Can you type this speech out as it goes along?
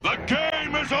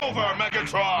is over,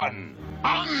 Megatron!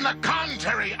 On the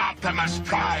contrary, Optimus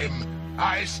Prime,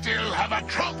 I still have a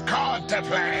trump card to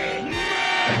play.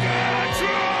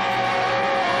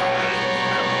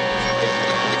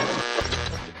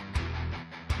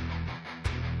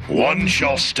 One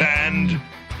shall stand,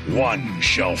 one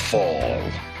shall fall.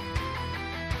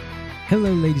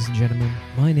 Hello, ladies and gentlemen.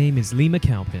 My name is Lee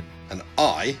McAlpin. And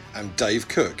I am Dave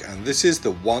Cook, and this is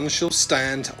the One Shall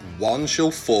Stand, One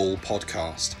Shall Fall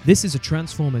podcast. This is a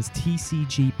Transformers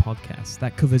TCG podcast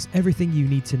that covers everything you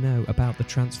need to know about the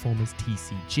Transformers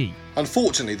TCG.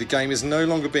 Unfortunately, the game is no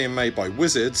longer being made by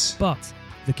Wizards, But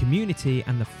the community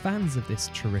and the fans of this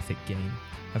terrific game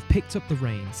have picked up the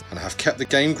reins. and have kept the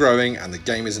game growing, and the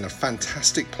game is in a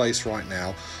fantastic place right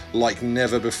now, like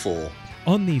never before.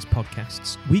 On these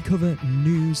podcasts, we cover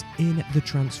news in the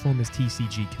Transformers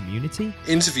TCG community.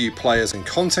 Interview players and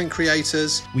content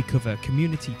creators, We cover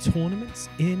community tournaments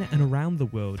in and around the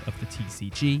world of the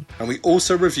TCG. and we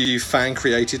also review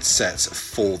fan-created sets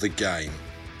for the game.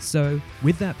 So,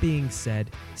 with that being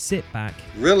said, sit back,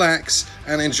 Relax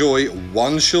and enjoy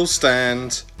One Shall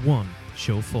Stand. one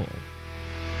shall fall.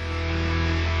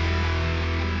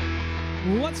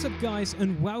 What's up, guys,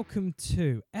 and welcome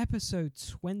to episode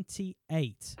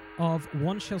 28 of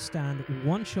One Shall Stand,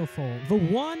 One Shall Fall, the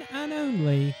one and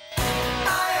only.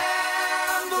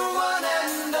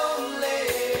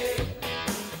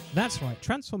 That's right,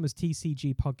 Transformers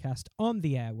TCG podcast on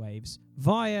the airwaves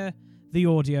via the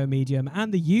audio medium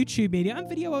and the YouTube medium and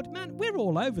video. Man, we're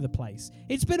all over the place.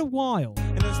 It's been a while.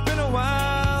 And it's been a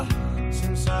while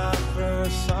since I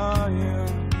first saw you.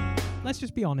 Let's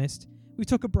just be honest, we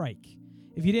took a break.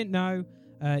 If you didn't know,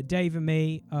 Dave and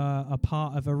me are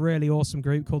part of a really awesome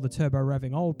group called the Turbo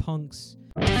Revving Old Punks.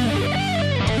 We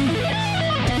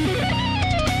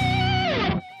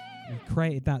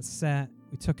created that set.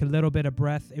 We took a little bit of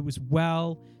breath. It was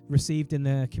well received in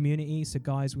the community. So,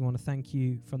 guys, we want to thank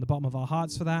you from the bottom of our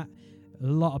hearts for that. A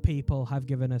lot of people have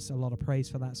given us a lot of praise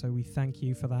for that, so we thank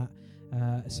you for that.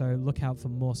 So look out for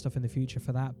more stuff in the future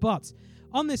for that. But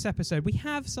on this episode, we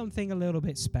have something a little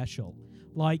bit special.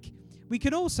 Like, we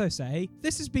could also say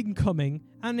this has been coming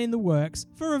and in the works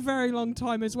for a very long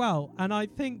time as well. And I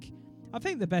think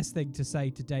the best thing to say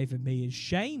to Dave and me is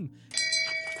shame.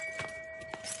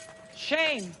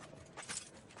 Shame.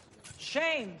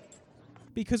 Shame.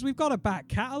 Because we've got a back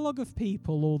catalogue of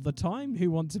people all the time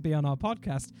who want to be on our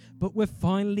podcast, but we're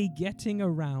finally getting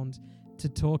around to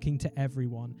talking to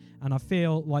everyone. And I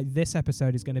feel like this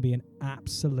episode is going to be an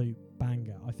absolute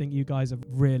banger. I think you guys are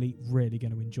really, really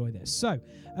going to enjoy this. So,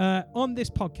 on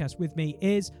this podcast with me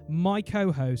is my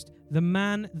co-host, the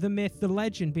man, the myth, the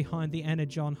legend behind the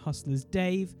Energon Hustlers,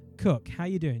 Dave Cook. How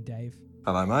you doing, Dave?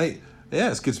 Hello, mate. Yeah,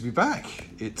 it's good to be back.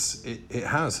 It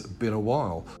has been a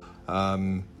while.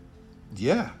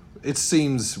 Yeah, it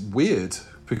seems weird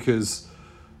because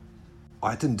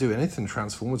I didn't do anything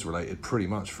Transformers related pretty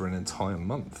much for an entire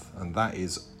month, and that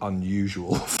is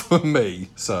unusual for me.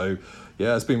 So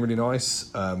yeah, it's been really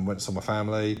nice. Went to see my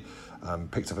family,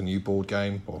 picked up a new board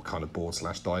game, or kind of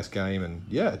board/dice game, and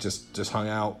yeah, just hung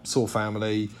out, saw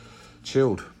family,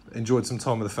 chilled, enjoyed some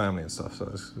time with the family and stuff. So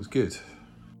it was good.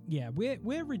 Yeah,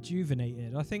 we're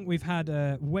rejuvenated. I think we've had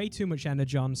way too much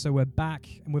energon, so we're back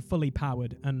and we're fully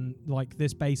powered. And like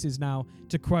this base is now,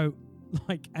 to quote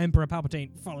like Emperor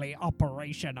Palpatine, fully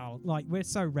operational. Like we're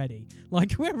so ready.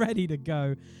 Like we're ready to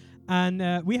go.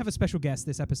 And we have a special guest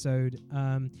this episode.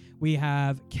 We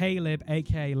have Caleb,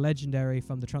 aka Legendary,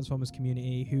 from the Transformers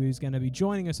community, who's going to be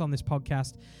joining us on this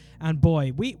podcast. And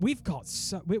boy,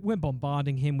 we're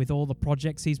bombarding him with all the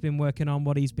projects he's been working on,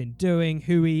 what he's been doing,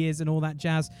 who he is, and all that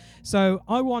jazz. So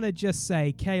I want to just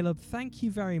say, Caleb, thank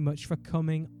you very much for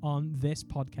coming on this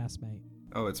podcast, mate.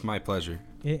 Oh, it's my pleasure.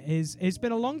 It's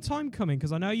been a long time coming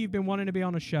because I know you've been wanting to be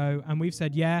on a show, and we've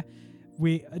said, yeah,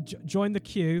 we joined the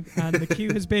queue, and the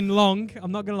queue has been long.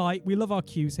 I'm not going to lie. We love our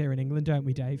queues here in England, don't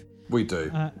we, Dave? We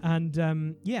do.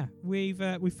 Yeah,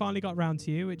 we've finally got round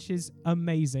to you, which is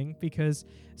amazing because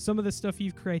some of the stuff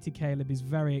you've created, Caleb, is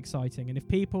very exciting. And if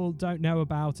people don't know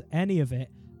about any of it,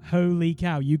 holy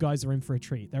cow, you guys are in for a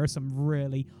treat. There is some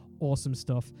really awesome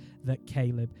stuff that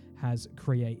Caleb has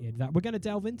created that we're going to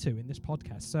delve into in this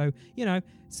podcast. So,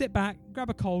 sit back, grab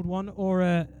a cold one or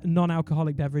a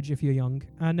non-alcoholic beverage if you're young,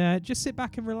 and just sit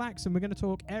back and relax, and we're going to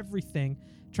talk everything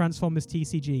Transformers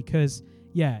TCG because,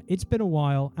 yeah, it's been a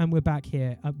while, and we're back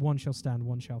here at One Shall Stand,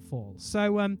 One Shall Fall.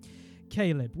 So,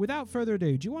 Caleb, without further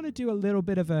ado, do you want to do a little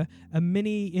bit of a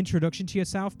mini introduction to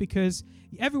yourself? Because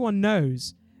everyone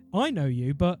knows, I know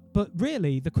you, but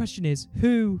really the question is,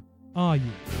 who are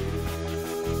you?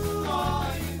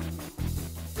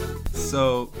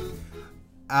 So,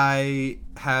 I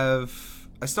have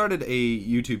I started a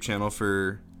YouTube channel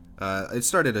for. It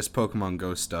started as Pokemon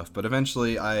Go stuff, but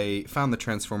eventually I found the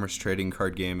Transformers trading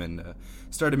card game and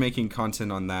started making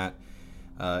content on that.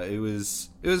 It was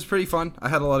pretty fun. I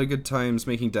had a lot of good times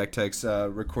making deck techs,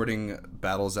 recording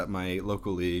battles at my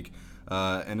local league,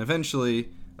 and eventually,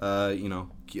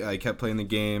 I kept playing the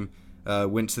game.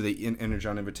 Went to the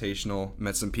Energon Invitational,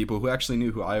 met some people who actually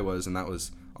knew who I was, and that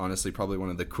was honestly probably one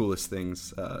of the coolest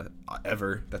things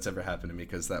that's ever happened to me,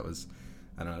 because that was,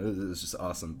 I don't know, it was just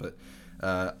awesome. But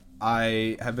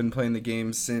I have been playing the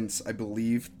game since, I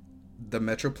believe, the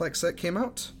Metroplex set came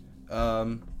out.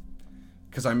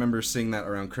 Because I remember seeing that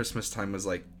around Christmas time, was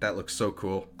like, that looks so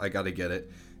cool, I gotta get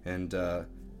it. And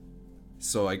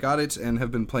so I got it and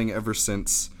have been playing it ever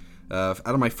since. Out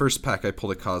of my first pack, I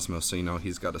pulled a Cosmos, so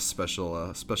he's got a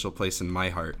special place in my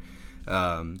heart.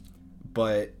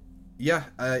 But yeah,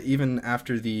 even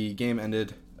after the game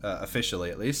ended,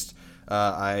 officially at least,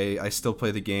 I still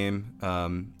play the game.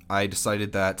 I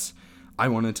decided that I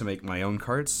wanted to make my own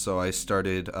cards, so I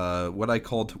started what I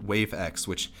called Wave X,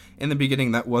 which in the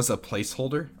beginning that was a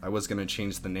placeholder. I was going to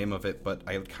change the name of it, but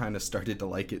I kind of started to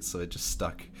like it, so it just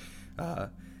stuck.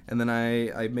 And then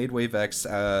I made Wave X.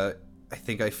 I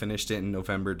think I finished it in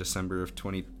November, December of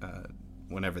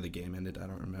whenever the game ended, I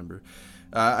don't remember.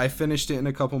 I finished it in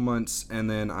a couple months, and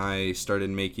then I started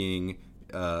making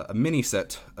a mini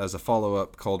set as a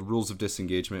follow-up called Rules of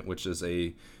Disengagement, which is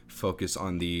a focus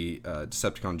on the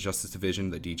Decepticon Justice Division,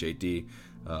 the DJD,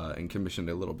 and commissioned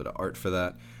a little bit of art for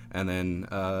that. And then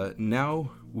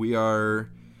now we are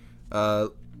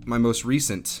my most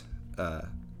recent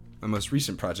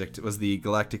project was the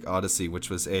Galactic Odyssey, which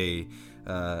was a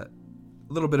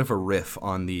little bit of a riff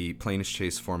on the Planes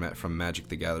Chase format from Magic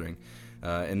the Gathering,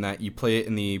 in that you play it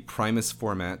in the Primus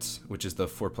format, which is the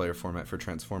 4-player format for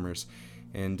Transformers,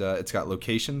 and it's got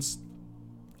locations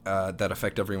that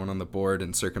affect everyone on the board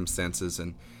and circumstances,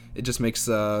 and it just makes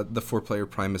the 4-player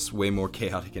Primus way more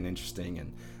chaotic and interesting,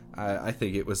 and I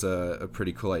think it was a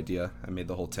pretty cool idea. I made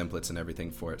the whole templates and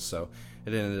everything for it, so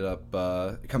it ended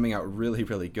up coming out really,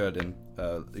 really good, and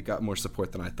it got more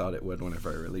support than I thought it would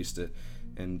whenever I released it.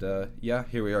 And yeah,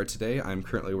 here we are today. I'm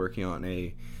currently working on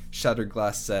a Shattered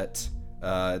Glass set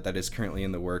that is currently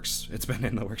in the works. It's been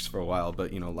in the works for a while,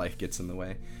 but life gets in the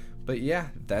way. But yeah,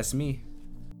 that's me.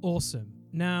 Awesome.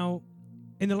 Now,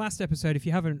 in the last episode, if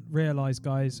you haven't realized,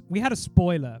 guys, we had a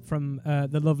spoiler from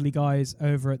the lovely guys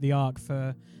over at the Ark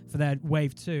for their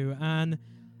Wave 2, and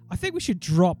I think we should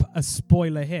drop a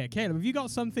spoiler here. Caleb, have you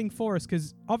got something for us?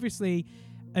 Because obviously,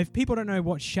 if people don't know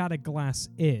what Shattered Glass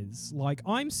is,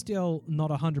 I'm still not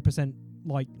 100%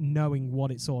 knowing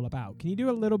what it's all about. Can you do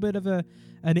a little bit of an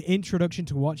introduction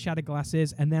to what Shattered Glass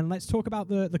is, and then let's talk about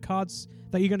the cards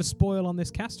that you're going to spoil on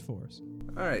this cast for us?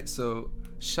 All right, so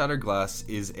Shattered Glass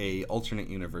is a alternate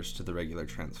universe to the regular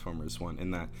Transformers one,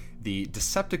 in that the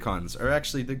Decepticons are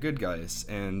actually the good guys,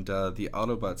 and the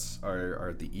Autobots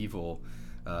are the evil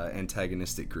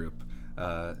antagonistic group.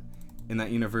 In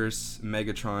that universe,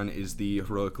 Megatron is the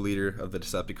heroic leader of the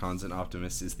Decepticons, and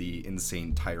Optimus is the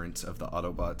insane tyrant of the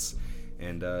Autobots.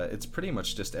 And it's pretty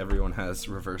much just everyone has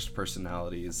reversed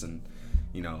personalities, and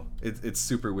it's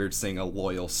super weird seeing a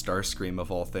loyal Starscream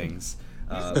of all things.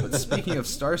 But speaking of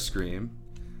Starscream,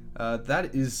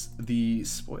 that is the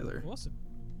spoiler. Awesome.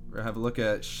 We're gonna have a look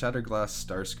at Shattered Glass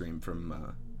Starscream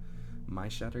from my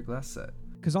Shattered Glass set.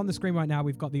 Because on the screen right now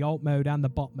we've got the alt mode and the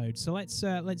bot mode, so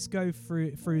let's go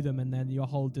through them, and then your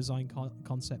whole design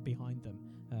concept behind them,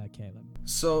 Caleb.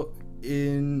 So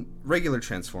in regular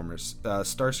Transformers,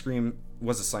 Starscream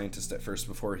was a scientist at first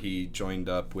before he joined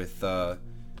up with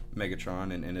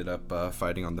Megatron and ended up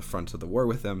fighting on the front of the war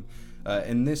with him.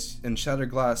 In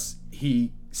Shattered Glass,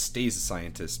 he stays a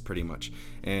scientist pretty much,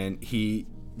 and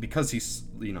because he's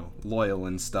loyal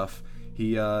and stuff,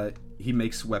 he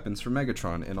makes weapons for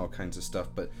Megatron and all kinds of stuff.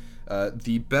 But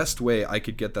the best way I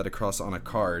could get that across on a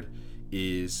card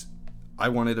is I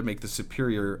wanted to make the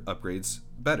superior upgrades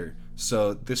better.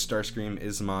 So this Starscream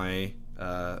is my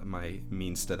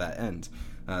means to that end.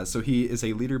 So he is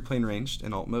a leader plane ranged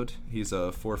in alt mode. He's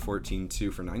a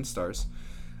 4/14/2 for 9 stars.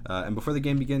 And before the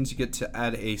game begins, you get to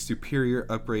add a superior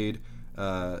upgrade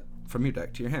from your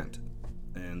deck to your hand.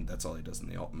 And that's all he does in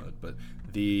the alt mode. But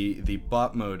the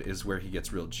bot mode is where he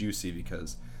gets real juicy,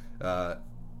 because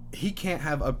he can't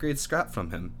have upgrades scrapped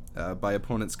from him by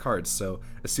opponents' cards. So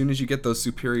as soon as you get those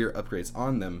superior upgrades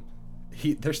on them,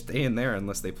 they're staying there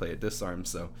unless they play a disarm.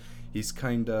 So he's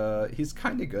kinda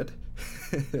good.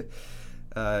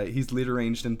 He's leader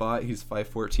ranged in bot. He's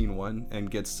 5/14/1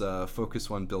 and gets focus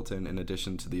 1 built in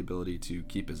addition to the ability to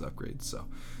keep his upgrades. So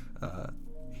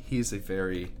he's a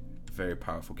very, very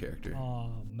powerful character.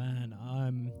 Oh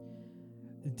man,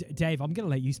 Dave, I'm going to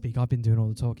let you speak. I've been doing all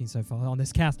the talking so far on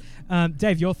this cast.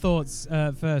 Dave, your thoughts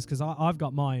first, because I've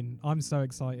got mine. I'm so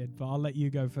excited, but I'll let you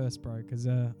go first, bro, because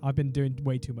I've been doing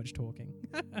way too much talking.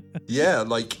 Yeah,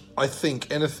 like, I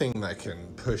think anything that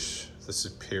can push the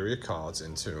superior cards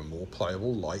into a more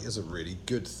playable light is a really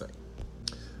good thing.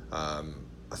 I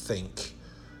think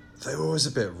they were always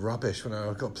a bit rubbish when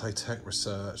I've got to play tech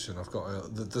research, and I've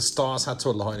got the stars had to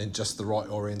align in just the right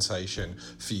orientation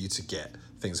for you to get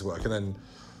things to work. And then,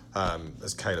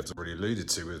 as Caleb's already alluded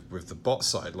to with the bot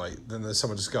side, like, then there's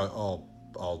someone just go, oh,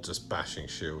 I'll just bashing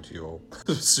shield your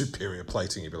superior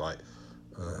plating. You'd be like,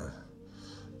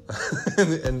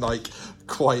 and like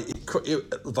like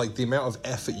the amount of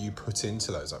effort you put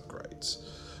into those upgrades,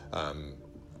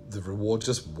 the reward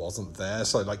just wasn't there.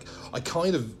 So like, I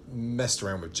kind of messed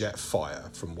around with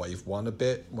Jetfire from Wave 1 a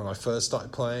bit when I first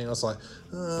started playing. I was like,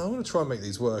 I want to try and make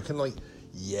these work, and like,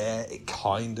 yeah, it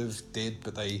kind of did,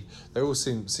 but they all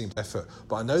seem effort.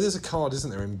 But I know there's a card, isn't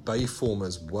there, in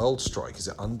Bayformer's World Strike? Is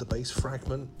it Underbase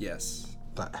Fragment? Yes.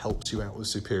 That helps you out with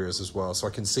superiors as well. So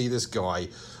I can see this guy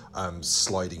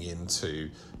sliding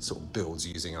into sort of builds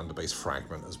using Underbase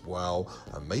Fragment as well,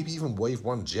 and maybe even Wave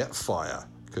 1 Jetfire,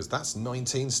 because that's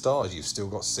 19 stars. You've still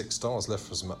got 6 stars left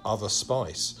for some other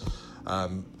spice.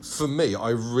 For me,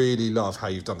 I really love how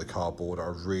you've done the cardboard.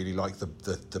 I really like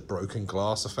the broken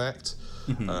glass effect.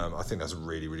 I think that's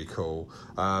really, really cool.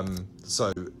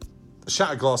 So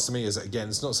Shattered Glass to me is, again,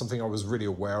 it's not something I was really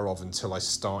aware of until I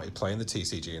started playing the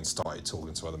TCG and started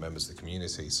talking to other members of the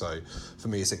community. So for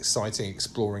me, it's exciting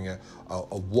exploring a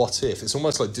what if. It's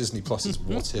almost like Disney Plus's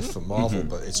what if for Marvel,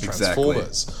 but it's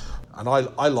Transformers. Exactly. And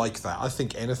I like that. I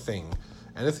think anything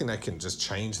that can just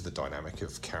change the dynamic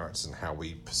of characters and how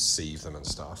we perceive them and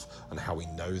stuff and how we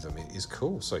know them is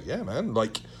cool. So yeah, man,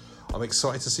 like, I'm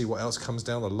excited to see what else comes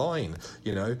down the line.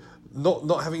 You know,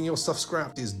 not having your stuff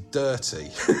scrapped is dirty.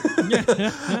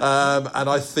 And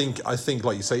I think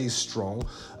like you say, he's strong.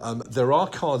 There are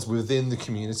cards within the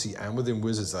community and within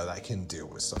Wizards though that can deal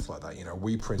with stuff like that. You know,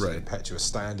 we printed Impetuous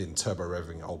Stand in Turbo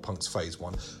Revving Old Punk's Phase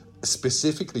 1.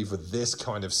 Specifically for this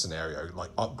kind of scenario, like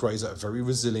upgrades that are very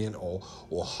resilient or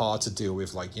hard to deal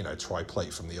with, like, you know,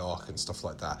 Triplate from the Ark and stuff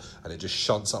like that, and it just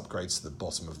shunts upgrades to the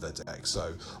bottom of their deck.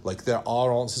 So like, there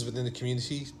are answers within the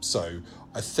community. So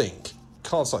I think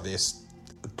cards like this,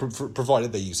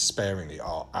 provided they're used sparingly,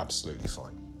 are absolutely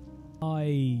fine.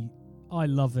 I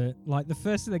love it. Like, the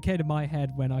first thing that came to my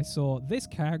head when I saw this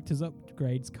character's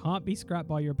upgrades can't be scrapped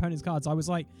by your opponent's cards, I was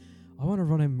like, I want to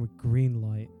run him with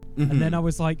Greenlight. And then I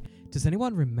was like, does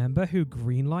anyone remember who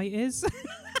Greenlight is?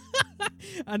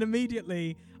 And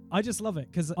immediately, I just love it,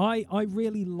 because I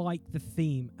really like the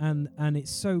theme, and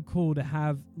it's so cool to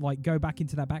have, like, go back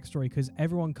into that backstory, because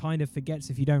everyone kind of forgets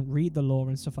if you don't read the lore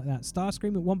and stuff like that.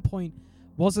 Starscream at one point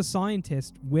was a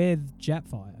scientist with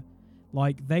Jetfire.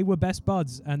 Like, they were best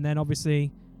buds, and then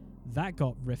obviously that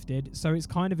got rifted. So it's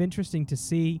kind of interesting to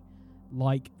see,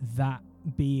 like, that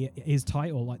be his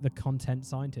title, like the content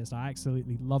scientist. I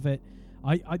absolutely love it.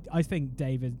 I think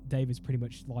David's pretty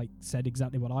much like said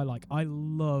exactly what I like. I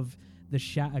love the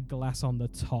shattered glass on the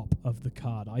top of the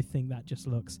card. I think that just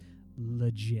looks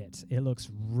legit. It looks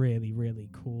really, really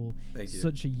cool. Thank you.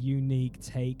 Such a unique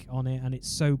take on it, and it's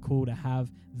so cool to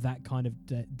have that kind of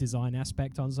design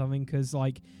aspect on something, because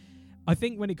like, I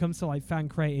think when it comes to like fan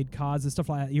created cards and stuff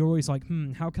like that, you're always like,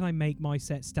 how can I make my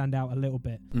set stand out a little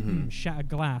bit? Shattered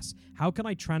glass. How can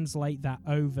I translate that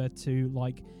over to,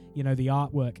 like, you know, the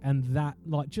artwork, and that,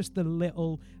 like, just the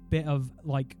little bit of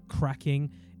like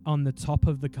cracking on the top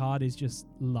of the card is just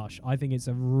lush. I think it's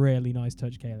a really nice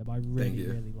touch, Caleb. I really,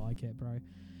 really like it, bro.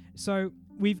 So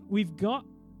we've got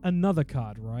another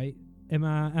card, right? Am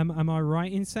I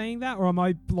right in saying that, or am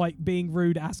I like being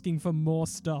rude asking for more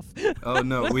stuff? Oh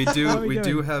no, we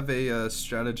do have a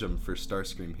stratagem for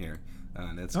Starscream here,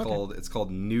 and it's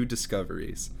called New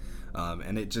Discoveries,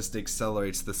 and it just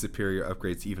accelerates the superior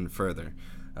upgrades even further,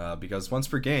 because once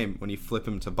per game, when you flip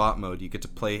him to bot mode, you get to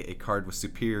play a card with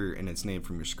superior in its name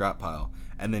from your scrap pile,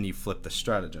 and then you flip the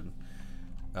stratagem.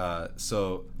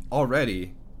 So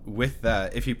already with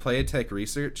that, if you play a tech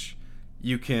research,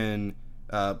 you can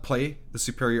play the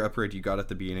superior upgrade you got at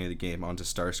the beginning of the game onto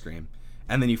Starscream,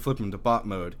 and then you flip him to bot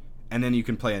mode, and then you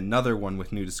can play another one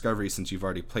with New Discovery, since you've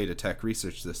already played a tech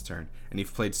research this turn, and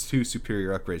you've played 2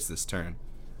 superior upgrades this turn.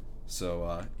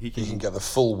 So he can get the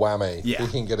full whammy. Yeah.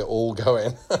 He can get it all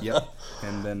going. Yep.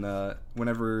 And then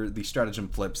whenever the stratagem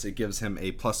flips, it gives him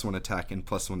a +1 attack and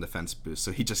 +1 defense boost,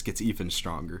 so he just gets even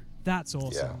stronger. That's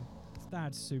awesome. Yeah.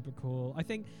 That's super cool. I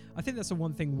think that's the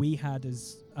one thing we had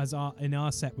in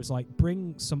our set was like,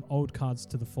 bring some old cards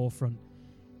to the forefront.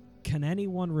 can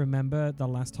anyone remember the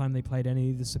last time they played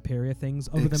any of the Superior things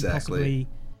other than possibly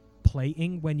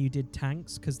plating when you did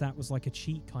tanks? Because that was like a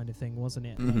cheat kind of thing, wasn't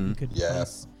it? Like you could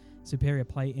place Superior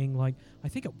plating. Like, I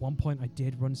think at one point I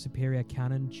did run Superior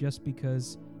cannon just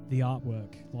because the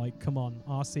artwork. Like, come on,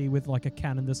 RC with like a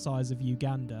cannon the size of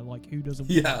Uganda. Like, who doesn't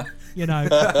want that? You know,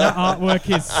 that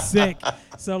artwork is sick.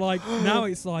 So like now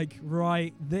it's like,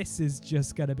 right, this is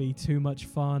just gonna be too much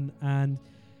fun. And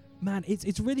man,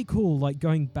 it's really cool, like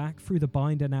going back through the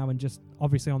binder now and just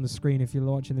obviously on the screen, if you're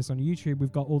watching this on YouTube,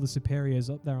 we've got all the Superiors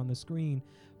up there on the screen.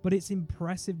 But it's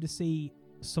impressive to see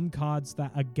some cards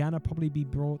that are gonna probably be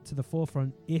brought to the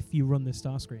forefront if you run the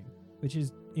Starscream, which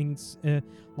is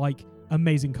like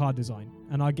amazing card design.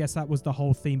 And I guess that was the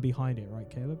whole theme behind it, right,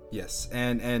 Caleb? Yes,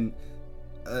 and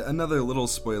another little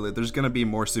spoiler, there's gonna be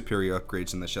more Superior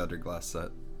upgrades in the Shattered Glass set.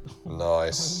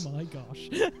 Nice. Oh my gosh.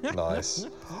 Nice.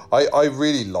 I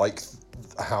really like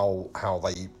how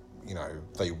they, you know,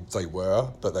 they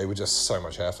were, but they were just so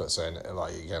much effort. So,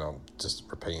 like, again, I'm just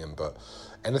repeating, but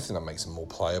anything that makes them more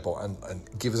playable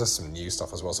and gives us some new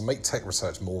stuff as well. So make tech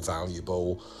research more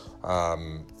valuable.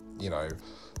 You know,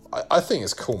 I think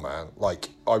it's cool, man. Like,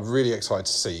 I'm really excited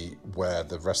to see where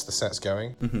the rest of the set's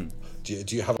going. Mm-hmm.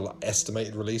 Do you have an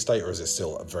estimated release date, or is it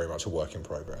still very much a work in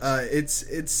progress?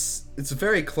 It's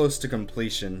very close to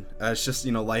completion. It's just,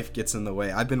 you know, life gets in the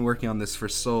way. I've been working on this for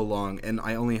so long, and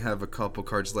I only have a couple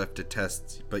cards left to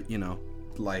test. But, you know,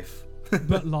 life.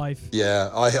 But life. Yeah,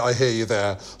 I hear you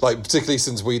there. Like, particularly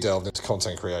since we delved into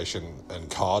content creation and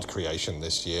card creation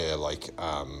this year, like,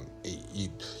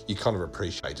 you kind of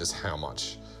appreciate just how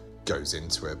much goes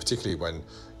into it, particularly when,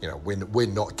 you know, we're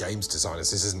not games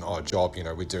designers. This isn't our job. You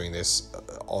know, we're doing this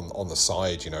on the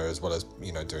side, you know, as well as,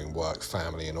 you know, doing work,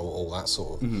 family, and all that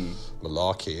sort of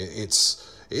malarkey. It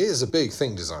is a big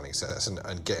thing, designing sets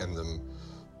and getting them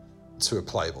to a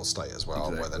playable state as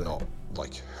well, where they're not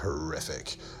like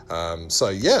horrific. So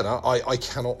yeah, no, I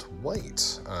cannot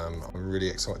wait. I'm really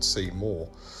excited to see more.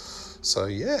 So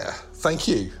yeah, thank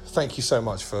you so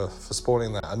much for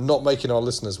spoiling that and not making our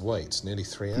listeners wait nearly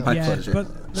 3 hours. My pleasure.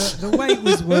 But the wait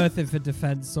was worth it for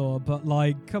Defensor. But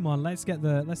like, come on, let's get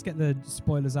the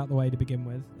spoilers out the way to begin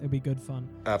with. It'll be good fun.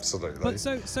 Absolutely. But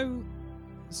so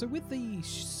with the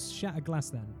Shattered Glass,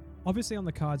 then obviously on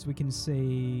the cards we can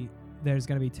see there's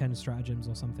going to be 10 stratagems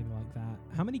or something like that.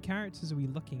 How many characters are we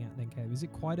looking at then, Kev? Is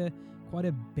it quite a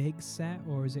big set,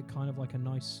 or is it kind of like a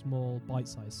nice small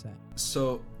bite-sized set?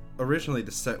 So originally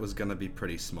the set was gonna be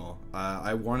pretty small.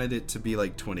 I wanted it to be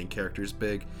like 20 characters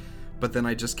big, but then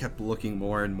I just kept looking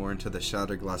more and more into the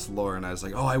Shattered Glass lore, and I was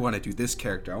like, oh, I want to do this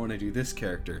character,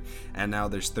 and now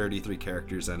there's 33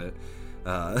 characters in it.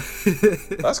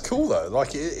 That's cool though.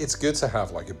 Like, it's good to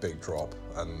have like a big drop,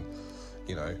 and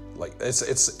you know, like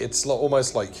it's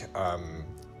almost like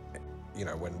you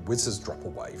know, when Wizards drop a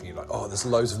wave and you're like, oh, there's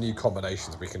loads of new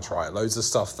combinations we can try, loads of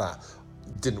stuff that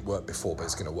didn't work before but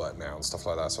it's going to work now and stuff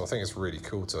like that. So I think it's really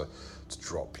cool to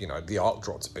drop, you know, the Ark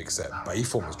dropped a big set,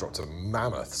 Bayform has dropped a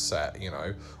mammoth set, you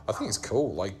know. I think it's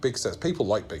cool, like big sets. People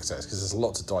like big sets because there's a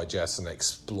lot to digest and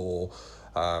explore.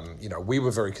 You know, we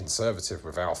were very conservative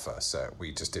with our first set.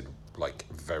 We just did like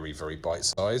very, very bite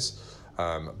size,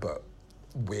 but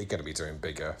we're going to be doing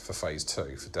bigger for phase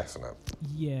 2 for definite.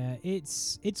 Yeah,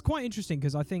 it's quite interesting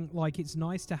because I think like it's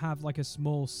nice to have like a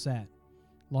small set,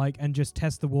 like, and just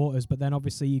test the waters, but then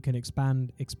obviously you can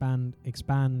expand.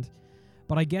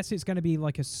 But I guess it's going to be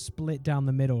like a split down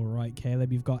the middle, right,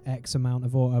 Caleb? You've got X amount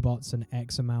of Autobots and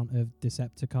X amount of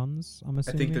Decepticons, I'm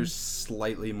assuming. I think there's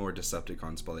slightly more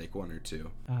Decepticons, but like 1 or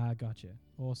 2. Gotcha.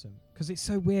 Awesome. Because it's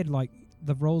so weird, like,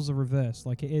 the roles are reversed.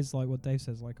 Like, it is like what Dave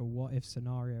says, like a what-if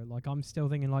scenario. Like, I'm still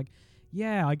thinking, like,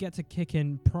 yeah, I get to kick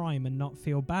in Prime and not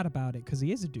feel bad about it because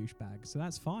he is a douchebag, so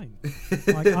that's fine.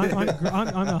 Like, I'm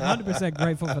 100%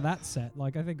 grateful for that set.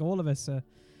 Like, I think all of us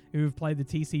who've played the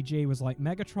TCG was like,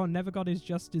 Megatron never got his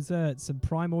just desserts and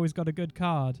Prime always got a good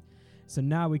card. So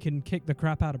now we can kick the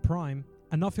crap out of Prime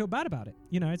and not feel bad about it.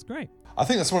 You know, it's great. I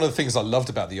think that's one of the things I loved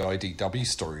about the IDW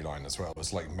storyline as well,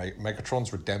 was like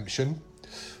Megatron's redemption.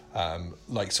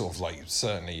 Like, sort of like,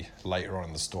 certainly later on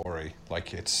in the story,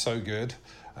 like, it's so good.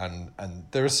 And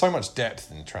there is so much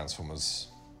depth in Transformers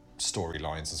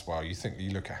storylines as well. You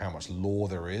look at how much lore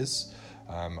there is.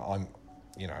 I'm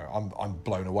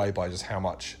blown away by just how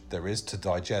much there is to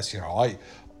digest. You know,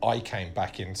 I came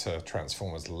back into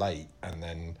Transformers late, and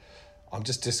then I'm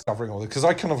just discovering all the, because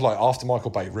I kind of like, after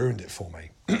Michael Bay ruined it for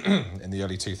me in the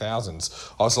early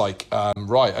 2000s, I was like,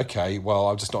 right, okay, well,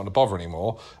 I'm just not going to bother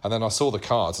anymore. And then I saw the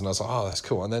cards and I was like, oh, that's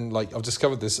cool. And then like I've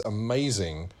discovered this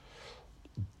amazing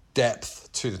depth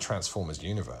to the Transformers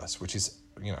universe, which is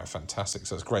fantastic.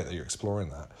 So it's great that you're exploring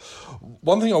that.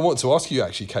 One thing I want to ask you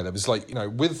actually, Caleb, is like,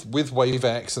 with Wave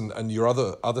X and your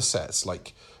other sets,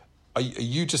 like, are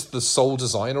you just the sole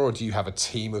designer, or do you have a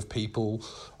team of people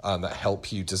that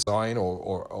help you design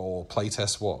or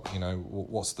playtest?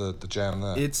 What's the jam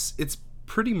there? It's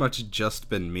pretty much just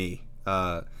been me,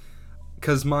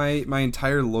 because my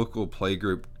entire local play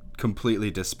group completely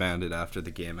disbanded after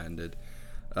the game ended.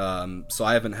 So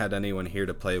I haven't had anyone here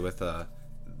to play with.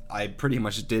 I pretty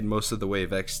much did most of the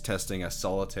Wave X testing as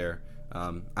solitaire.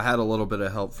 I had a little bit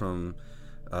of help from,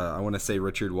 I want to say,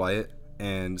 Richard Wyatt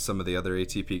and some of the other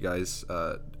ATP guys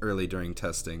early during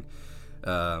testing.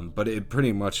 But it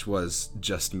pretty much was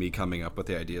just me coming up with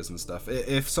the ideas and stuff.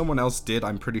 If someone else did,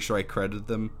 I'm pretty sure I credited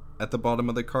them at the bottom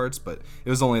of the cards, but it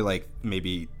was only like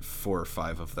maybe 4 or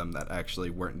 5 of them that actually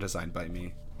weren't designed by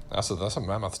me. That's a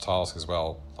mammoth task as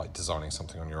well, like designing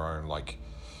something on your own. Like,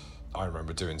 I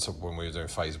remember doing when we were doing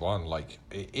phase 1, like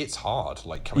it's hard,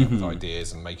 like coming up with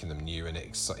ideas and making them new and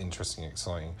interesting and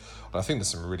exciting. And I think there's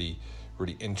some really,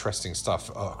 really interesting stuff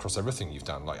across everything you've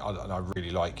done. Like, I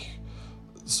really like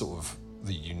sort of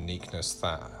the uniqueness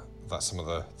that some of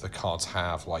the cards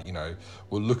have. Like,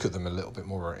 we'll look at them a little bit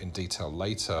more in detail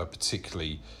later,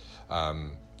 particularly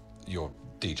your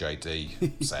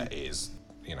DJD set is,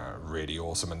 really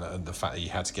awesome. And the fact that you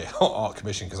had to get art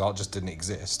commission because art just didn't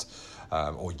exist.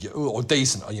 Or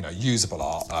decent, usable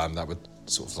art that would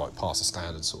sort of like pass a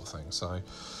standard sort of thing. So,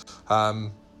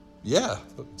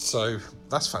 so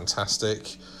that's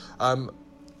fantastic.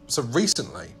 So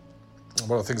recently,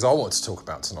 one of the things I wanted to talk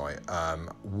about tonight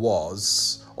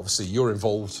was, obviously you're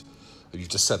involved, you've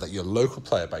just said that your local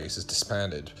player base is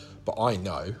disbanded, but I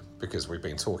know, because we've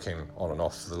been talking on and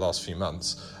off for the last few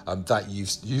months, that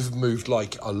you've moved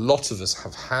like a lot of us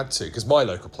have had to, because my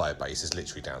local player base is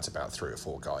literally down to about 3 or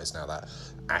 4 guys now that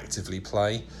actively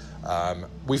play.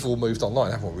 We've all moved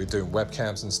online, haven't we? We're doing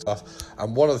webcams and stuff.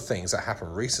 And one of the things that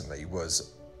happened recently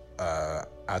was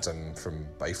Adam from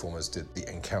Bayformers did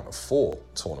the Encounter 4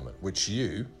 tournament, which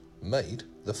you made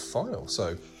the final.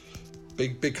 So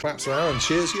big claps around,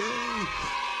 cheers, yay!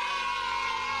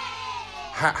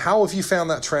 How have you found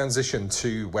that transition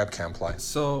to webcam play?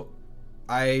 So,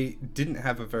 I didn't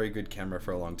have a very good camera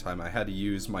for a long time. I had to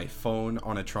use my phone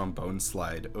on a trombone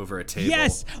slide over a table.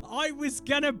 Yes! I was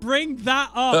gonna bring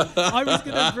that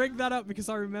up! Because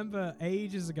I remember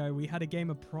ages ago we had a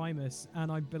game of Primus,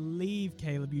 and I believe,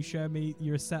 Caleb, you showed me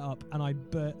your setup, and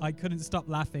I couldn't stop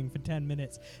laughing for 10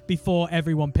 minutes before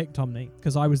everyone picked on me,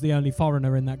 because I was the only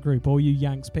foreigner in that group. All you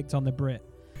Yanks picked on the Brit.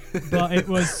 But it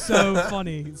was so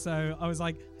funny. So I was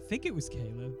like, I think it was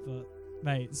Caleb, but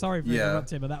mate, sorry for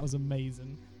interrupting, but that was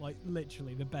amazing. Like,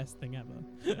 literally the best thing ever.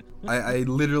 I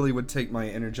literally would take my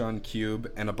Energon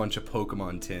cube and a bunch of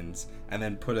Pokemon tins and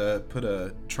then put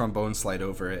a trombone slide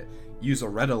over it, use a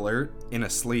red alert in a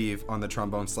sleeve on the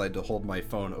trombone slide to hold my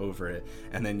phone over it,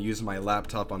 and then use my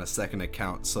laptop on a second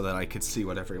account so that I could see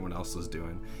what everyone else was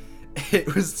doing.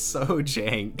 It was so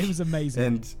jank. It was amazing.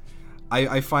 And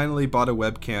I finally bought a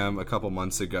webcam a couple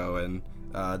months ago, and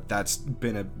that's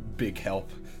been a big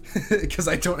help because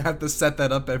I don't have to set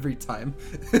that up every time.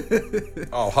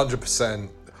 100%.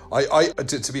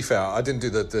 To be fair, I didn't do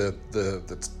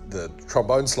the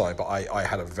trombone slide, but I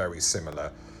had a very similar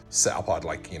setup. I'd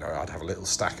I'd have a little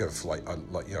stack of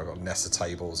got Nesta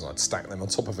tables, and I'd stack them on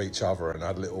top of each other, and I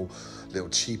had a little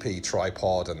cheapy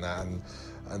tripod and that.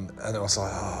 And I was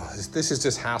like, this is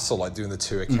just hassle, like doing the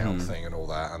 2 account thing and all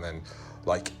that. And then,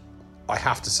 I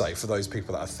have to say, for those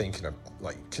people that are thinking of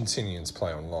continuing to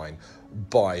play online,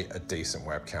 buy a decent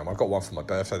webcam. I got one for my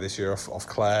birthday this year off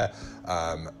Claire.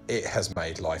 It has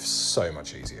made life so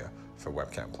much easier for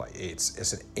webcam play.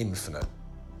 It's an infinite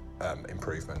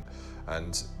improvement,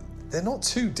 and they're not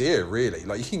too dear really.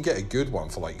 Like, you can get a good one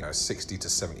for 60 to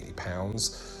 70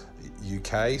 pounds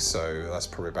UK, so that's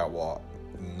probably about what,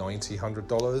 $90,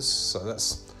 $100. So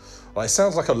that's, it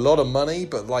sounds like a lot of money,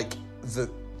 but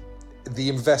the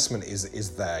investment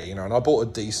is there, and I bought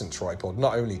a decent tripod,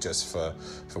 not only just for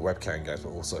webcam games, but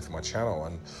also for my channel.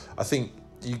 And I think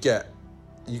you get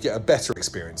a better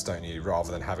experience, don't you,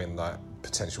 rather than having that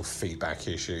potential feedback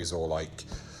issues or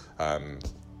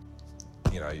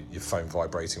your phone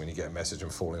vibrating when you get a message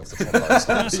and falling off the trombone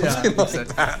slide, like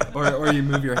that. Or you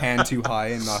move your hand too high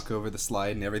and knock over the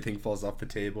slide and everything falls off the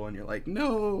table and you're like,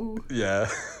 no. Yeah.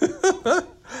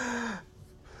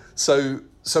 So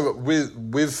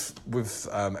with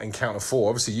Encounter 4,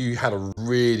 obviously you had a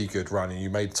really good run and you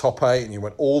made top 8 and you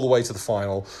went all the way to the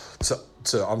final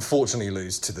to unfortunately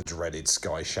lose to the dreaded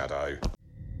Sky Shadow.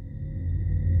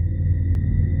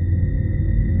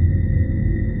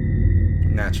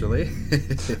 Naturally.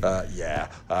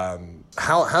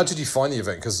 How did you find the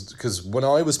event? Because when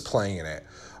I was playing in it,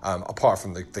 apart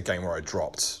from the game where I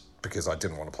dropped because I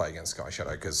didn't want to play against Sky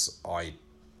Shadow, because I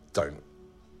don't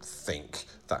think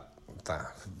that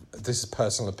this is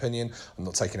personal opinion. I'm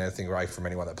not taking anything away from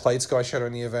anyone that played Sky Shadow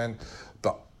in the event,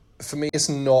 but for me, it's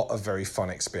not a very fun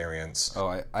experience.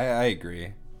 Oh, I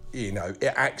agree. You know,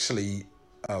 it actually,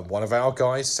 one of our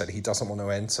guys said he doesn't want to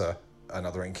enter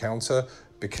another encounter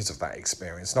because of that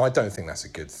experience. And I don't think that's a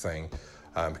good thing,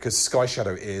 because Sky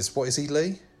Shadow is, what is he,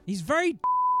 Lee? He's very...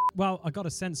 Well, I got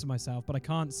to censor myself, but I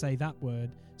can't say that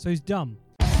word. So he's dumb.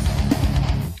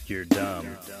 You're dumb.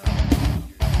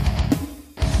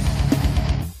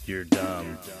 You're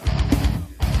dumb.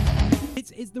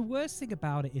 It's the worst thing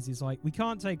about it is like, we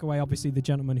can't take away obviously the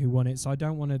gentleman who won it, so I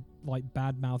don't want to like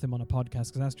badmouth him on a podcast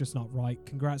because that's just not right.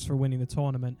 Congrats for winning the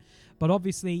tournament. But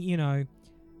obviously, you know,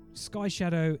 Sky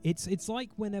Shadow, it's like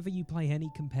whenever you play any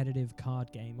competitive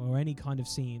card game or any kind of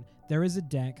scene, there is a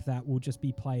deck that will just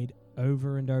be played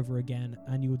over and over again,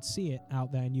 and you would see it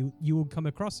out there and you will come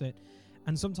across it,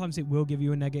 and sometimes it will give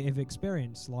you a negative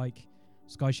experience like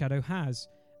Sky Shadow has.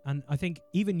 And I think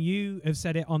even you have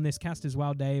said it on this cast as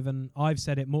well, Dave, and I've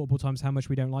said it multiple times how much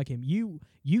we don't like him. You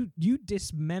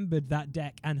dismembered that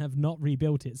deck and have not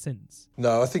rebuilt it since.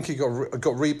 No, I think he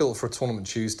got rebuilt for a Tournament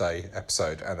Tuesday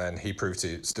episode, and then he proved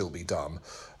to still be dumb.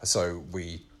 So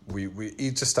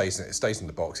he just stays in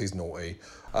the box. He's naughty.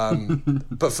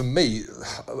 But for me,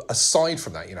 aside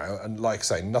from that, you know, and like I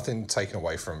say, nothing taken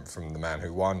away from the man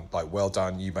who won. Like, well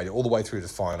done. You made it all the way through the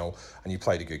final, and you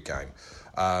played a good game.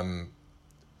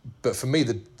 But for me,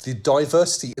 the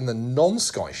diversity in the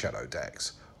non-Sky Shadow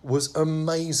decks was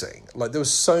amazing. Like, there were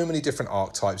so many different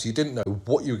archetypes. You didn't know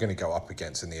what you were going to go up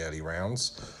against in the early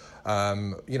rounds.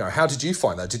 You know, how did you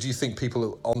find that? Did you think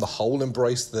people on the whole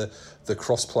embraced the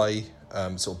cross-play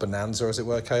sort of bonanza, as it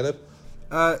were, Caleb?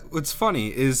 What's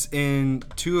funny is in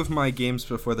 2 of my games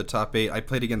before the top 8, I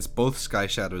played against both Sky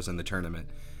Shadows in the tournament.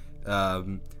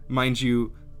 Mind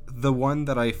you, the one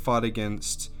that I fought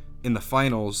against in the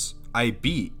finals, I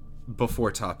beat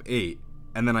before top 8,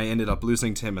 and then I ended up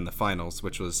losing to him in the finals,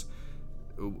 which was,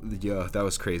 yeah, that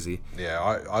was crazy. Yeah,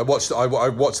 I watched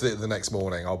it the next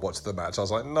morning. I watched the match. I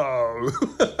was like, no.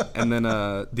 And then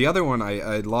the other one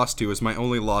I lost to was my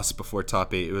only loss before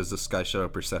top 8. It was the Sky Shadow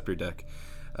Perceptor deck.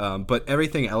 But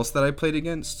everything else that I played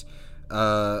against,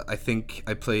 I think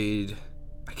I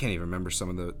can't even remember some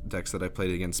of the decks that I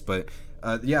played against, but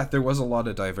yeah, there was a lot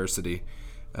of diversity.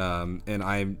 And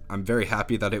I'm very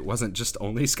happy that it wasn't just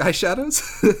only Sky Shadows.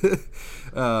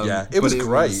 Yeah, it was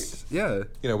great. Yeah.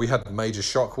 You know, we had Major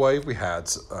Shockwave, we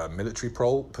had Military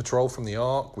Patrol from the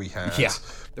Ark, we had... Yeah,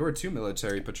 there were 2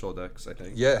 Military Patrol decks, I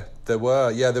think. Yeah, there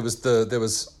were. Yeah, there was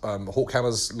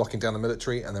Hawkhammers locking down the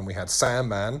military, and then we had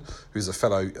Sandman, who's a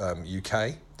fellow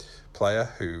UK player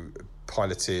who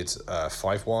piloted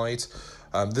 5 Wide.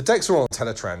 The decks are all on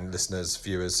Teletran, listeners,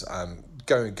 viewers.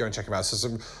 Go and check them out.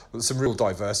 So some real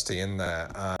diversity in there.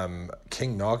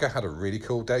 King Naga had a really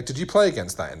cool deck. Did you play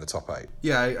against that in the top 8?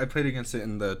 Yeah, I played against it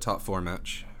in the top 4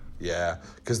 match. Yeah,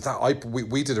 because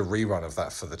we did a rerun of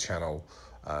that for the channel,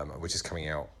 which is coming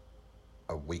out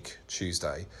a week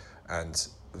Tuesday, and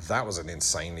that was an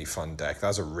insanely fun deck. That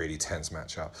was a really tense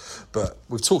matchup. But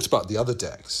we've talked about the other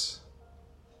decks.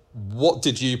 What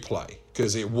did you play?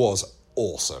 Because it was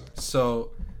awesome.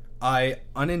 So I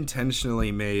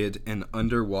unintentionally made an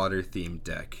underwater themed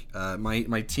deck.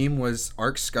 My team was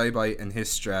Arc Skybite and his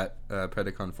strat,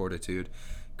 Predacon Fortitude,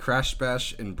 Crash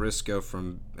Bash and Briscoe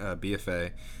from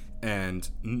BFA, and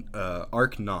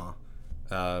Arc Gnaw.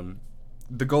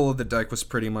 The goal of the deck was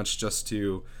pretty much just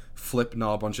to flip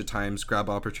Gnaw a bunch of times, grab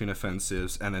opportune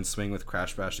offensives, and then swing with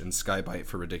Crash Bash and Skybite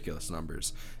for ridiculous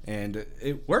numbers. And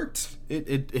it worked.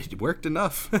 It worked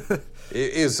enough.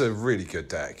 It is a really good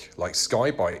deck. Like,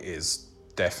 Skybite is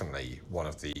definitely one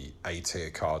of the A-tier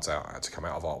cards to come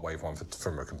out of Arcwave 1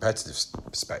 from a competitive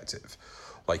perspective.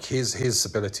 Like, his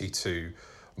ability to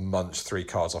munch 3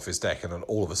 cards off his deck and then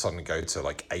all of a sudden go to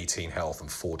like 18 health and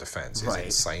 4 defense is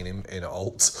insane in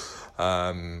alt.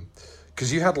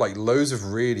 Because you had like loads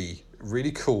of really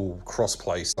cool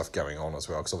cross-play stuff going on as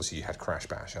well, because obviously you had Crash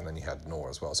Bash and then you had Gnaw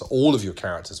as well, so all of your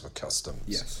characters were custom.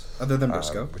 Yes, other than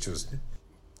Briscoe.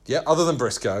 Other than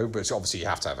Briscoe, which obviously you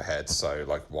have to have a head, so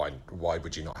like why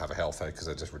would you not have a health head, because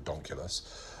they're just redonkulous.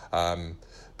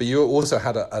 But you also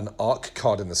had an Arc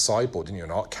card in the sideboard, didn't you?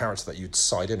 An Arc character that you'd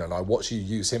side in, and I watched you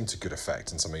use him to good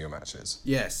effect in some of your matches.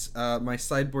 Yes, my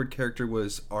sideboard character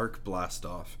was Arc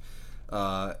Blastoff.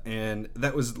 And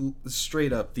that was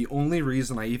straight up the only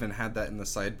reason I even had that in the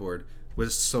sideboard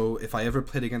was so if I ever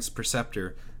played against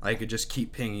Perceptor, I could just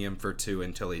keep pinging him for 2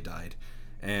 until he died.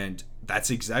 And that's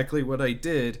exactly what I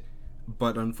did,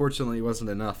 but unfortunately it wasn't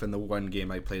enough in the one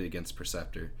game I played against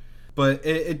Perceptor. But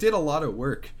it did a lot of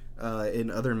work in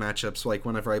other matchups, like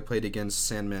whenever I played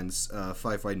against Sandman's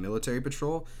 5-wide military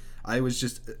patrol. I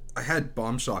had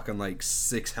bomb shock on like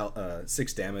 6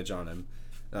 damage on him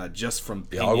just from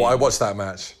pinging. Yeah, I watched that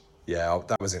match. Yeah,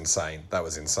 that was insane. I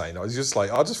was just like,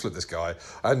 I'll just flip this guy.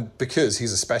 And because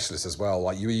he's a specialist as well,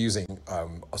 like you were using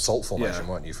assault formation,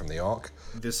 weren't you, from the Ark?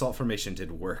 The assault formation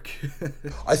did work.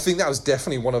 I think that was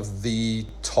definitely one of the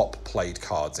top played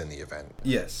cards in the event.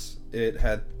 Yes, it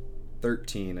had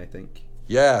 13, I think.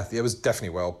 Yeah, it was definitely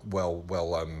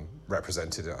well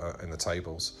represented in the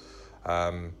tables.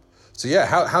 So yeah,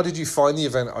 how did you find the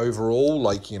event overall?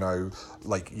 Like, you know,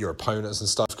 like your opponents and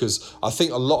stuff, because I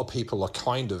think a lot of people are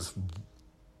kind of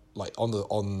like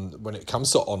on when it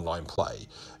comes to online play,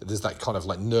 there's that kind of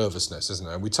like nervousness, isn't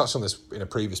there? And we touched on this in a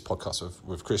previous podcast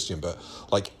with Christian, but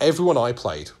like everyone I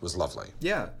played was lovely.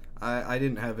 Yeah, I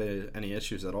didn't have any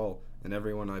issues at all, and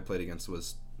everyone I played against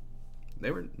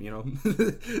they were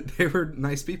they were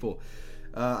nice people.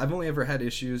 I've only ever had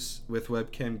issues with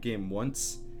webcam game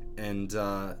once, and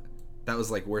that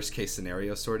was like worst case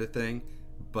scenario sort of thing.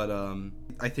 But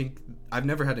I think I've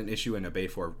never had an issue in a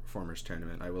Bayformers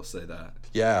tournament, I will say that.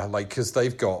 Yeah, like because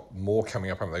they've got more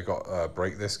coming up. I mean, they've got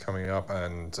Break This coming up,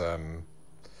 and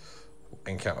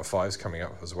Encounter 5's coming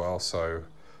up as well. So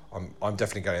I'm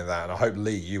definitely getting that, and I hope,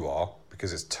 Lee, you are,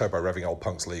 because it's turbo revving old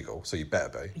punks legal, so you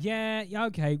better be. Yeah,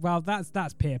 okay. Well,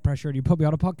 that's peer pressure, and you put me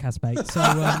on a podcast, mate. So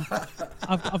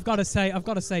I've got to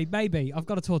say, maybe I've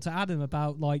got to talk to Adam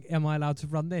about, like, am I allowed to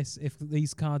run this if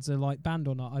these cards are like banned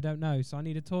or not? I don't know, so I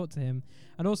need to talk to him.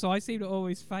 And also, I seem to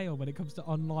always fail when it comes to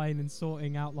online and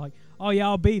sorting out, like, oh yeah,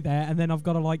 I'll be there, and then I've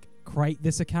got to like create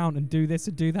this account and do this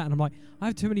and do that, and I'm like, I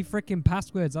have too many freaking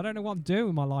passwords. I don't know what I'm doing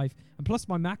with my life. And plus,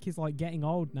 my Mac is like getting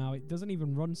old now. It doesn't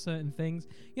even run certain things.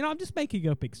 You know, I'm just making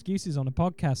up excuses on a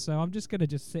podcast, so I'm just gonna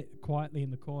sit quietly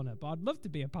in the corner. But I'd love to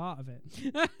be a part of it.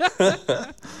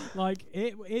 Like,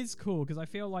 it is cool because I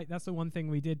feel like that's the one thing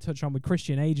we did touch on with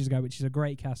Christian ages ago, which is a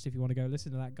great cast if you want to go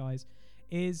listen to that, guys.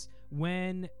 Is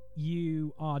when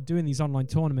you are doing these online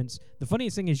tournaments, the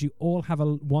funniest thing is you all have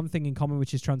one thing in common,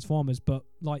 which is Transformers. But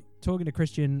like talking to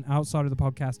Christian outside of the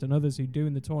podcast and others who do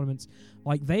in the tournaments,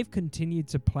 like they've continued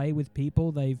to play with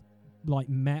people they've like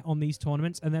met on these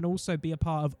tournaments, and then also be a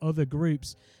part of other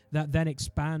groups that then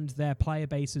expand their player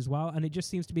base as well. And it just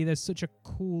seems to be there's such a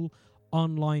cool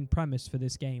online premise for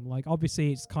this game. Like,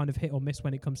 obviously it's kind of hit or miss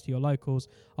when it comes to your locals.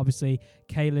 Obviously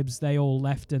Caleb's, they all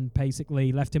left and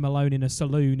basically left him alone in a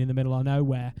saloon in the middle of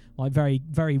nowhere, like very,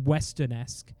 very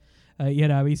Western-esque. You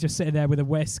know, he's just sitting there with a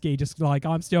whiskey, just like,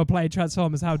 I'm still playing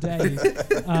Transformers, how dare you.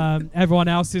 Everyone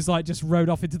else is like just rode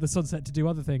off into the sunset to do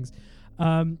other things.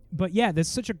 But yeah, there's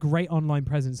such a great online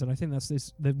presence, and I think that's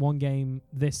the one game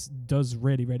this does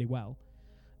really, really well.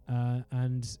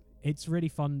 And it's really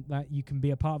fun that you can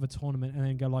be a part of a tournament and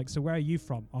then go like, so where are you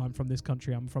from? Oh, I'm from this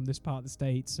country. I'm from this part of the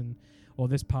States or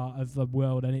this part of the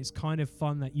world. And it's kind of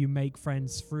fun that you make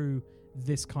friends through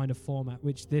this kind of format,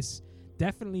 which this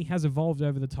definitely has evolved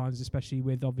over the times, especially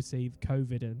with obviously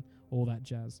COVID and all that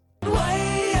jazz.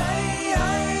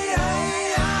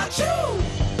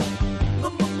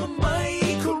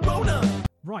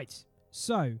 Right.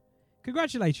 So,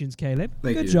 congratulations, Caleb.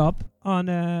 Thank you. Good job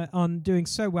on doing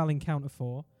so well in Counter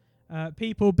 4.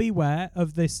 People beware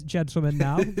of this gentleman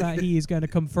now that he is going to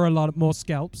come for a lot more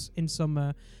scalps in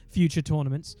some future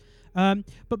tournaments.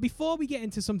 But before we get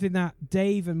into something that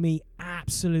Dave and me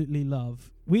absolutely love,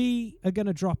 we are going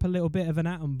to drop a little bit of an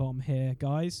atom bomb here,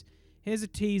 guys. Here's a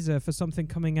teaser for something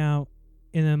coming out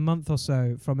in a month or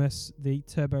so from us, the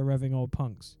Turbo Revving Old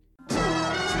Punks.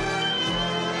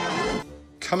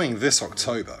 Coming this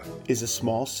October is a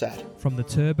small set from the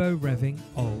Turbo Revving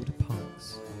Old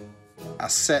Punks. A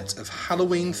set of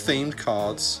Halloween-themed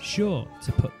cards, sure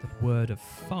to put the word of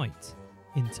fight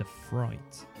into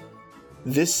fright.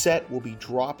 This set will be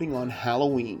dropping on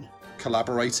Halloween,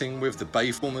 collaborating with the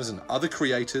Bayformers and other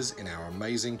creators in our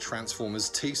amazing Transformers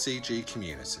TCG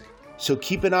community. So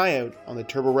keep an eye out on the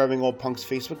Turbo Revving Old Punks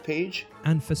Facebook page.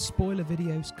 And for spoiler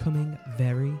videos coming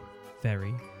very,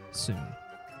 very soon.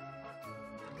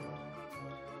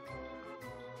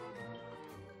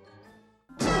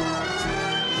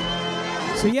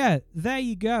 So yeah, there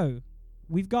you go.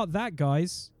 We've got that,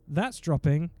 guys. That's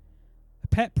dropping. A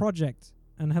pet project.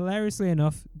 And hilariously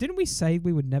enough, didn't we say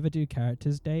we would never do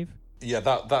characters, Dave? Yeah,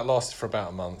 that lasted for about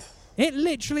a month. It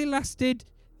literally lasted...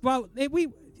 Well,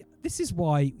 this is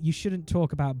why you shouldn't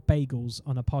talk about bagels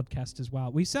on a podcast as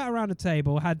well. We sat around a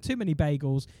table, had too many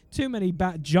bagels, too many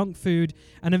junk food,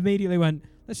 and immediately went,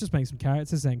 let's just make some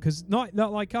characters then. Because not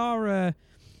like our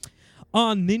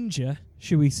our ninja,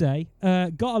 should we say,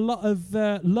 got a lot of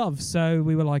love. So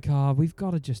we were like, we've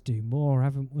got to just do more,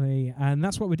 haven't we? And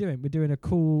that's what we're doing. We're doing a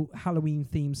cool Halloween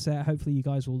theme set. Hopefully you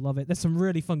guys will love it. There's some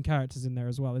really fun characters in there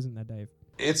as well, isn't there, Dave?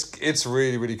 It's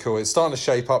really, really cool. It's starting to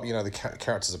shape up. You know, the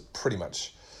characters are pretty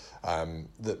much...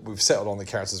 that we've settled on the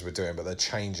characters we're doing, but they're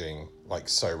changing like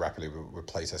so rapidly with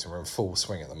playtesting. We're in full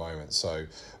swing at the moment, so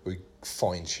we're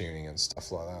fine-tuning and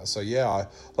stuff like that. So yeah,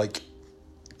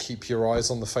 keep your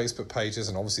eyes on the Facebook pages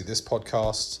and obviously this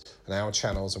podcast and our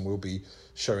channels, and we'll be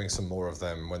showing some more of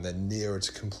them when they're nearer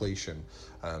to completion.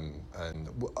 And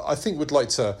I think we'd like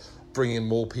to bring in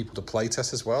more people to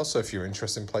playtest as well. So if you're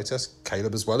interested in playtest,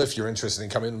 Caleb as well, if you're interested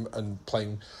in coming and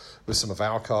playing with some of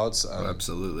our cards,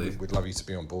 absolutely, we'd love you to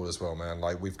be on board as well, man.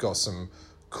 Like, we've got some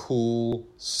cool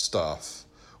stuff.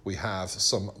 We have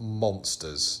some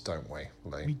monsters, don't we,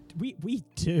 Lee? We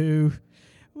do.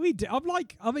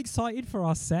 I'm excited for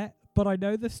our set, but I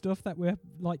know the stuff that we're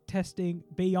like testing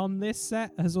beyond this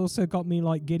set has also got me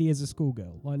like giddy as a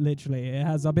schoolgirl. Like, literally, it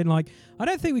has. I've been like, I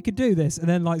don't think we could do this, and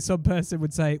then like some person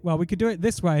would say, well, we could do it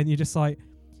this way, and you're just like,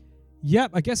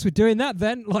 yep, I guess we're doing that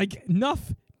then. Like,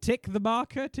 enough. Tick the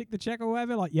marker, tick the check or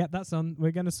whatever. Like, yep, that's on.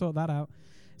 We're going to sort that out.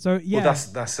 So, yeah. Well,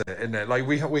 that's it, isn't it? Like,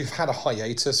 we've had a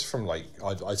hiatus from, like,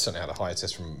 I certainly had a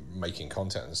hiatus from making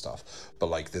content and stuff,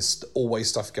 but, like, there's always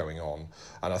stuff going on.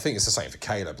 And I think it's the same for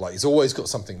Caleb. Like, he's always got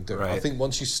something doing. Right. I think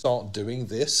once you start doing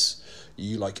this,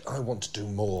 you like, I want to do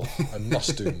more. I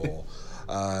must do more.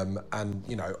 And,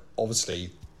 you know,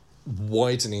 obviously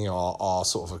widening our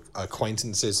sort of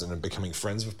acquaintances and becoming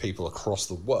friends with people across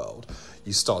the world,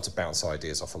 you start to bounce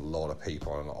ideas off a lot of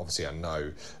people. And obviously I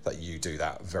know that you do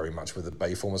that very much with the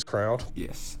Bayformers crowd.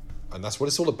 Yes. And that's what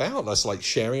it's all about. That's like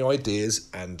sharing ideas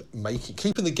and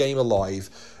keeping the game alive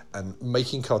and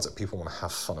making cards that people want to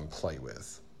have fun and play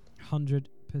with.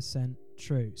 100%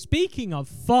 true. Speaking of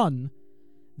fun,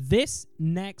 this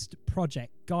next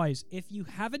project, guys, if you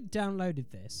haven't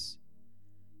downloaded this,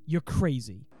 you're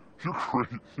crazy. You're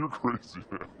crazy,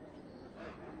 man.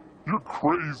 You're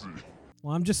crazy.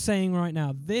 Well, I'm just saying right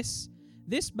now, this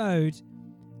mode,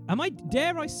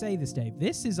 dare I say this, Dave?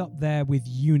 This is up there with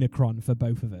Unicron for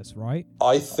both of us, right?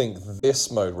 I think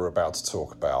this mode we're about to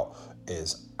talk about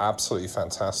is absolutely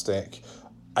fantastic.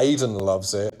 Aiden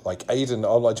loves it. Like, Aiden,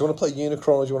 I'm like, do you want to play Unicron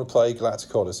or do you want to play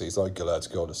Galactic Odyssey? He's like,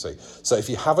 Galactic Odyssey. So if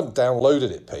you haven't downloaded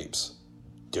it, peeps,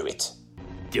 do it.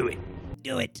 Do it.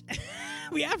 Do it.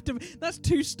 We have to. That's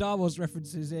 2 Star Wars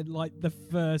references in like the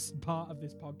first part of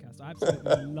this podcast. I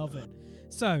absolutely love it.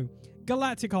 So,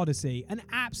 Galactic Odyssey, an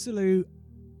absolute,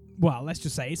 well, let's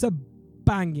just say it's a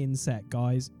banging set,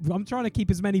 guys. I'm trying to keep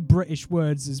as many British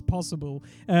words as possible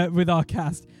with our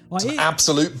cast. Like, it's an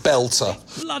absolute belter.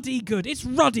 It's bloody good. It's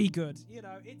ruddy good. You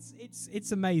know,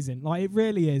 it's amazing. Like, it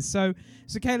really is. So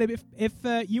Caleb, if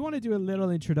you want to do a little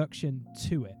introduction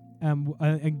to it,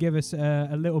 and give us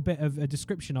a little bit of a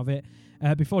description of it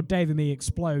before Dave and me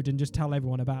explode and just tell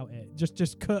everyone about it.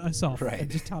 Just cut us off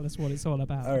and just tell us what it's all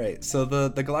about. All right. So the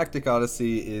Galactic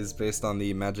Odyssey is based on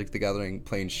the Magic the Gathering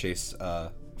Planes Chase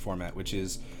format, which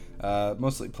is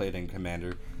mostly played in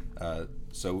Commander.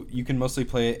 So you can mostly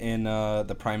play it in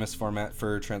the Primus format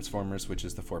for Transformers, which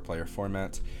is the 4-player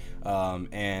format.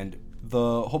 And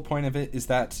the whole point of it is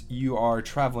that you are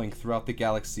traveling throughout the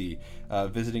galaxy,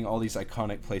 visiting all these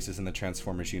iconic places in the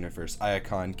Transformers universe.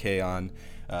 Iacon, Kaon,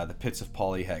 the Pits of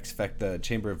Polyhex, the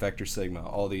Chamber of Vector Sigma,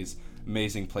 all these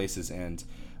amazing places. And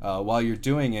while you're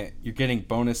doing it, you're getting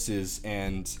bonuses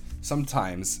and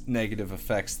sometimes negative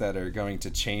effects that are going to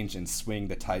change and swing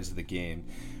the tides of the game,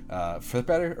 for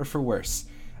better or for worse.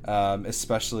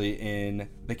 Especially in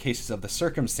the cases of the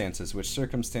circumstances, which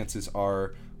circumstances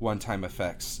are one-time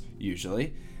effects,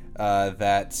 usually,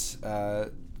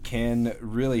 that can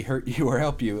really hurt you or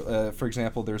help you. For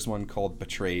example, there's one called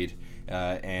Betrayed,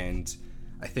 and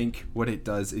I think what it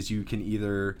does is you can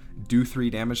either do 3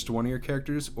 damage to one of your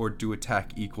characters or do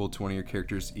attack equal to one of your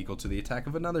characters equal to the attack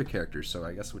of another character, so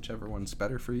I guess whichever one's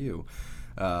better for you.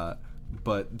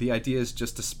 But the idea is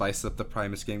just to spice up the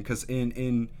Primus game, because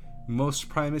in most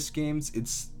Primus games,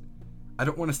 I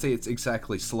don't want to say it's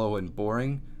exactly slow and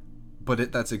boring,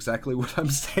 but that's exactly what I'm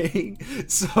saying.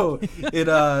 So it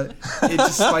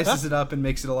just spices it up and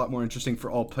makes it a lot more interesting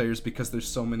for all players, because there's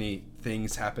so many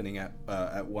things happening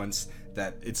at once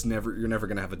that you're never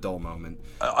going to have a dull moment.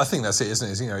 I think that's it, isn't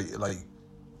it? You know, like,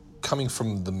 coming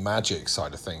from the Magic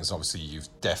side of things, obviously you've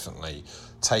definitely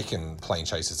taken Plane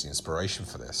Chase as the inspiration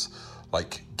for this.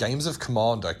 Like, games of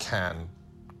Commander can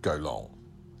go long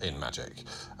in Magic,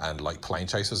 and like Plane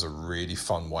Chase is a really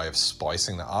fun way of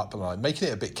spicing that up and like making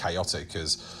it a bit chaotic,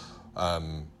 because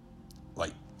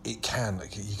like it can,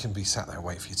 you can be sat there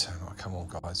waiting for your turn. Oh, come on,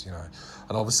 guys, you know.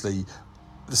 And obviously,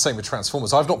 the same with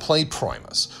Transformers. I've not played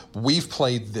Primus. We've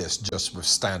played this just with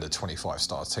standard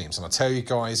 25-star teams. And I tell you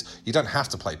guys, you don't have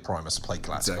to play Primus to play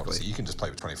Galactic Odyssey. You can just play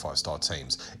with 25-star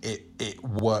teams. It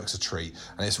works a treat.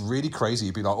 And it's really crazy.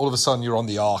 You'd be like, all of a sudden you're on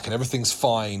the Ark and everything's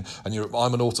fine. And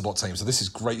I'm an Autobot team, so this is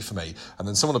great for me. And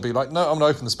then someone will be like, no, I'm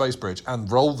going to open the space bridge and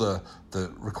roll the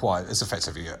required. It's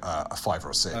effectively a 5 or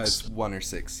a 6. It's 1 or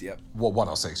 6, yep. Well, 1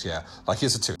 or 6, yeah. Like,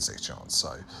 here's a 2 and 6 chance.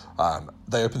 So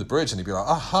they open the bridge and you'd be like,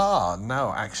 aha,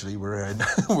 now actually we're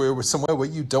somewhere where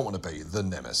you don't want to be, the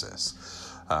Nemesis.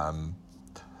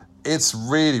 It's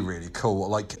really, really cool.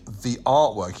 Like, the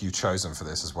artwork you've chosen for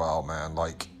this as well, man,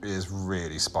 like, is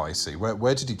really spicy.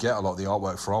 Where did you get a lot of the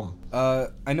artwork from?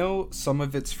 I know some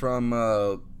of it's from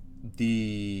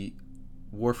the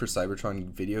War for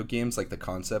Cybertron video games, like the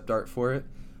concept art for it.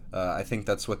 I think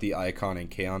that's what the Icon and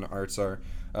Kaon arts are.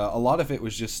 A lot of it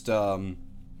was just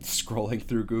scrolling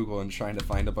through Google and trying to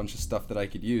find a bunch of stuff that I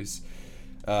could use.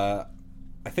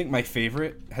 I think my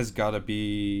favorite has got to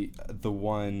be the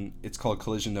one, it's called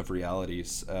Collision of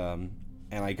Realities. And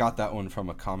I got that one from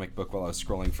a comic book while I was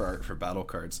scrolling for art for battle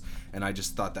cards. And I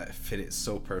just thought that fit it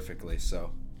so perfectly.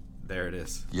 So there it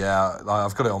is. Yeah,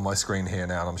 I've got it on my screen here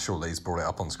now, and I'm sure Lee's brought it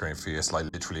up on screen for you. It's like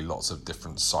literally lots of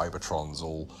different Cybertrons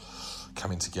all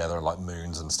coming together, like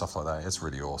moons and stuff like that. It's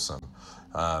really awesome.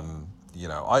 You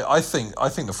know, I think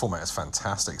the format is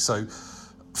fantastic. So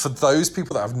for those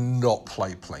people that have not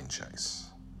played Plane Chase,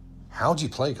 how do you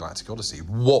play Galactic Odyssey?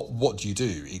 What do you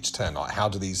do each turn? Like, how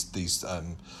do these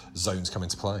zones come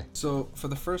into play? So for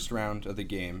the first round of the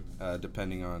game,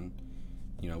 depending on,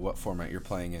 you know, what format you're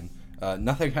playing in,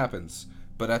 nothing happens.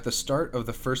 But at the start of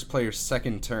the first player's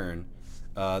second turn,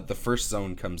 the first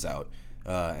zone comes out,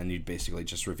 and you basically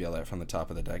just reveal that from the top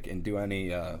of the deck and do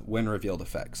any when revealed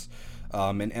effects.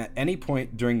 And at any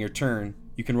point during your turn,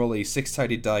 you can roll a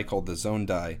 6-sided die called the zone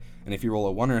die, and if you roll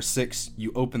a 1 or a 6,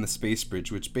 you open the space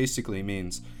bridge, which basically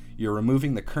means you're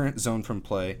removing the current zone from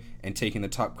play and taking the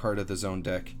top card of the zone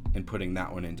deck and putting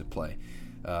that one into play.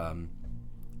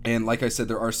 And like I said,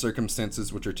 there are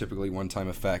circumstances which are typically one-time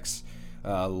effects,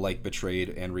 like Betrayed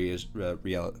and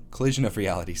Collision of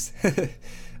Realities,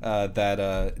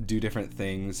 that do different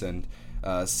things. And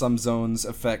some zones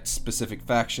affect specific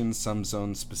factions, some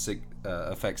zones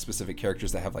affect specific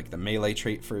characters that have like the melee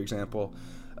trait, for example.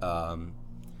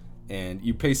 And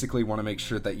you basically want to make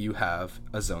sure that you have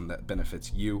a zone that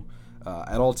benefits you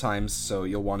at all times, so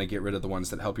you'll want to get rid of the ones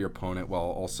that help your opponent while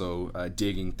also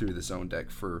digging through the zone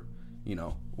deck for, you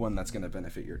know, one that's going to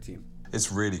benefit your team.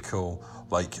 It's really cool.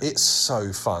 Like, it's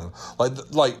so fun.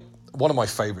 Like one of my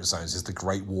favorite zones is the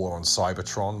Great War on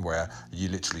Cybertron, where you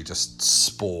literally just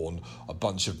spawn a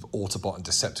bunch of Autobot and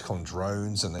Decepticon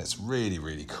drones, and it's really,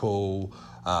 really cool.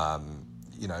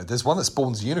 You know, there's one that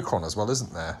spawns Unicron as well,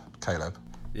 isn't there, Caleb?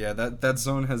 Yeah, that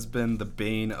zone has been the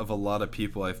bane of a lot of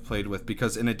people I've played with,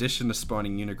 because in addition to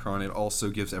spawning Unicron, it also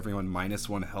gives everyone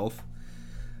 -1 health.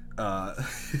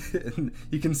 And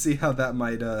you can see how that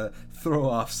might throw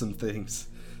off some things.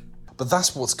 But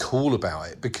that's what's cool about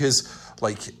it, because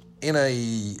like in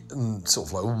a sort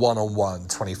of like one-on-one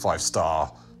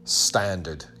 25-star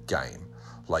standard game,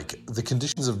 like the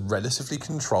conditions are relatively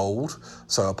controlled.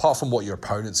 So apart from what your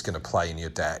opponent's going to play in your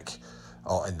deck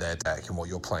or in their deck and what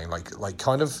you're playing, like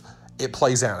kind of it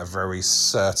plays out in a very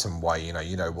certain way.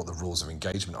 You know what the rules of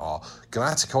engagement are.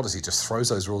 Galactic Odyssey just throws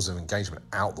those rules of engagement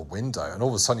out the window, and all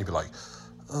of a sudden you'd be like,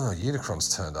 oh,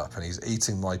 Unicron's turned up and he's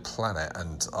eating my planet,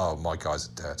 and oh, my guys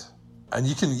are dead. And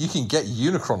you can get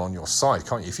Unicron on your side,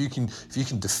 can't you? If you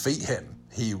can defeat him,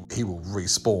 he will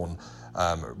respawn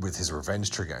with his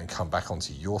revenge trigger and come back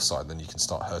onto your side. Then you can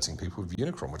start hurting people with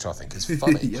Unicron, which I think is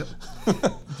funny.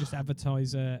 Just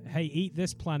advertise, hey, eat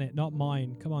this planet, not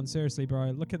mine. Come on, seriously,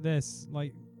 bro. Look at this.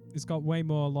 Like, it's got way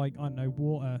more, like, I don't know,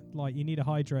 water. Like, you need to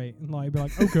hydrate. And like, be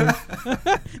like, okay.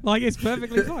 Like, it's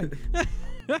perfectly fine.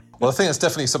 Well, I think that's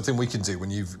definitely something we can do when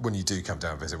you do come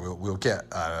down and visit. We'll get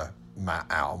Matt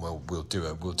out and we'll do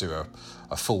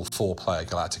a full 4-player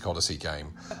Galactic Odyssey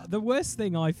game. The worst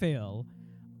thing I feel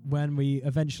when we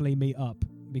eventually meet up,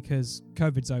 because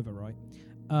COVID's over, right?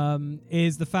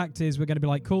 Is the fact is we're going to be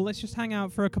like, cool, let's just hang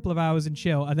out for a couple of hours and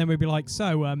chill, and then we'll be like,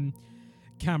 so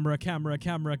camera.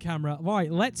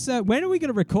 Right, let's. When are we going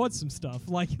to record some stuff?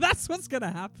 Like, that's what's going to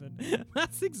happen.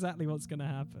 That's exactly what's going to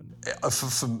happen.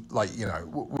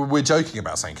 We're joking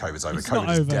about saying COVID's over.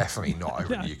 COVID is definitely not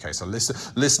over in the UK. So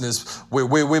listeners,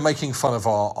 we're making fun of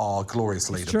our glorious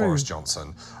leader Boris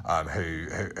Johnson, who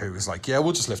was like, yeah,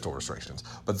 we'll just lift all restrictions.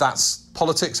 But that's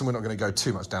politics, and we're not going to go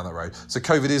too much down that road. So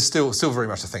COVID is still very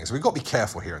much a thing. So we've got to be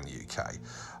careful here in the UK.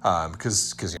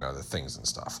 Because the things and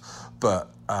stuff.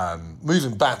 But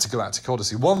moving back to Galactic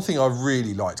Odyssey, one thing I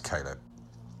really liked, Caleb,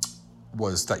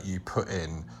 was that you put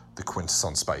in the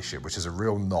Quintesson spaceship, which is a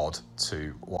real nod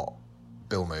to what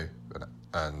Bill Moo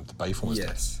and the Bayformers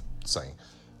did, saying,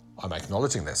 I'm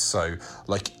acknowledging this. So,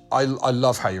 I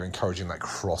love how you're encouraging that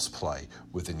cross-play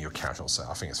within your casual set.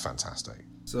 I think it's fantastic.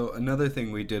 So another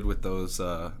thing we did with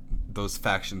those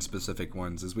faction-specific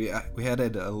ones is we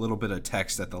added a little bit of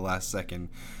text at the last second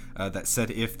that said,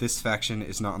 if this faction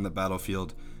is not on the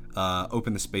battlefield,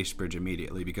 open the space bridge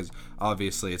immediately, because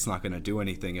obviously it's not going to do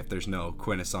anything if there's no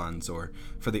Quintessons, or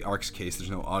for the Ark's case,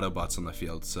 there's no Autobots on the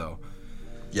field. So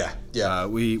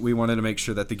we wanted to make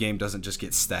sure that the game doesn't just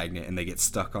get stagnant and they get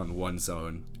stuck on one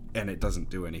zone and it doesn't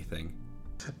do anything.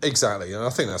 Exactly, and I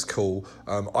think that's cool.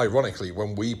 Ironically,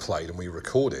 when we played and we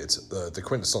recorded, the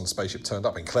Quintesson spaceship turned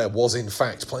up, and Claire was in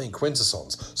fact playing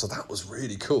Quintessons, so that was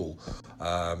really cool.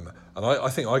 And I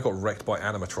think I got wrecked by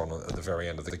Animatron at the very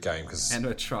end of the game, because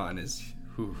Animatron is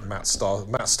Matt's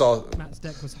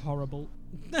deck was horrible.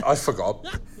 I forgot.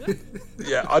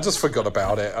 Yeah, I just forgot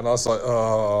about it, and I was like,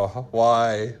 oh,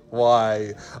 why?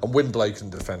 And Windblade can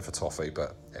defend for Toffee,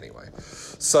 but anyway.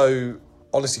 So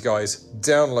honestly, guys,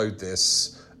 download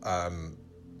this,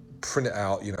 print it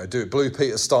out, do it Blue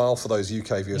Peter style for those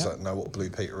UK viewers that know what Blue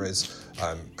Peter is,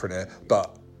 print it.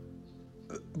 But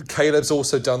Caleb's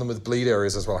also done them with bleed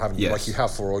areas as well, haven't you? Like you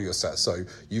have for all your sets. So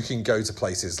you can go to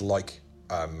places like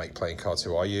Make Playing Cards,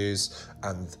 who I use,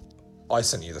 and I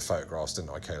sent you the photographs, didn't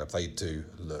I, Caleb? They do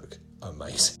look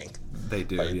amazing. They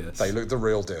do, yes. They look the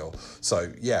real deal.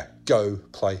 So yeah, go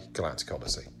play Galactic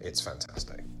Odyssey. It's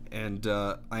fantastic. And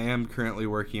I am currently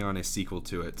working on a sequel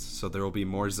to it, so there will be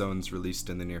more zones released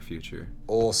in the near future.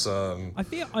 Awesome. I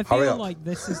feel like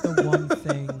this is the one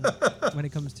thing when it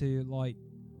comes to like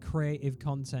creative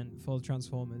content for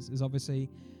Transformers, is obviously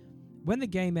when the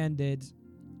game ended,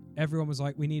 everyone was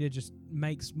like, we need to just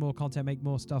make more content, make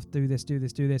more stuff, do this.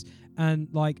 And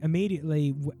like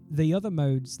immediately the other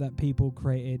modes that people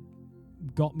created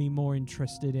got me more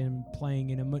interested in playing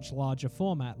in a much larger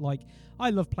format. Like, I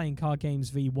love playing card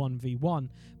games v1,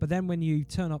 but then when you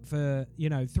turn up for,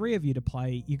 3 of you to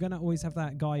play, you're going to always have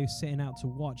that guy who's sitting out to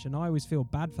watch, and I always feel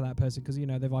bad for that person because,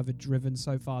 they've either driven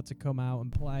so far to come out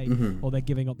and play, or they're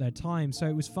giving up their time. So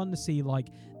it was fun to see, like,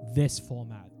 this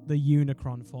format, the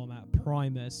Unicron format,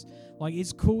 Primus. Like,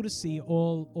 it's cool to see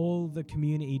all the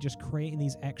community just creating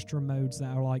these extra modes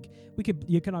that are like,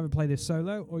 you can either play this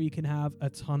solo, or you can have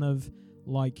a ton of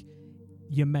like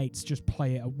your mates just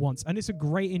play it at once. And it's a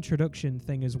great introduction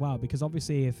thing as well, because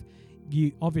obviously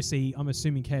I'm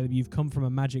assuming, Caleb, you've come from a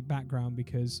Magic background,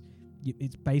 because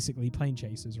it's basically plane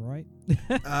chasers, right?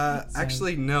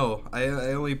 Actually, no. I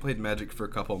only played Magic for a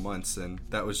couple months, and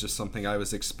that was just something I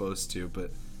was exposed to, but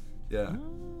yeah.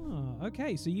 Oh,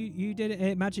 okay. So you did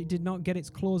it. Magic did not get its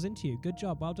claws into you. Good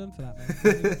job. Well done for that,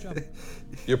 man. Good job.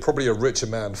 You're probably a richer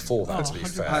man for that, to be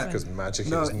 100%. Fair, because Magic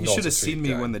is not. You should have seen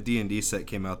me when the D&D set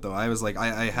came out, though. I was like,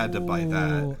 I had to buy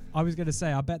that. I was going to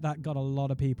say, I bet that got a lot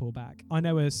of people back. I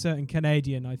know a certain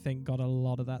Canadian, I think, got a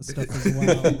lot of that stuff as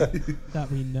well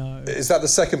that we know. Is that the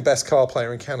second best card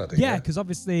player in Canada? Yeah, because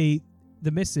obviously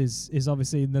the missus is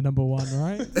obviously the number one,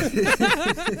 right?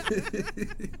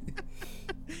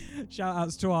 Shout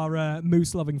outs to our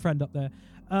moose loving friend up there.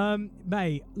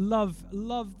 Mate, love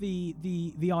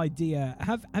the idea.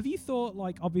 Have you thought,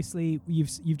 like, obviously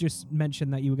you've just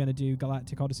mentioned that you were going to do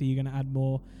Galactic Odyssey, you're going to add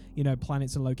more,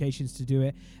 planets and locations to do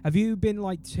it. Have you been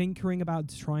like tinkering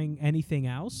about trying anything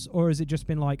else, or has it just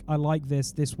been like, I like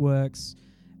this works,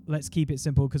 let's keep it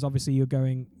simple? Because obviously you're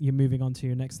moving on to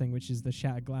your next thing, which is the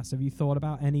Shattered Glass. Have you thought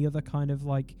about any other kind of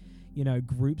like,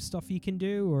 group stuff you can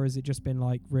do, or has it just been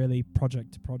like really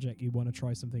project to project, you want to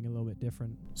try something a little bit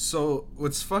different? So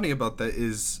what's funny about that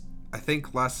is, I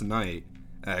think last night,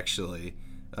 actually,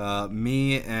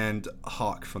 me and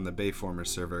Hawk from the Bayformers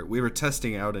server, we were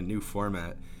testing out a new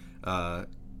format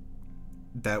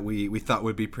that we thought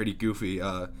would be pretty goofy.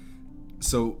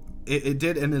 So it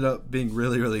did ended up being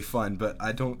really, really fun, but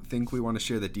I don't think we want to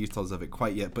share the details of it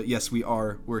quite yet. But yes, we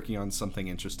are working on something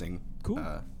interesting.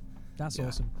 Cool. That's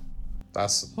awesome.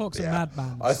 Hawk's a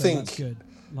madman. I think that's good.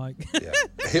 Like,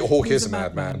 Hawk is a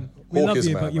madman. We love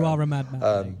you, but you are a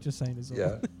madman. Just saying as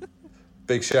well. Yeah.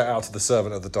 Big shout out to the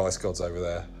servant of the dice gods over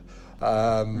there.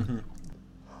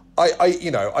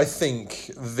 I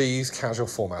think these casual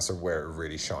formats are where it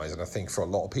really shines, and I think for a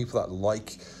lot of people that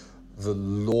like the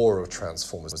lore of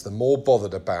Transformers, they're more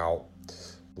bothered about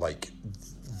like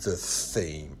the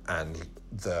theme and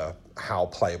how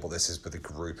playable this is with a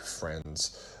group of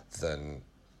friends than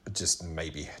just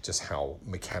how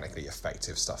mechanically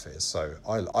effective stuff is. So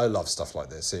I love stuff like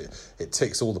this. It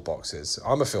ticks all the boxes.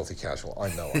 I'm a filthy casual. I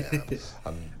know I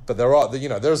am. But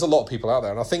there's a lot of people out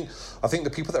there, and I think the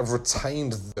people that have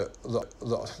retained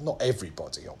not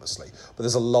everybody obviously, but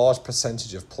there's a large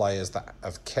percentage of players that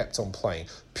have kept on playing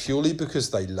purely because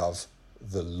they love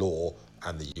the lore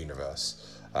and the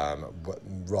universe.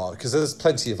 Because there's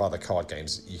plenty of other card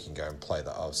games you can go and play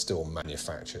that are still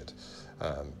manufactured.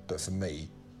 But for me,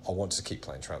 I want to keep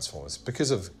playing Transformers because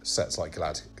of sets like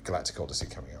Galactic Odyssey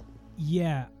coming up.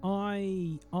 Yeah,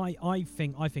 I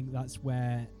think that's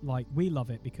where, like, we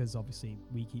love it because obviously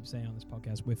we keep saying on this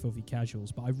podcast we're filthy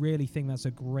casuals, but I really think that's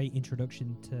a great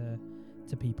introduction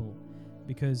to people,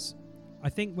 because I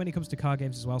think when it comes to card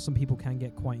games as well, some people can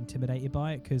get quite intimidated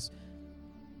by it, because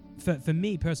for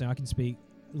me personally, I can speak,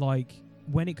 like,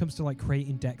 when it comes to like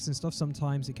creating decks and stuff,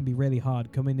 sometimes it can be really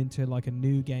hard coming into like a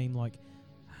new game, like,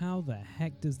 how the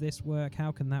heck does this work?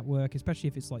 How can that work? Especially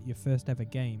if it's like your first ever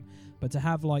game. But to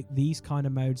have like these kind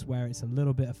of modes where it's a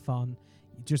little bit of fun,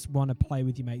 you just want to play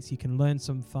with your mates, you can learn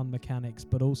some fun mechanics,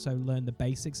 but also learn the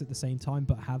basics at the same time,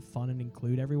 but have fun and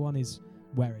include everyone, is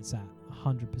where it's at,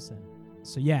 100%.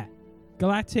 So yeah,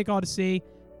 Galactic Odyssey,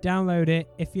 download it.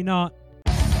 If you're not,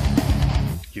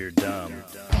 You're dumb.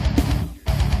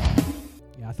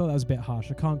 Yeah, I thought that was a bit harsh.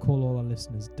 I can't call all our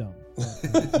listeners dumb.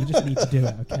 You just need to do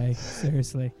it, okay?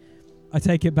 Seriously. I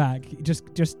take it back. Just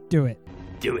do it.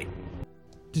 Do it.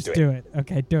 Just do it.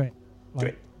 Okay, do it.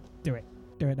 Like, do it.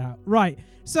 Do it now. Right.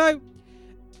 So,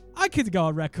 I could go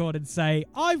on record and say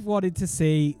I've wanted to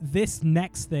see this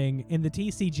next thing in the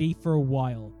TCG for a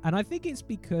while. And I think it's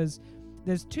because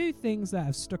there's two things that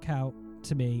have stuck out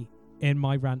to me in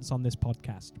my rants on this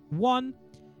podcast. One,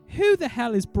 who the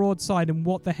hell is Broadside and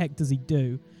what the heck does he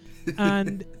do?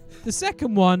 And the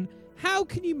second one, how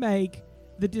can you make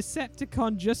the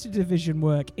Decepticon Justice Division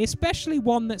work, especially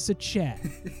one that's a chair?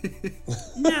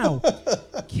 Now,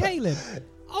 Caleb,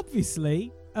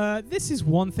 obviously, this is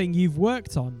one thing you've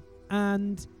worked on,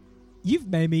 and you've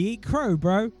made me eat crow,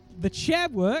 bro. The chair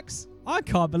works. I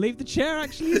can't believe the chair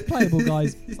actually is playable,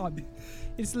 guys.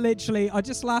 It's literally, I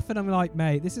just laugh and I'm like,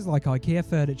 mate, this is like IKEA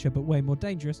furniture, but way more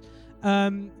dangerous.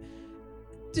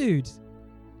 Dude,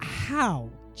 how?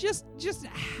 Just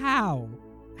how?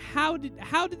 How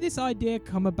did this idea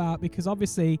come about? Because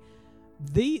obviously,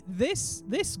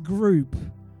 this group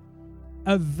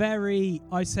are very,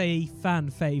 I say, fan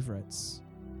favorites,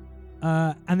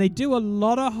 and they do a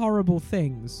lot of horrible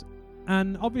things.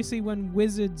 And obviously, when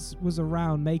Wizards was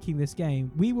around making this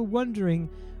game, we were wondering,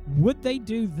 would they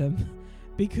do them?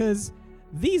 Because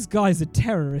these guys are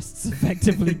terrorists,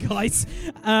 effectively, guys.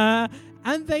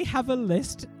 And they have a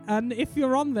list, and if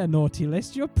you're on their naughty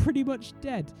list, you're pretty much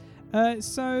dead.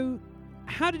 So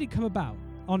how did it come about?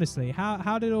 Honestly,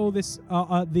 how did all this,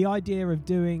 the idea of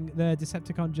doing the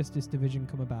Decepticon Justice Division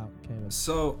come about, Caleb?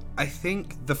 So I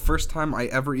think the first time I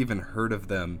ever even heard of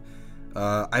them,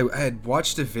 I had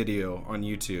watched a video on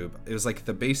YouTube. It was like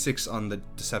the basics on the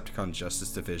Decepticon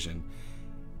Justice Division.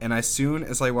 And as soon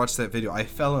as I watched that video, I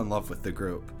fell in love with the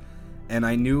group. And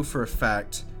I knew for a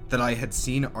fact that I had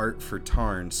seen art for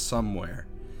Tarn somewhere.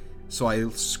 So I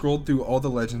scrolled through all the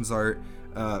Legends art,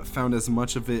 found as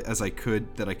much of it as I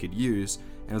could that I could use,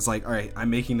 and was like, alright, I'm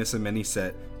making this a mini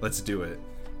set, let's do it.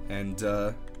 And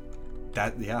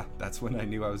that's when I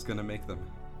knew I was going to make them.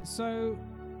 So,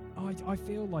 I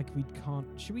feel like we can't...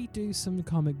 Should we do some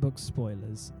comic book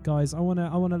spoilers? Guys, I want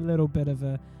a little bit of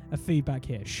a feedback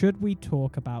here. Should we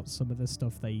talk about some of the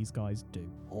stuff these guys do?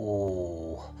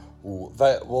 They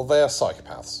are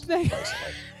psychopaths,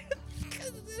 basically.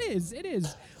 It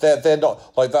is. They're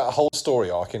not, like, that whole story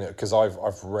arc in it, because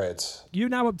I've read... You're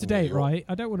now up to date, right?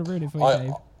 I don't want to ruin it for you,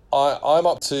 Dave.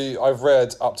 I've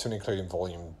read up to and including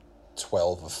volume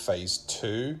 12 of phase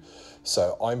 2,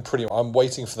 so I'm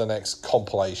waiting for the next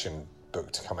compilation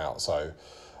book to come out, so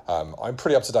I'm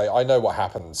pretty up to date. I know what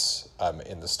happens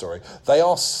in the story. They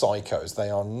are psychos. They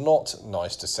are not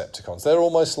nice Decepticons. They're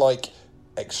almost like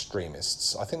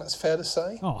extremists. I think that's fair to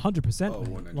say. Oh, 100%. Oh,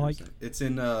 100%. Like, it's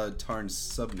in Tarn's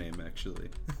subname, actually.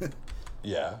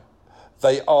 Yeah.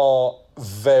 They are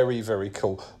very, very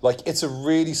cool. Like, it's a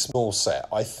really small set.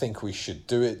 I think we should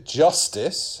do it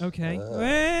justice. Okay.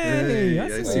 Hey,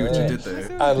 I see what you did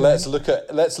there. And let's look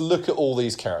at all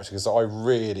these characters, because I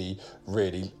really,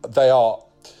 really, they are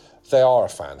they are a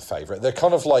fan favourite. They're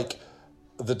kind of like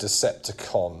the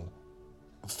Decepticon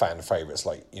fan favourites,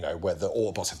 like, you know, where the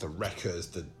Autobots have the Wreckers,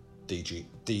 the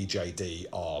DJD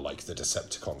are like the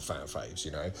Decepticon fan faves,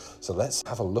 you know? So let's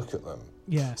have a look at them.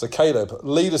 Yeah. So Caleb,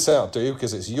 lead us out, dude,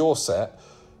 because it's your set.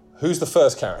 Who's the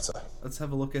first character? Let's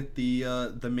have a look at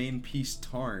the main piece,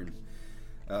 Tarn.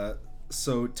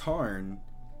 So Tarn,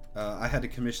 I had to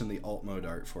commission the alt mode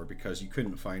art for because you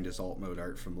couldn't find his alt mode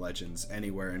art from Legends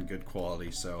anywhere in good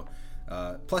quality. So,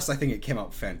 plus I think it came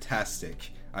out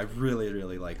fantastic. I really,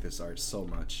 really like this art so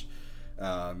much.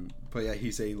 But yeah,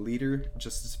 he's a leader,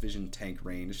 Justice Division tank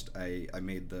ranged. I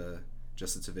made the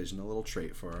Justice Division a little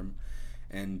trait for him.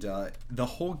 And the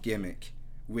whole gimmick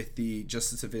with the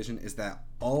Justice Division is that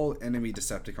all enemy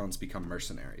Decepticons become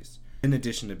mercenaries, in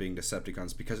addition to being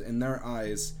Decepticons, because in their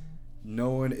eyes,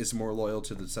 no one is more loyal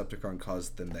to the Decepticon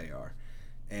cause than they are.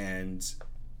 And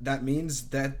that means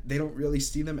that they don't really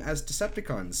see them as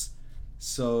Decepticons.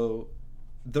 So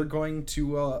they're going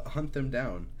to hunt them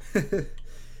down.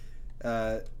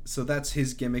 So that's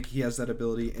his gimmick. He has that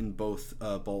ability in both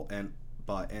Bolt and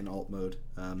Bot and Alt mode.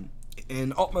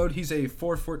 In Alt mode, he's a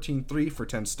 4-14-3 for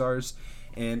 10 stars.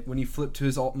 And when you flip to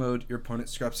his Alt mode, your opponent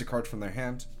scraps a card from their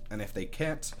hand. And if they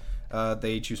can't,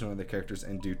 they choose one of their characters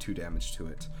and do 2 damage to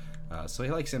it. So he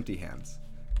likes empty hands.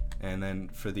 And then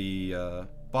for the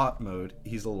Bot mode,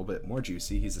 he's a little bit more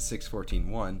juicy. He's a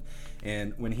 6-14-1.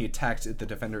 And when he attacks, if the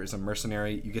defender is a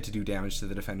mercenary, you get to do damage to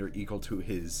the defender equal to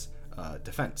his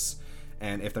defense.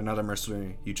 And if they're not a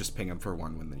mercenary, you just ping him for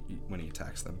 1 when he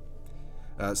attacks them.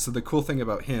 So the cool thing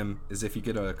about him is if you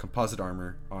get a composite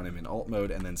armor on him in alt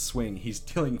mode and then swing, he's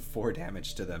dealing 4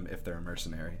 damage to them if they're a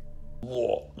mercenary.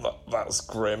 Whoa, that's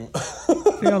grim.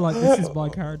 I feel like this is my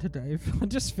character, Dave. I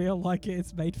just feel like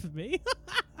it's made for me.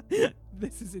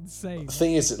 This is insane. The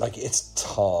thing is, like, it's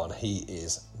Tarn. He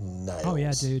is nails. Oh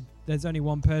yeah, dude. There's only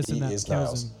one person that kills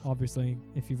nails. him. Obviously,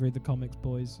 if you've read the comics,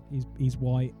 boys, he's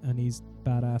white and he's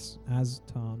badass as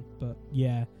Tarn. But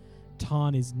yeah,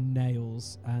 Tarn is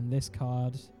nails, and this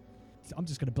card, I'm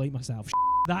just gonna bleep myself.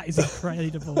 That is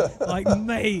incredible. Like,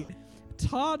 mate,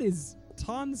 Tarn's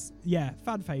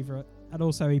fan favorite, and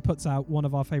also he puts out one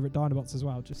of our favorite Dinobots as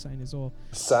well. Just saying, is all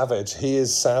savage. He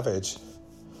is savage.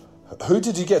 Who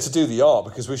did you get to do the art?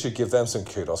 Because we should give them some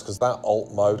kudos, because that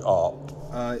alt mode art.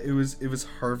 It was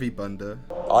Harvey Bunda.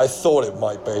 I thought it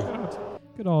might be.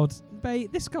 good old.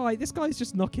 Mate, this guy's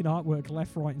just knocking artwork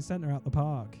left, right, and centre out the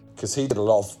park. Because he did a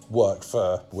lot of work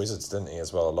for Wizards, didn't he,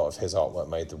 as well? A lot of his artwork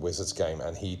made the Wizards game,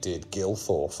 and he did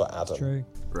Gilthor for Adam. True.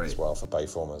 Right. As well for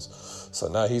Bayformers. So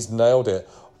no, he's nailed it.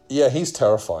 Yeah, he's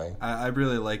terrifying. I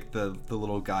really like the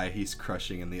little guy he's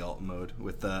crushing in the alt mode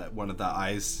with one of the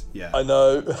eyes. Yeah. I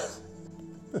know.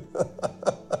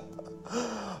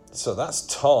 So that's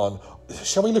Tarn.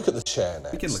 Shall we look at the chair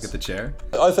next? We can look at the chair.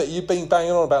 I thought you've been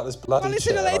banging on about this bloody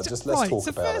listen, chair. let's talk so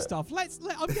about first off,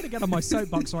 I'm going to get on my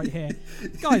soapbox right here.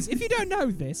 Guys, if you don't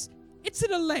know this, it's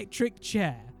an electric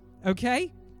chair,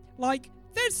 okay? Like,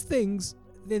 there's things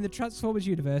in the Transformers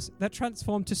universe that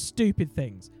transform to stupid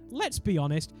things. Let's be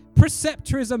honest,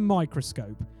 Perceptor is a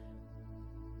microscope.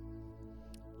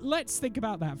 Let's think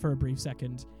about that for a brief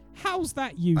second. How's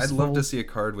that useful? I'd love to see a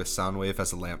card with Soundwave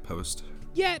as a lamppost.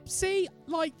 Yeah, see,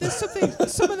 like, there's something.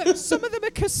 some of them are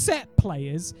cassette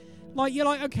players. Like, you're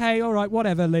like, okay, all right,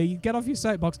 whatever, Lee, get off your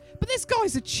soapbox. But this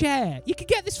guy's a chair. You could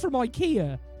get this from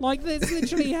IKEA. Like, that's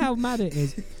literally how mad it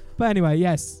is. But anyway,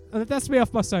 yes, that's me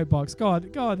off my soapbox. Go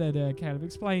on, then, Caleb.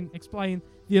 Explain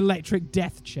the electric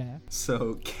death chair.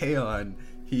 So Kaon,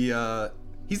 he's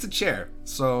a chair.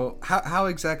 So how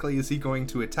exactly is he going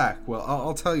to attack? Well,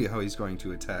 I'll tell you how he's going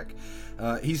to attack.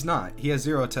 He's not. He has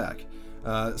 0 attack.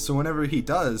 So whenever he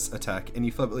does attack, and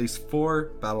you flip at least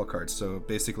 4 battle cards, so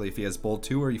basically if he has bold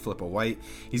 2 or you flip a white,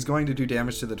 he's going to do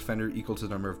damage to the defender equal to the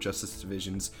number of Justice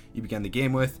Divisions you began the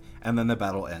game with, and then the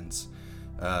battle ends.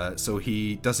 So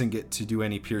he doesn't get to do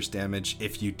any pierce damage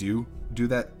if you do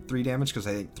that 3 damage, because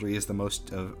I think 3 is the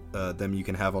most of them you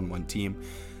can have on one team.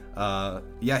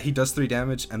 Yeah, he does 3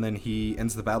 damage, and then he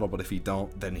ends the battle, but if he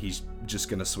don't, then he's just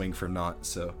gonna swing for naught,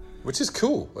 so... Which is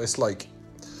cool. It's like,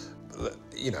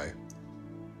 you know,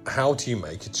 how do you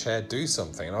make a chair do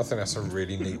something? And I think that's a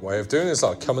really neat way of doing it. It's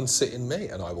like, come and sit in me,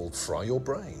 and I will fry your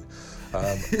brain.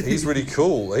 He's really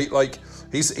cool.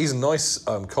 He's a nice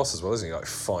cost as well, isn't he? Like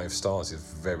 5 stars. He's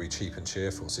very cheap and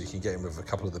cheerful, so you can get him with a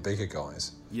couple of the bigger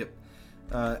guys. Yep.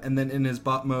 And then in his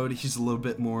bot mode, he's a little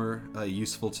bit more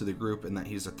useful to the group in that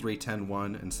he's a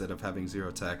 3-10-1 instead of having 0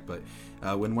 attack. But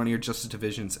when one of your Justice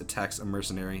Divisions attacks a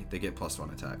mercenary, they get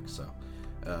 +1 attack. So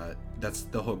that's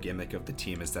the whole gimmick of the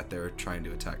team, is that they're trying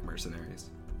to attack mercenaries.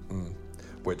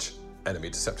 Which enemy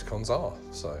Decepticons are.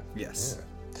 So yes. Yeah.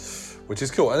 which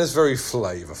is cool. And it's very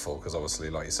flavorful because obviously,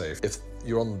 like you say, if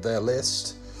you're on their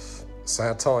list,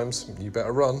 sad times, you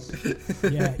better run.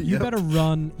 Yeah, you better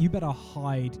run, you better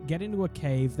hide, get into a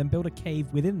cave, then build a cave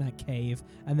within that cave,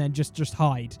 and then just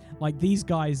hide. Like, these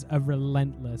guys are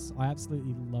relentless. I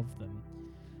absolutely love them.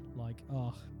 Like,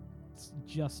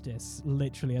 justice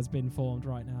literally has been formed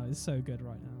right now. It's so good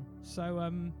right now.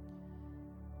 So,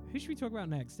 who should we talk about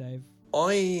next, Dave?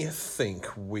 I think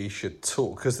we should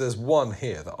talk, because there's one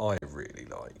here that I really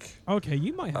like. Okay,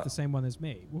 you might have the same one as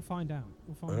me. We'll find out.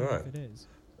 We'll find out if it is.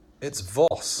 It's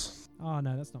Voss. Oh,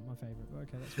 no, that's not my favourite.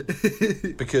 Okay, that's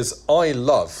fine. Because I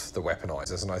love the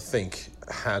weaponizers, and I think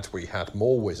had we had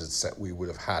more wizards set, we would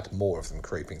have had more of them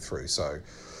creeping through. So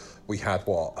we had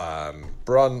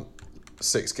Brunt,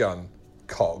 6-gun,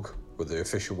 Cog were the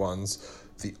official ones.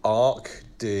 The Ark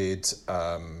did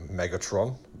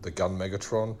Megatron, the gun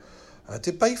Megatron.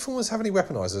 Did Bayformers have any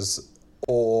weaponizers?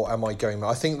 Or am I going...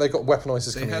 I think they got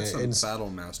weaponizers coming in. They had some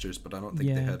Battle Masters, but I don't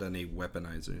think they had any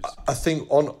weaponizers. I think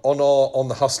on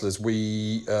the Hustlers,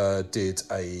 we did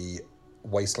a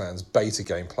Wastelands beta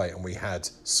gameplay, and we had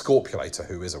Scorpulator,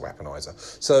 who is a weaponizer.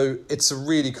 So it's a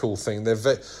really cool thing.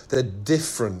 They're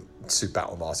different to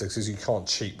Battle Masters because you can't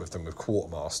cheat with them with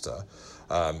Quartermaster.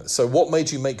 So what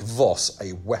made you make Voss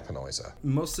a weaponizer?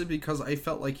 Mostly because I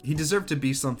felt like he deserved to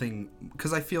be something...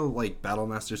 Because I feel like Battle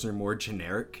Masters are more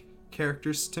generic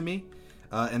characters to me,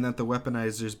 and that the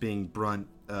weaponizers being Brunt,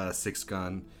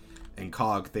 6-gun, and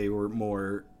Cog, they were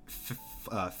more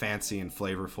fancy and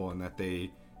flavorful, and that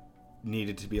they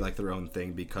needed to be like their own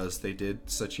thing because they did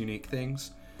such unique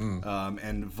things.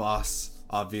 And Voss,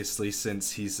 obviously,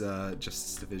 since he's a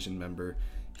Justice Division member,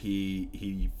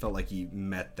 he felt like he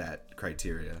met that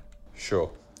criteria.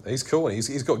 Sure, he's cool, and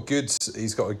he's got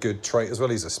a good trait as well.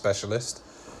 He's a specialist.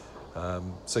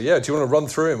 So yeah, do you want to run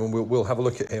through him, and we'll have a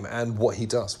look at him and what he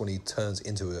does when he turns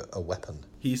into a weapon?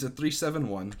 He's a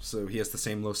 3/7/1, so he has the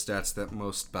same low stats that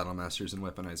most Battle Masters and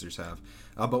weaponizers have.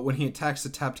 But when he attacks a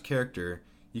tapped character,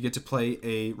 you get to play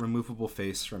a removable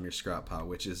face from your scrap pile,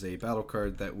 which is a battle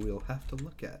card that we'll have to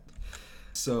look at.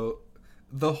 So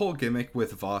the whole gimmick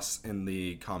with Voss in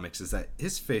the comics is that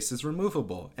his face is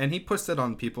removable, and he puts that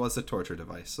on people as a torture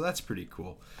device, so that's pretty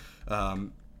cool.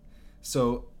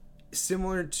 So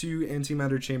similar to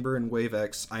Antimatter Chamber and Wave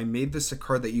X, I made this a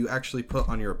card that you actually put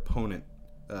on your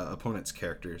opponent's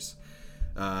characters,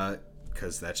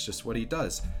 because that's just what he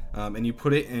does. And you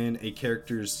put it in a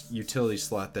character's utility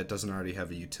slot that doesn't already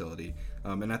have a utility.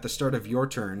 And at the start of your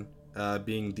turn,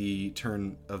 being the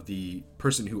turn of the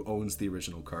person who owns the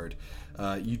original card,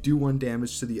 you do 1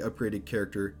 damage to the upgraded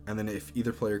character, and then if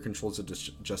either player controls a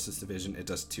Justice Division, it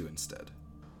does 2 instead.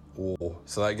 Oh,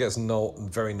 so that gets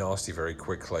very nasty very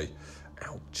quickly.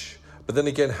 Ouch. But then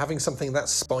again, having something that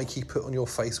spiky put on your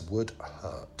face would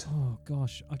hurt. Oh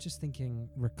gosh, I'm just thinking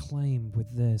Reclaim with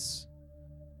this.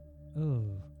 Oh,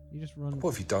 you just run...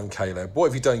 What have you done, Caleb? What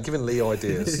have you done? Giving Lee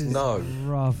ideas? This is No.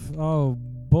 rough. Oh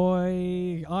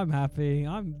boy, I'm happy.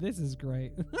 This is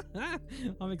great.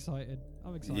 I'm excited.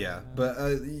 Yeah,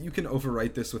 but you can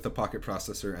overwrite this with a pocket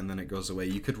processor, and then it goes away.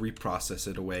 You could reprocess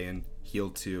it away and heal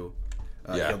 2.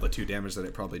 Heal the 2 damage that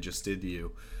it probably just did to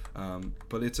you.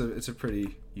 But it's a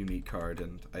pretty unique card,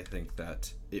 and I think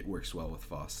that it works well with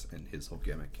Voss and his whole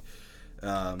gimmick.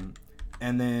 And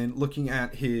then looking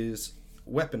at his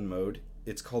weapon mode,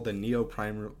 it's called the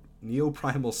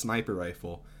Neoprimal Sniper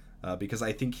Rifle, because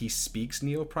I think he speaks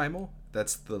Neoprimal.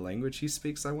 That's the language he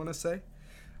speaks, I want to say.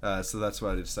 So that's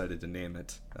why I decided to name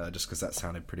it, just because that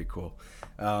sounded pretty cool.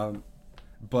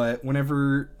 But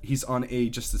whenever he's on a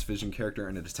Justice Vision character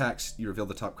and it attacks, you reveal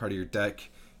the top card of your deck.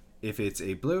 If it's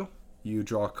a blue, you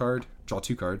draw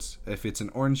 2 cards. If it's an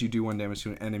orange, you do 1 damage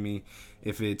to an enemy.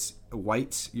 If it's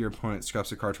white, your opponent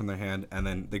scraps a card from their hand, and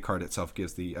then the card itself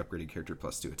gives the upgraded character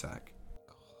 +2 attack.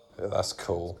 Yeah, that's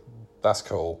cool. That's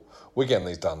cool. We're getting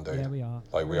these done, dude. Yeah, we are.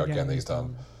 We are getting these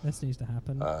done. This needs to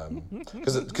happen.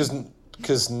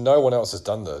 Because no one else has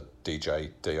done the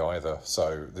DJD either,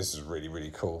 so this is really, really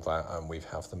cool that we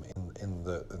have them in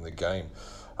the game.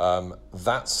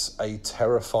 That's a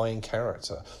terrifying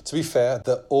character. To be fair,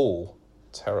 they're all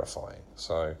terrifying,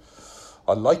 so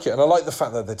I like it, and I like the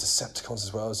fact that they're Decepticons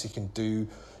as well, so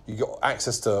you got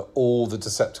access to all the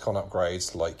Decepticon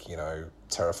upgrades, like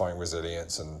Terrifying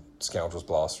Resilience and Scoundrel's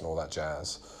Blast and all that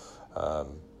jazz,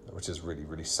 which is really,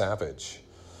 really savage.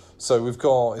 So we've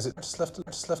got, is it just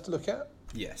left to look at?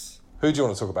 Yes. Who do you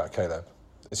want to talk about, Caleb?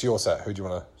 It's your set. Who do you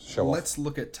want to show off? Let's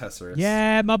look at Tesserus.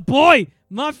 Yeah, my boy!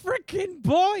 My freaking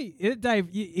boy! Dave,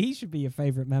 he should be your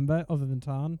favourite member, other than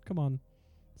Tarn. Come on.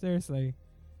 Seriously.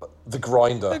 The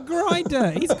Grinder. The Grinder!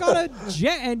 He's got a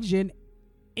jet engine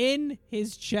in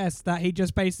his chest that he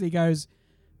just basically goes,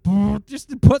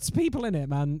 just puts people in it,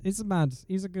 man. It's mad.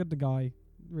 He's a good guy,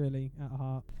 really, at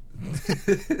heart.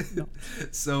 No.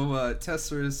 So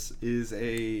Tesserus is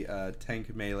a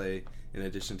tank melee in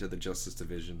addition to the Justice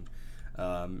Division.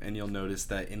 And you'll notice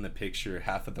that in the picture,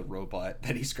 half of the robot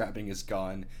that he's grabbing is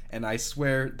gone. And I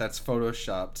swear that's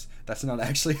photoshopped. That's not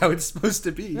actually how it's supposed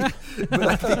to be. But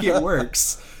I think it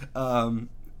works. But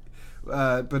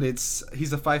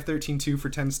he's a 5/13/2 for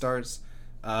 10 stars.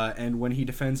 And when he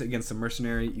defends against a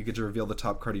mercenary, you get to reveal the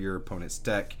top card of your opponent's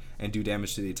deck and do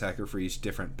damage to the attacker for each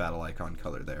different battle icon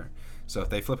color there. So if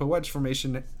they flip a wedge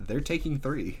formation, they're taking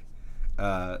 3.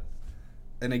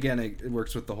 And again, it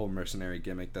works with the whole mercenary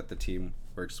gimmick that the team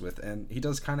works with. And he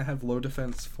does kind of have low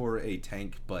defense for a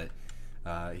tank, but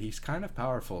he's kind of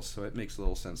powerful, so it makes a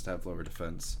little sense to have lower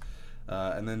defense.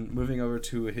 And then moving over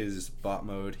to his bot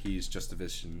mode, he's Justice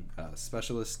Division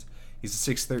Specialist. He's a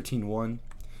 6/13/1.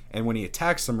 And when he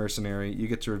attacks the mercenary, you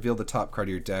get to reveal the top card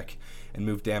of your deck and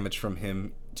move damage from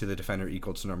him to the defender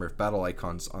equal to the number of battle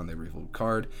icons on the revealed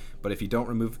card. But if you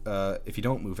don't move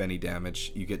any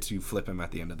damage, you get to flip him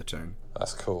at the end of the turn.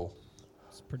 That's cool.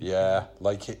 Yeah,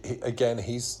 cool. Like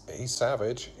he's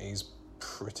savage. He's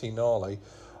pretty gnarly.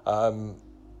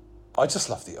 I just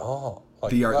love the art.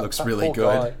 Like, the art looks really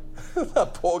good.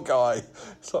 That poor guy.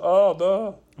 It's like, oh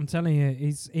no. I'm telling you,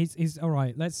 he's all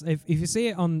right. If you see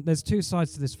it on, there's two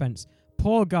sides to this fence.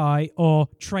 Poor guy or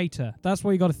traitor. That's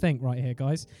what you got to think right here,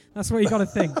 guys. That's what you got to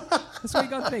think. That's what you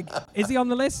got to think. Is he on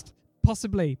the list?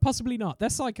 Possibly. Possibly not. They're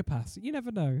psychopaths. You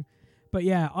never know. But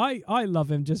yeah, I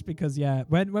love him just because, yeah,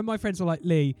 when my friends were like,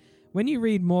 Lee, when you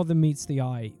read More Than Meets the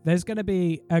Eye, there's going to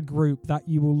be a group that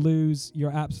you will lose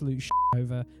your absolute shit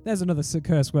over. There's another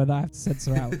curse word that I have to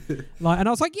censor out. And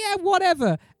I was like, yeah,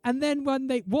 whatever. And then when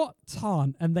what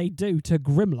Tarn and they do to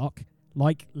Grimlock,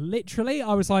 like literally,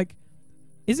 I was like,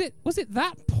 was it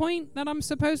that point that I'm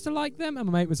supposed to like them? And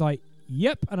my mate was like,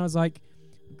 yep. And I was like,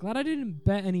 glad I didn't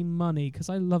bet any money because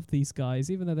I love these guys,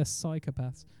 even though they're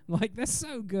psychopaths. Like, they're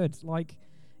so good. Like,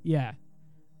 yeah.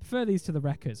 Prefer these to the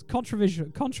Wreckers.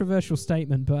 Controversial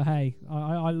statement, but hey,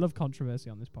 I love controversy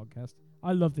on this podcast.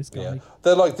 I love this guy. Yeah.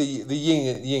 They're like the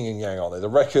yin and yang, aren't they? The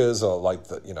Wreckers are like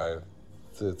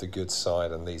the good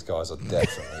side, and these guys are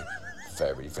definitely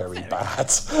very, very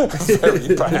bad.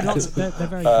 Very bad. They're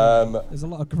very good. There's a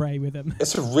lot of grey with them.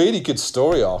 It's a really good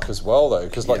story arc as well, though,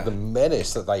 because the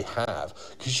menace that they have,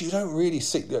 because you don't really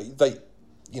see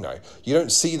you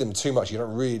don't see them too much. You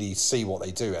don't really see what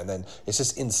they do, and then it's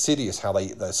just insidious how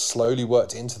they're slowly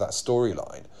worked into that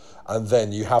storyline, and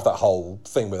then you have that whole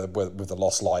thing with the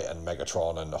Lost Light and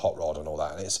Megatron and Hot Rod and all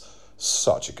that, and it's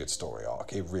such a good story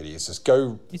arc. It really is. Just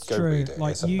go true. Read it.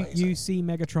 Like it's amazing. You see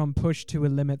Megatron push to a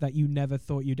limit that you never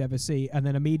thought you'd ever see, and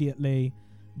then immediately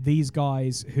these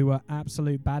guys who are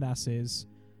absolute badasses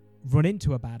run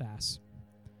into a badass.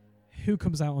 Who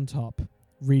comes out on top?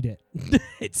 Read it.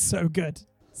 It's so good.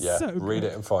 Yeah, so read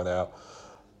it and find out.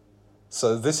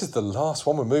 So this is the last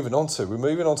one we're moving on to. We're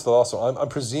moving on to the last one. I'm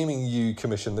presuming you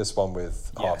commissioned this one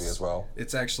with Harvey as well.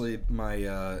 It's actually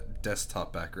my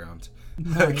desktop background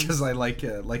because I like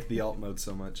the alt mode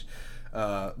so much.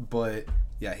 But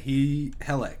yeah,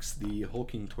 Helix, the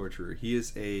Hulking Torturer. He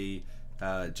is a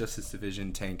Justice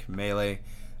Division tank melee.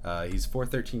 He's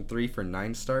 4/13/3 for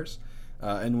 9 stars.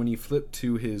 And when you flip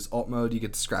to his alt mode, you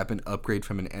get to scrap an upgrade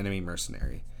from an enemy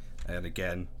mercenary. And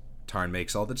again, Tarn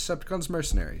makes all the Decepticons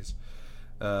mercenaries.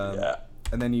 And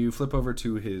then you flip over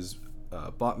to his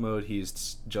bot mode.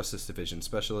 He's Justice Division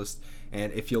Specialist.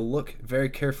 And if you'll look very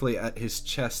carefully at his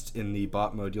chest in the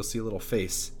bot mode, you'll see a little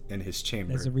face in his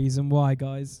chamber. There's a reason why,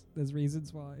 guys. There's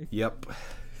reasons why. Yep.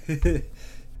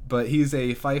 But he's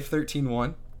a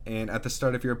 5/13/1. And at the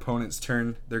start of your opponent's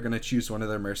turn, they're going to choose one of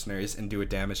their mercenaries and do a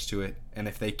damage to it. And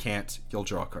if they can't, you'll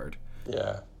draw a card.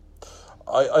 Yeah.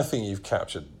 I think you've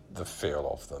captured the feel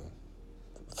of them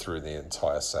through the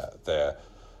entire set. They're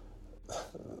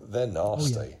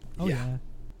nasty. Oh yeah.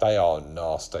 They are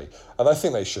nasty, and I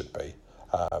think they should be.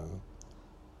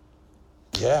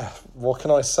 What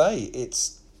can I say?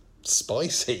 It's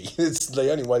spicy. It's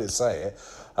the only way to say it.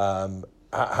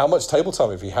 How much table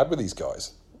time have you had with these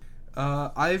guys?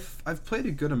 I've played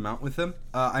a good amount with them.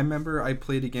 I remember I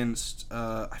played against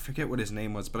I forget what his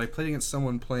name was, but I played against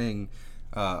someone playing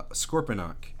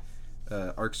Scorponok.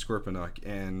 Arc Scorponok,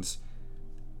 and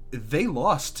they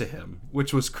lost to him,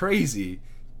 which was crazy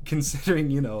considering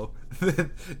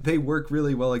they work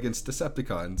really well against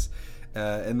Decepticons,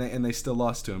 and they still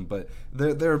lost to him. But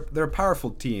they're a powerful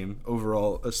team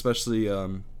overall. Especially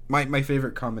my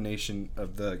favorite combination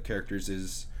of the characters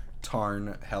is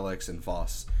Tarn, Helix, and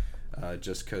Voss,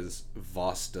 just because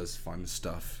Voss does fun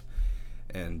stuff.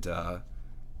 And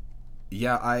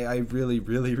yeah, I really,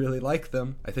 really, really like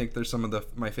them. I think they're some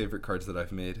of my favorite cards that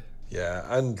I've made. Yeah,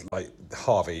 and like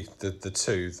Harvey, the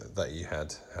two that you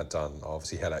had done,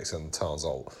 obviously Helex and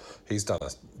Tarnzolt, he's done a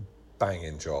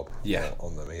banging job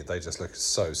on them. They just look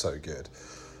so good.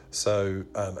 So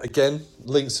again,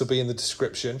 links will be in the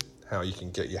description, how you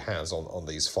can get your hands on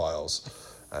these files.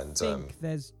 And I think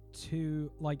there's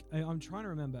two, like, I'm trying to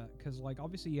remember, because like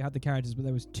obviously you had the characters, but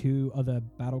there was 2 other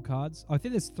battle cards. I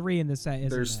think there's 3 in the set,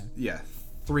 isn't there?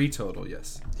 3 total,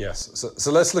 yes. Yes,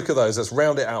 so let's look at those. Let's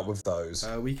round it out with those.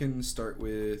 We can start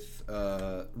with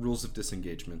Rules of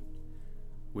Disengagement,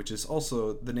 which is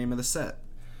also the name of the set,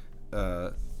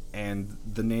 and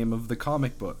the name of the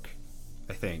comic book,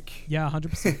 I think. Yeah,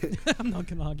 100%. I'm not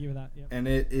going to argue with that. Yep. And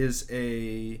it is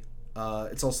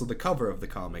it's also the cover of the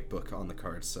comic book on the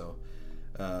card, so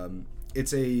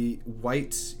it's a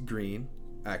white-green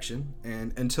action,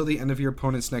 and until the end of your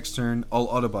opponent's next turn, all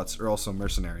Autobots are also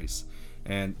mercenaries.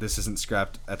 And this isn't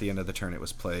scrapped at the end of the turn it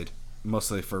was played,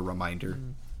 mostly for a reminder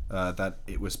that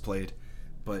it was played.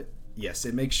 But yes,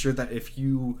 it makes sure that if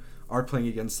you are playing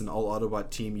against an all-Autobot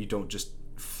team, you don't just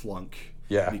flunk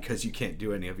because you can't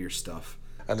do any of your stuff.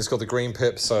 And it's got the green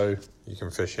pip, so you can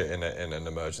fish it in an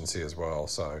emergency as well.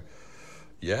 So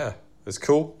yeah, it's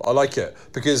cool. I like it,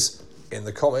 because in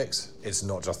the comics, it's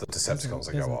not just the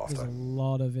Decepticons they go after. There's a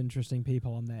lot of interesting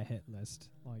people on their hit list.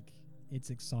 Like, it's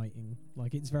exciting.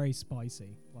 Like, it's very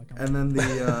spicy. And then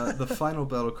the final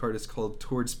battle card is called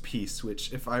Towards Peace,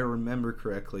 which, if I remember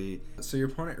correctly, so your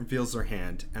opponent reveals their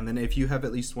hand, and then if you have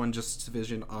at least 1 Justice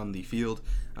Division on the field,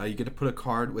 you get to put a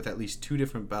card with at least 2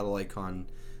 different battle icon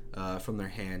from their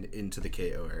hand into the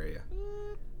KO area.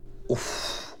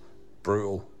 Oof,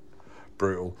 brutal.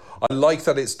 I like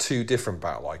that it's 2 different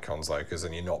battle icons though, because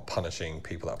then you're not punishing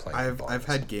people that play. I've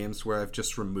had games where I've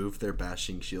just removed their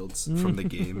bashing shields from the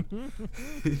game,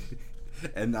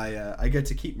 and I get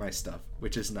to keep my stuff,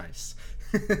 which is nice.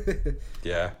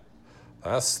 Yeah,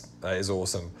 that is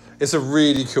awesome. It's a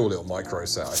really cool little micro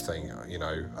set. I think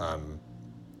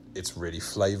it's really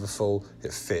flavorful.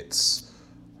 It fits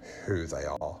who they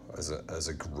are as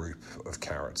a group of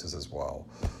characters as well.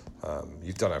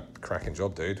 You've done a cracking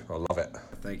job, dude. I love it.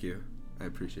 Thank you. I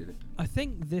appreciate it. I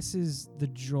think this is the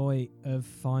joy of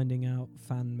finding out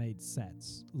fan-made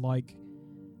sets. Like,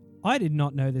 I did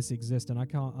not know this existed.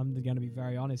 I'm going to be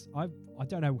very honest. I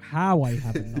don't know how I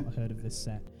haven't not heard of this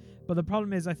set. But the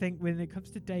problem is, I think when it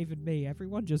comes to Dave and me,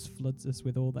 everyone just floods us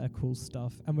with all their cool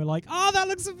stuff. And we're like, oh, that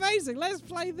looks amazing. Let's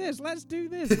play this. Let's do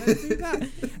this. Let's do that.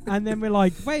 And then we're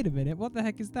like, wait a minute. What the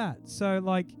heck is that? So,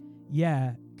 like,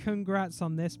 yeah, congrats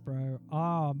on this, bro.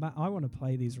 Oh, man, I want to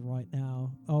play these right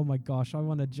now. Oh, my gosh. I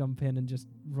want to jump in and just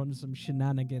run some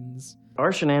shenanigans.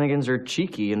 Our shenanigans are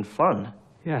cheeky and fun.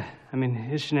 Yeah, I mean,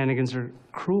 his shenanigans are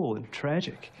cruel and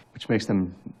tragic. Which makes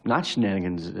them not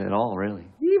shenanigans at all, really.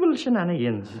 Evil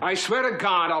shenanigans. I swear to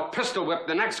God, I'll pistol whip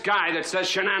the next guy that says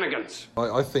shenanigans.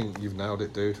 I think you've nailed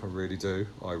it, dude. I really do.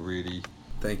 I really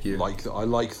thank you. I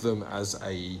like them as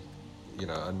a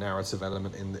narrative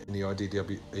element in the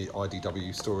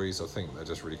IDW stories. I think they're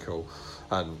just really cool.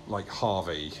 And like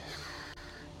Harvey,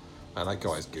 and that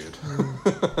guy's good.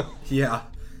 Yeah.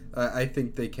 I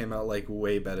think they came out like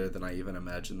way better than I even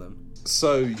imagined them.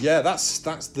 So yeah, that's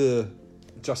the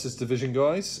Justice Division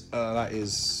guys. That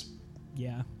is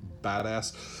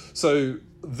badass. So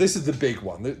this is the big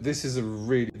one. This is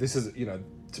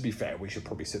to be fair, we should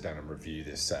probably sit down and review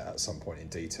this set at some point in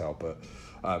detail. But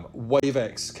Wave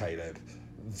X, Caleb,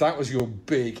 that was your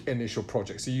big initial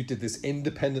project. So you did this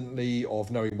independently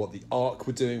of knowing what the ARC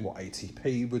were doing, what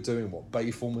ATP were doing, what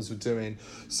Bayformers were doing.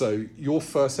 So your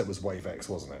first set was Wave X,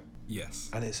 wasn't it? Yes.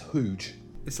 And it's huge.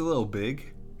 It's a little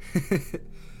big.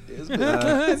 It's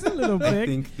a little big. I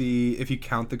think if you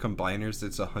count the combiners,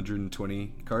 it's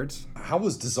 120 cards. How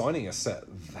was designing a set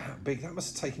that big? That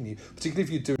must have taken you, particularly if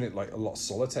you're doing it like a lot of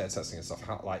solitaire testing and stuff.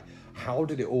 How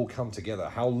did it all come together?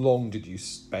 How long did you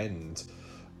spend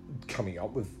coming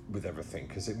up with everything?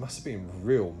 Because it must have been a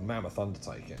real mammoth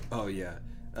undertaking. Oh yeah,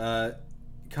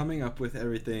 coming up with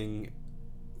everything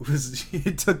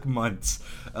it took months.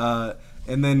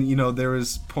 And then, there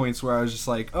was points where I was just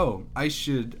like, oh, I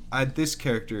should add this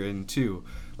character in too.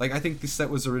 Like, I think the set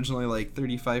was originally like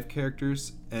 35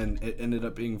 characters, and it ended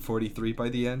up being 43 by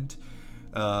the end.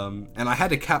 And I had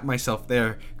to cap myself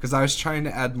there, because I was trying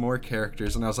to add more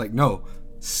characters, and I was like, no,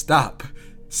 stop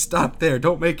there,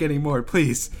 don't make any more,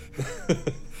 please.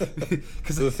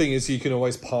 Because the thing is, you can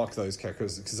always park those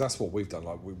characters, because that's what we've done.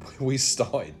 Like, we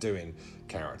started doing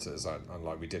characters, and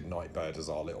like we did Nightbird as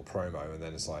our little promo, and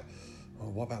then it's like, oh,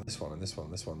 what about this one and this one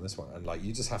and this one and this one? And like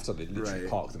you just have to literally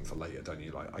park them for later, don't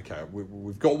you? Like, okay,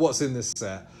 we've got what's in this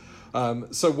set.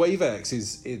 So Wave X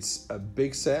it's a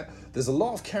big set. There's a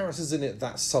lot of characters in it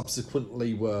that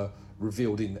subsequently were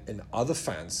revealed in other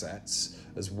fan sets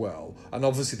as well, and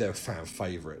obviously they're fan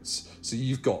favorites. So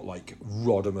you've got like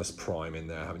Rodimus Prime in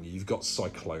there, haven't you? You've got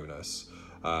Cyclonus,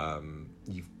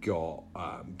 you've got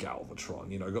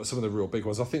Galvatron. You know, you've got some of the real big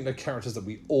ones. I think they're characters that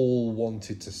we all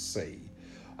wanted to see.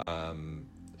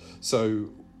 So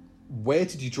where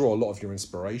did you draw a lot of your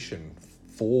inspiration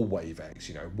for Wave X?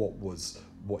 You know,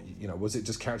 was it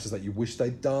just characters that you wish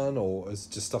they'd done, or is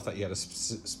it just stuff that you had a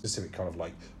specific kind of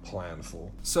like plan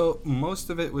for? So most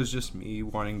of it was just me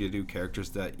wanting to do characters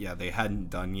that they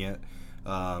hadn't done yet.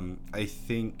 I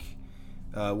think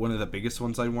one of the biggest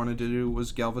ones I wanted to do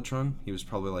was Galvatron. He was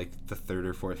probably like the third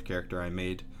or fourth character I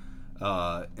made,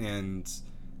 and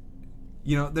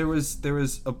you know, there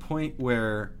was a point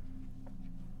where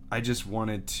I just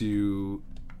wanted to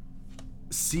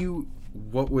see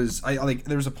what was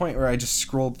there was a point where I just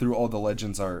scrolled through all the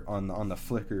Legends art on the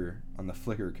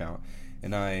Flickr account,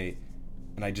 and I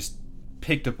just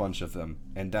picked a bunch of them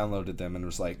and downloaded them and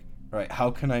was like, all right, how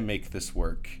can I make this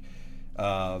work?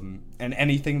 And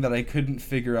anything that I couldn't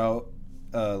figure out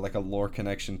like a lore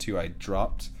connection to, I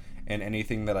dropped, and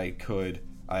anything that I could,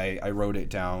 I wrote it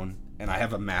down, and I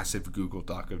have a massive Google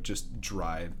Doc of just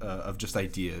of just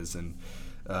ideas and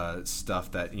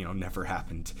stuff that, you know, never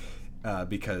happened,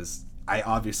 because I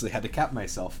obviously had to cap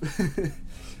myself.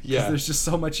 Yeah, there's just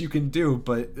so much you can do,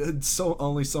 but it's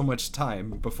only so much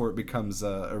time before it becomes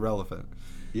irrelevant.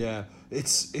 Yeah,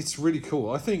 it's really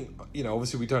cool. I think, you know,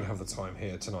 obviously we don't have the time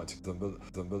here tonight to them, but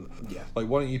yeah, like,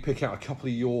 why don't you pick out a couple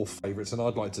of your favourites, and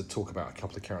I'd like to talk about a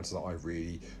couple of characters that I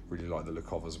really like the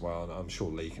look of as well, and I'm sure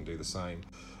Lee can do the same.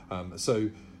 So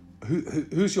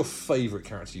who's your favourite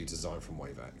character you designed from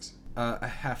Wave X? I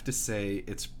have to say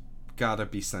it's gotta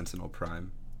be Sentinel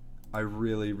Prime. I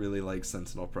really like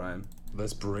Sentinel Prime.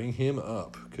 Let's bring him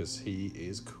up, because he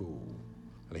is cool.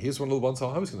 And here's one of the ones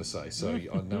I was going to say, so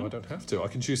now I don't have to. I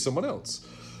can choose someone else.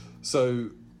 So,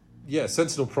 yeah,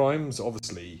 Sentinel Prime's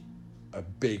obviously a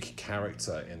big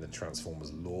character in the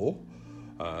Transformers lore.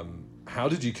 How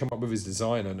did you come up with his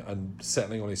design and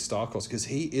settling on his star cost? Because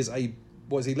he is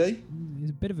what is he, Lee? He's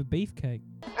a bit of a beefcake.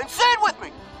 And say it with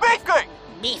me! Beefcake!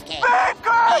 Beefcake! Beefcake!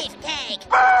 Beefcake!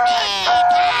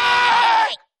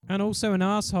 Beefcake! And also an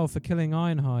asshole for killing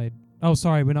Ironhide. Oh,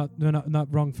 sorry, we're not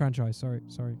wrong franchise. Sorry.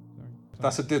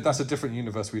 That's a different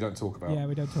universe we don't talk about. Yeah,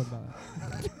 we don't talk about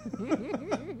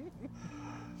that.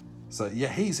 So yeah,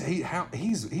 he's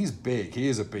big. He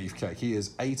is a beefcake. He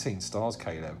is 18 stars,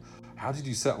 Caleb. How did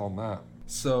you settle on that?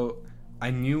 So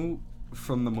I knew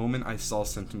from the moment I saw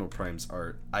Sentinel Prime's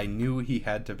art, I knew he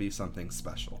had to be something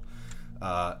special.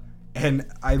 And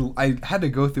I had to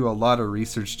go through a lot of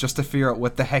research just to figure out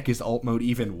what the heck his alt mode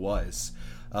even was.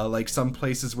 Like, some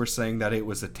places were saying that it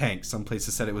was a tank, some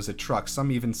places said it was a truck,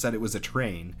 some even said it was a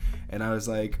train. And I was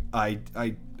like, I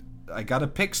gotta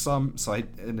pick some, so I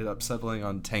ended up settling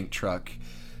on tank truck.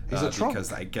 He's a trunk.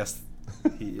 Because I guess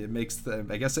it makes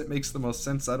the most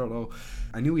sense. I don't know.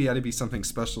 I knew he had to be something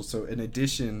special. So in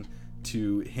addition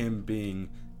to him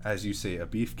being, as you say, a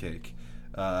beefcake,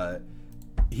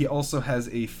 he also has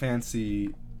a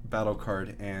fancy battle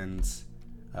card and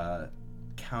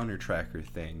counter tracker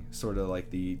thing, sort of like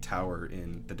the tower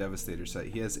in the Devastator set.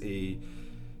 He has a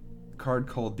card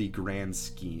called the Grand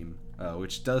Scheme,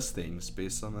 which does things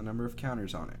based on the number of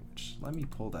counters on it. Which, let me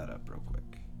pull that up real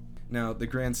quick. Now, the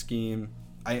Grand Scheme,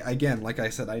 again, like I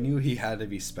said, I knew he had to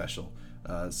be special,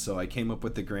 so I came up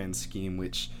with the Grand Scheme,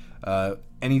 which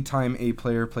anytime a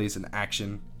player plays an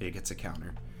action, it gets a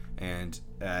counter. And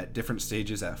at different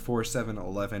stages, at 4, 7,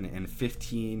 11, and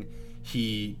 15,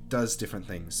 he does different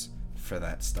things for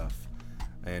that stuff.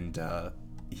 And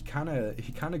he kind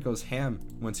of goes ham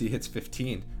once he hits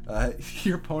 15.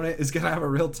 Your opponent is going to have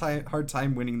a hard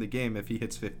time winning the game if he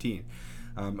hits 15.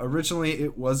 Originally,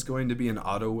 it was going to be an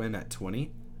auto win at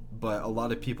 20, but a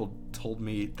lot of people told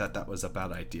me that was a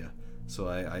bad idea. So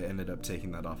I ended up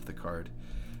taking that off the card.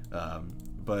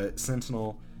 But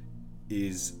Sentinel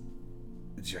is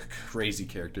a crazy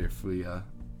character. If we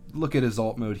look at his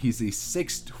alt mode, he's a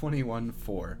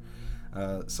 621-4.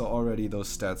 So already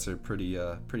those stats are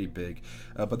pretty big.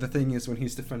 But the thing is, when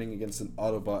he's defending against an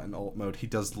Autobot in alt mode, he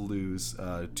does lose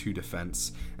 2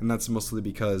 defense. And that's mostly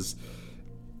because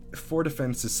 4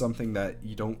 defense is something that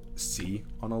you don't see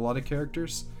on a lot of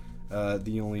characters.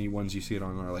 The only ones you see it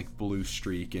on are like Blue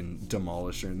Streak and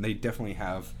Demolisher, and they definitely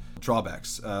have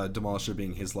drawbacks. Demolisher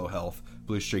being his low health,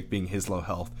 Blue Streak being his low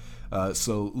health.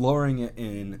 So lowering it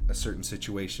in a certain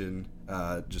situation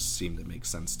just seemed to make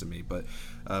sense to me. But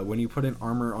when you put an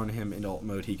armor on him in alt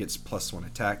mode, he gets +1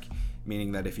 attack,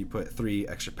 meaning that if you put 3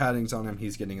 extra paddings on him,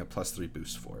 he's getting a +3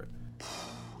 boost for it.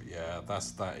 Yeah,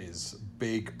 that is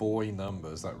big boy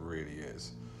numbers. That really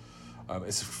is.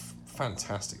 It's a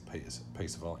fantastic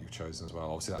piece of art you've chosen as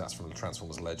well. Obviously, that's from the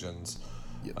Transformers Legends.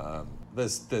 Yep.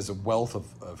 There's a wealth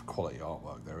of quality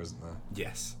artwork there, isn't there?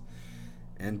 Yes.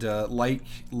 And like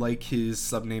his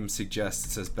subname suggests, it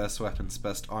says best weapons,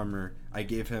 best armor. I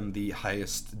gave him the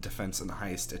highest defense and the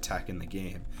highest attack in the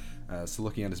game. So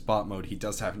looking at his bot mode, he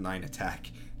does have 9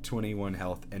 attack, 21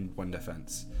 health, and 1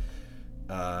 defense.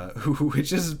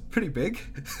 Which is pretty big,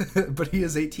 but he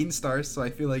has 18 stars, so I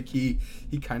feel like he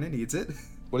kind of needs it.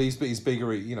 Well, he's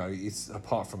bigger, you know. It's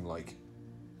apart from like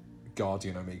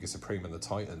Guardian, Omega Supreme, and the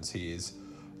Titans, he is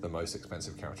the most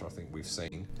expensive character I think we've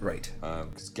seen. Right.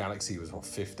 Because Galaxy was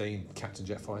 15, Captain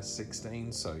Jetfire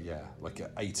 16, so yeah, like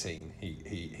at 18,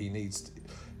 he needs. To,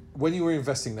 when you were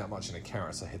investing that much in a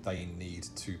character, they need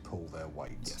to pull their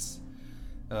weight. Yes.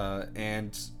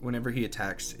 And whenever he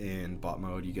attacks in bot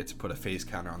mode, you get to put a phase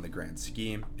counter on the Grand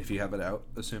Scheme, if you have it out,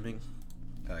 assuming.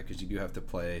 Because you do have to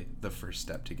play the first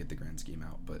step to get the Grand Scheme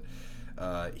out. But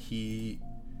he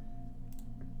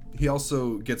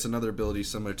also gets another ability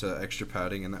similar to extra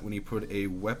padding, and that when you put a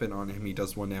weapon on him, he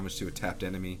does 1 damage to a tapped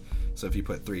enemy. So if you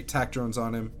put 3 attack drones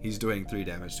on him, he's doing 3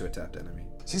 damage to a tapped enemy.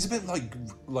 So he's a bit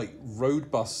like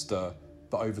Roadbuster,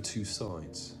 but over 2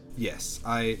 sides. Yes,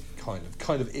 I kind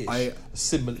of ish.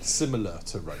 Similar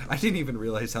to Roadbuster. I didn't even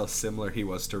realize how similar he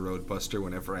was to Roadbuster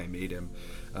whenever I made him,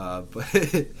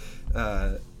 but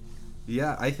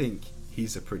yeah, I think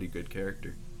he's a pretty good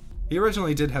character. He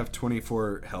originally did have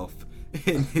 24 health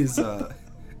in his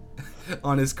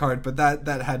on his card, but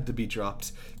that had to be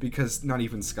dropped because not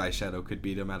even Sky Shadow could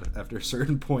beat him after a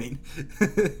certain point.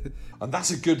 And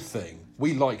that's a good thing.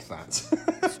 We like that.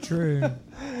 It's true.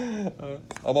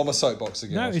 I'm on my soapbox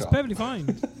again. No, it's perfectly fine.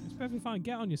 It's perfectly fine.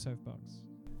 Get on your soapbox.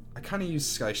 I kind of use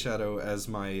Sky Shadow as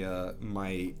my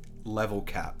my level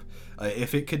cap.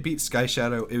 If it could beat Sky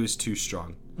Shadow, it was too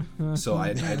strong, so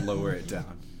I'd lower it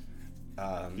down.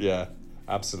 Yeah,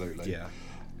 absolutely. Yeah.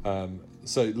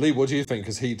 So Lee, what do you think?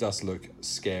 Because he does look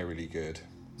scarily good.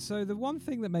 So the one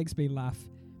thing that makes me laugh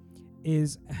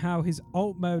is how his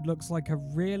alt mode looks like a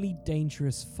really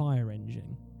dangerous fire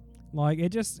engine. Like, it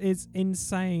just is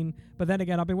insane. But then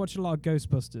again, I've been watching a lot of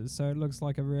Ghostbusters, so it looks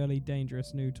like a really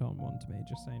dangerous Newton one to me,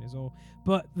 just saying is all.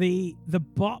 But the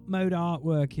bot mode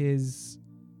artwork is...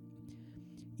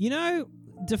 You know,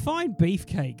 define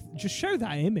Beefcake. Just show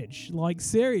that image. Like,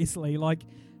 seriously, like,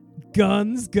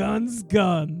 guns, guns,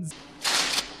 guns.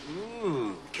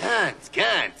 Ooh, guns,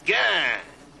 guns, guns.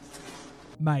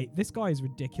 Mate, this guy is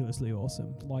ridiculously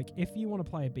awesome. Like, if you want to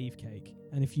play a Beefcake,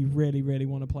 and if you really, really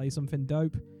want to play something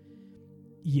dope,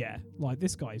 yeah, like,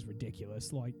 this guy is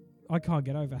ridiculous. Like, I can't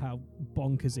get over how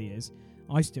bonkers he is.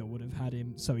 I still would have had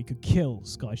him so he could kill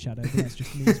Sky Shadow, but that's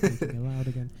just me speaking aloud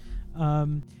again.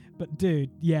 But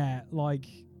dude, yeah, like,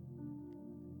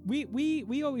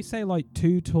 we always say, like,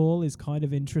 2 tall is kind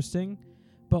of interesting,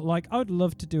 but, like, I would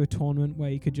love to do a tournament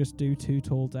where you could just do 2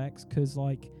 tall decks, because,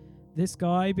 like, this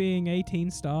guy being 18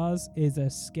 stars is a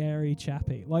scary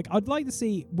chappy. Like, I'd like to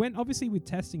see, when, obviously with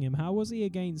testing him, how was he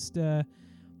against that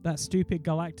stupid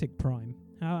Galactic Prime?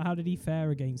 How did he fare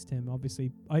against him?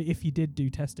 Obviously, if you did do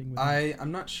testing with him.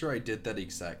 I'm not sure I did that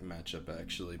exact matchup,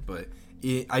 actually, but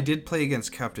I did play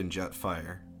against Captain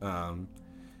Jetfire,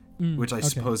 which I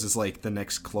suppose is like the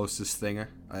next closest thing,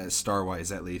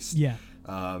 star-wise at least. Yeah.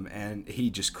 And he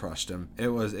just crushed him. It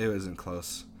wasn't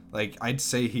close. Like, I'd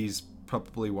say he's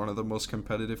probably one of the most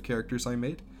competitive characters I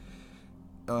made.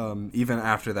 Even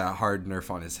after that hard nerf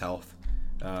on his health.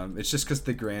 It's just because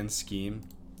the Grand Scheme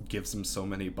gives him so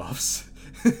many buffs.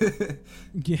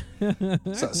 Yeah.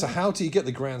 So how do you get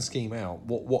the Grand Scheme out?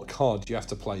 What card do you have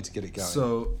to play to get it going?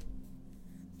 So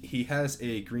he has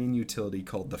a green utility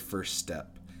called the First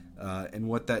Step. And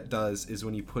what that does is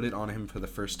when you put it on him for the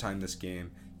first time this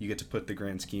game, you get to put the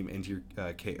Grand Scheme into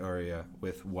your K area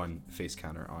with 1 face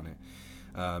counter on it.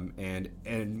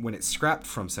 And when it's scrapped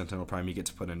from Sentinel Prime, you get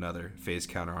to put another phase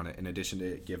counter on it, in addition to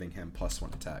it giving him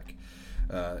 +1 attack.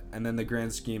 And then the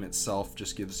Grand Scheme itself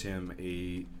just gives him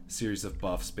a series of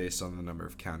buffs based on the number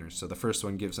of counters. So the first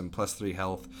one gives him +3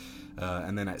 health,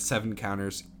 and then at 7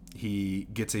 counters, he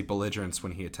gets a belligerence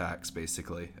when he attacks,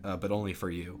 basically, but only for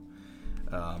you.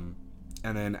 And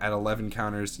then at 11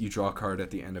 counters, you draw a card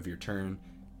at the end of your turn,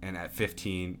 and at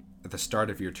 15, at the start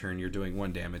of your turn, you're doing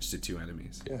 1 damage to 2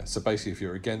 enemies. Yeah, so basically if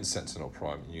you're against Sentinel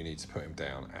Prime, you need to put him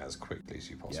down as quickly as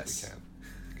you possibly can.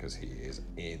 Because he is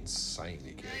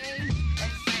insanely good.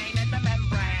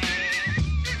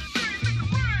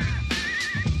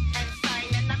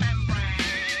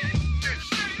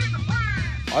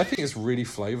 I think it's really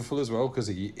flavorful as well because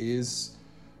he is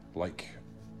like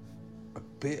a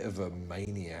bit of a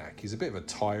maniac. He's a bit of a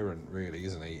tyrant, really,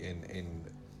 isn't he? In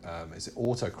is it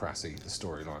Autocracy, the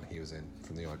storyline he was in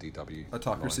from the IDW?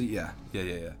 Autocracy, yeah.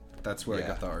 That's where I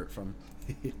got the art from.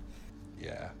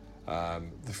 Yeah.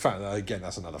 The fact that, again,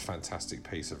 that's another fantastic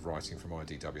piece of writing from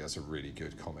IDW. That's a really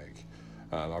good comic.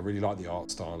 I really like the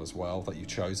art style as well that you've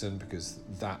chosen because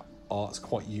that art's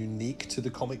quite unique to the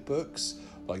comic books.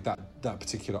 Like that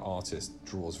particular artist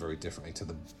draws very differently to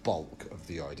the bulk of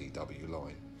the IDW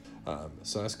line.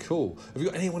 So that's cool. Have you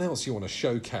got anyone else you want to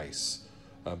showcase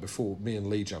before me and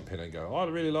Lee jump in and go, I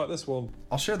really like this one?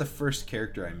 I'll share the first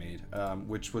character I made,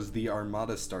 which was the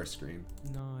Armada Starscream.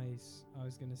 Nice. I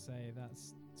was going to say,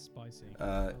 that's spicy.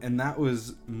 And that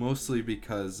was mostly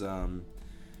because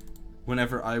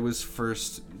whenever I was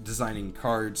first designing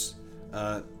cards,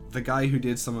 the guy who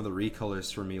did some of the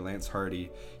recolors for me, Lance Hardy,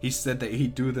 he said that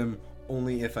he'd do them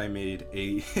only if I made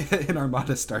an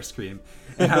Armada Starscream.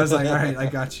 And I was like, all right, I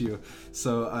got you.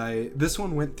 So this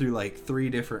one went through like 3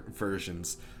 different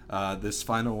versions. This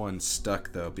final one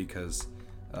stuck though because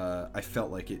I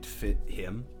felt like it fit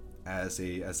him as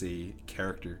a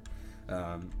character.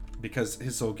 Because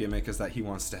his whole gimmick is that he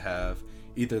wants to have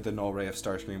either the Null Ray of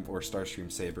Starscream or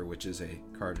Starscream Saber, which is a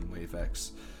card in Wave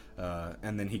X.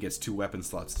 And then he gets 2 weapon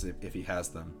slots if he has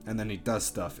them. And then he does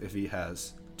stuff if he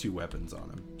has 2 weapons on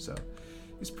him. So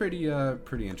he's pretty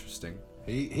interesting.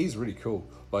 He's really cool.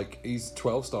 Like, he's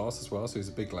 12 stars as well, so he's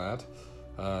a big lad.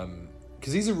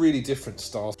 Because he's a really different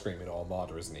Starscream in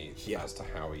Armada, isn't he? As to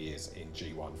how he is in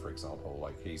G1, for example.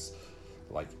 Like, he's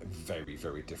like a very,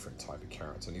 very different type of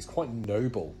character. And he's quite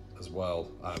noble as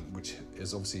well, which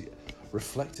is obviously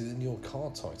reflected in your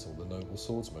card title, the Noble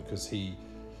Swordsman, because he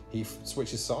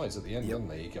switches sides at the end,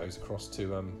 doesn't he? He goes across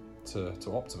to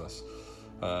Optimus.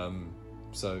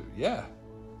 So yeah,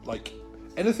 like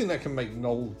anything that can make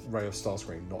Null Ray of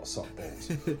Starscream not suck balls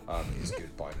is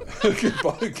good by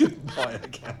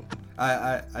account.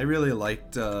 I really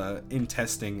liked in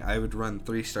testing. I would run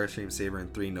 3 Starscream Saber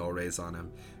and 3 Null Rays on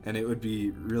him, and it would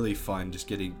be really fun just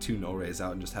getting 2 Null Rays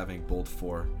out and just having Bolt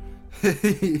 4.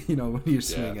 You know, when you're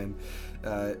swinging.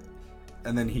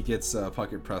 And then he gets a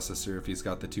Pocket Processor if he's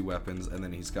got the 2 weapons, and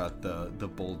then he's got the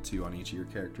Bold 2 on each of your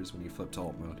characters when you flip to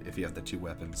alt mode if you have the 2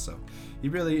 weapons. So he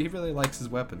really likes his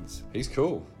weapons. He's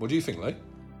cool. What do you think, Lee?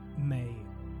 Mate,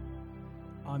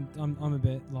 I'm a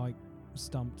bit like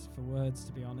stumped for words,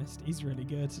 to be honest. He's really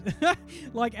good.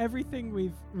 Like everything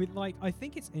with like, I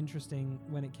think it's interesting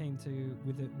when it came to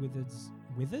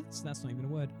Wizards. That's not even a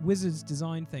word. Wizards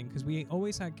design thing, because we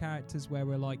always had characters where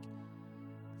we're like,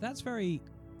 that's very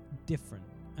different,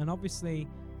 and obviously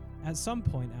at some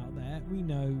point out there we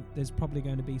know there's probably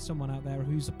going to be someone out there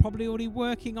who's probably already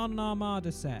working on an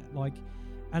Armada set, like,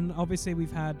 and obviously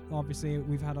we've had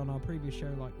on our previous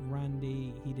show like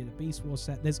Randy, he did a Beast Wars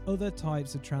set. There's other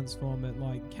types of Transformer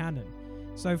like canon,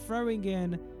 so throwing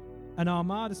in an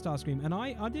Armada Starscream, and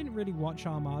I didn't really watch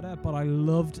Armada, but I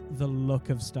loved the look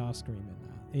of Starscream in that.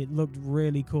 It looked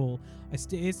really cool.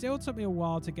 It still took me a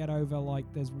while to get over, like,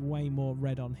 there's way more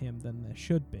red on him than there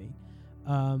should be.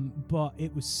 But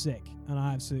it was sick, and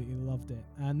I absolutely loved it.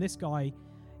 And this guy,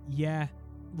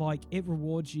 like, it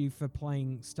rewards you for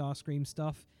playing Starscream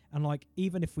stuff. And, like,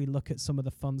 even if we look at some of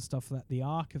the fun stuff that the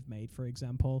Ark have made, for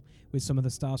example, with some of the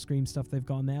Starscream stuff they've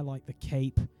got in there, like the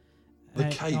cape. The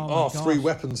cape, 3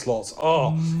 weapon slots.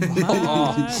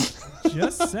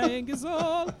 Just saying is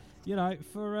all. You know,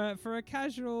 for a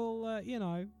casual,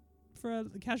 for a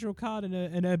casual card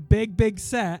in a big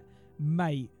set,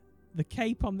 mate, the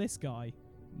cape on this guy,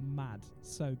 mad,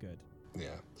 so good.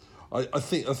 Yeah, I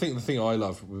think the thing I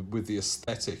love with the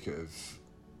aesthetic of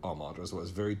Armada as well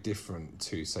is very different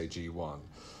to, say, G1,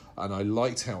 and I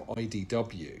liked how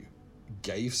IDW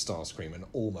gave Starscream an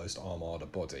almost Armada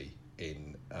body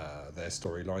in their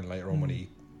storyline later on when he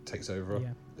takes over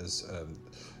as.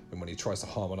 And when he tries to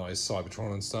harmonize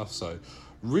Cybertron and stuff, so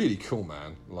really cool,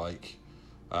 man. Like,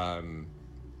 I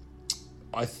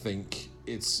think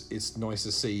it's nice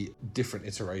to see different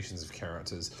iterations of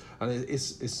characters, and it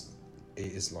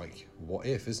is like, what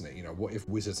if, isn't it? You know, what if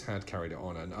Wizards had carried it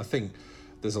on? And I think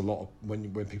there's a lot of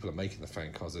when people are making the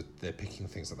fan cards, they're picking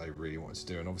things that they really want to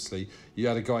do. And obviously, you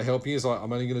had a guy helping you. He's like,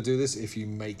 I'm only going to do this if you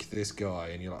make this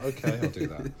guy, and you're like, okay, I'll do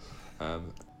that.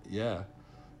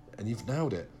 And you've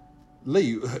nailed it.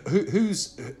 Lee,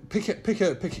 who's pick a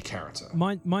character?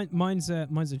 Mine's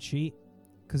a cheat,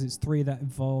 because it's 3 that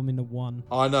evolve into 1.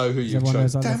 I know who you've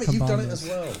chosen. Damn it, you've done it as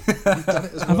well. You've done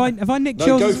it as well. Have I nicked no,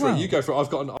 yours go as for well? it. You go for it. I've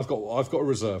got a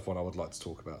reserve one I would like to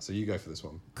talk about. So you go for this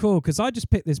one. Cool, because I just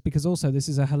picked this because also this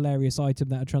is a hilarious item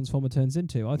that a Transformer turns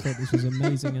into. I thought this was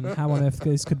amazing and how on earth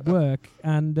this could work.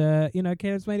 And,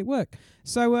 Caleb's made it work.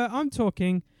 So I'm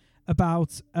talking about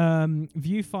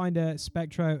Viewfinder,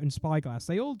 Spectro, and Spyglass.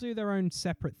 They all do their own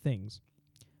separate things,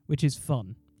 which is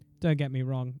fun. Don't get me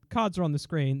wrong. Cards are on the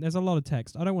screen. There's a lot of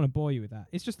text. I don't want to bore you with that.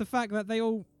 It's just the fact that they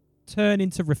all turn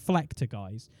into Reflector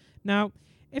guys. Now,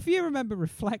 if you remember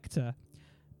Reflector,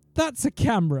 that's a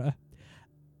camera.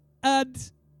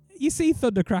 And you see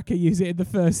Thundercracker use it in the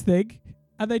first thing.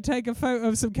 And they take a photo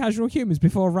of some casual humans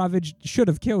before Ravage should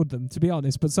have killed them, to be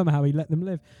honest. But somehow he let them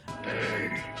live.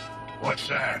 Hey, what's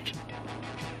that?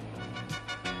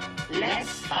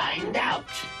 Let's find out.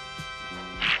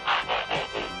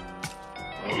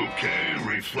 Okay,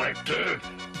 Reflector.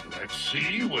 Let's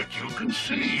see what you can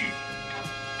see.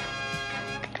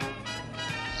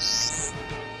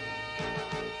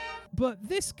 But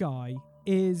this guy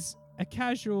is a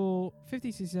casual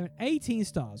 50, 67, 18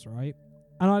 stars, right?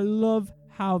 And I love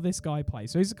how this guy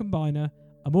plays. So he's a combiner.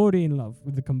 I'm already in love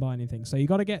with the combining thing. So you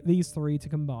got to get these 3 to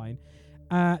combine.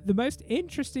 The most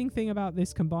interesting thing about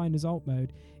this combiner's alt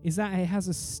mode is that it has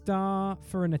a star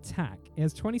for an attack. It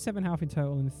has 27 health in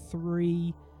total and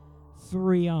 3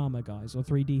 armor, guys, or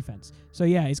 3 defense. So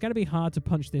yeah, it's going to be hard to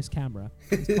punch this camera.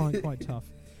 It's quite tough.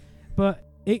 But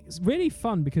it's really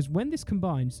fun because when this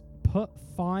combines, put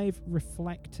 5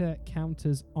 reflector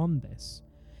counters on this.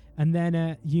 And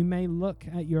then you may look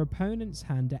at your opponent's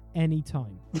hand at any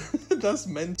time. That's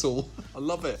mental. I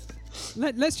love it.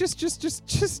 Let's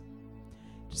just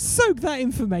soak that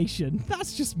information.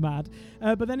 That's just mad.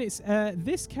 But then it's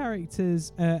this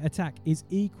character's attack is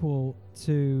equal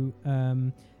to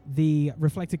the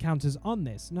reflector counters on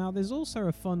this. Now, there's also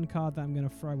a fun card that I'm going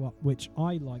to throw up, which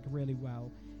I like really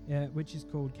well, which is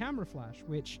called Camera Flash,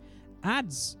 which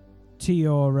adds to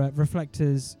your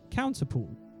reflector's counter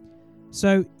pool.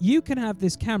 So you can have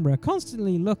this camera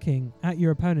constantly looking at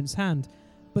your opponent's hand,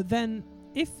 but then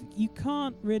if you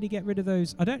can't really get rid of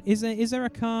those, is there a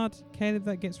card, Caleb,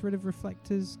 that gets rid of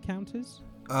reflectors counters?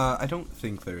 I don't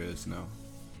think there is, no.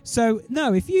 So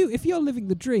no, if you're living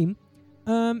the dream,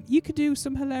 you could do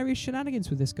some hilarious shenanigans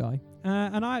with this guy,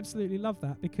 and I absolutely love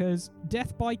that because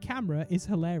death by camera is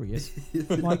hilarious.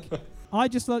 Like, I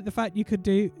just like the fact you could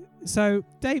do. So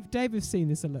Dave has seen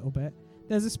this a little bit.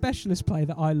 There's a specialist play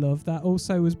that I love that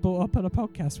also was brought up on a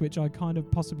podcast, which I kind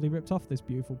of possibly ripped off this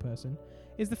beautiful person,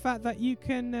 is the fact that you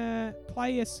can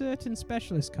play a certain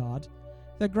specialist card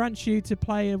that grants you to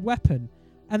play a weapon,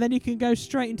 and then you can go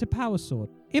straight into Power Sword.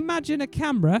 Imagine a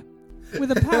camera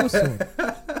with a Power Sword.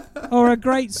 Or a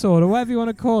Great Sword, or whatever you want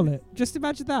to call it. Just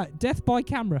imagine that. Death by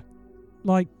camera.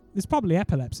 Like, there's probably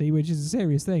epilepsy, which is a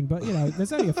serious thing, but,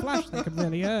 there's only a flash that can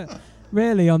really hurt,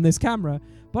 really, on this camera.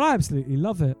 But I absolutely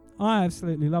love it. I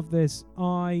absolutely love this.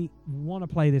 I want to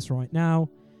play this right now.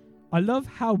 I love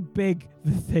how big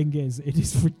the thing is. It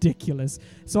is ridiculous.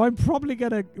 So I'm probably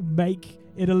going to make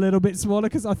it a little bit smaller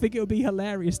because I think it would be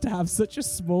hilarious to have such a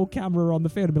small camera on the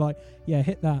field and be like, yeah,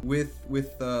 hit that. With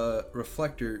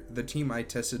Reflector, the team I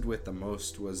tested with the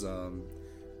most was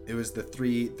it was the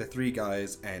three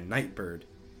guys and Nightbird,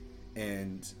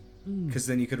 and because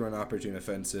then you could run Opportune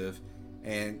Offensive.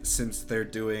 And since they're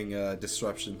doing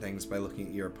disruption things by looking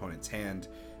at your opponent's hand,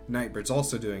 Nightbird's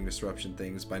also doing disruption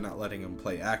things by not letting them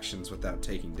play actions without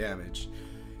taking damage.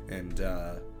 And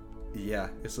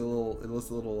it's a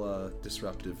little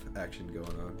disruptive action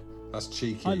going on. That's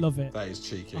cheeky. I love it. That is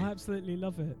cheeky. I absolutely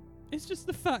love it. It's just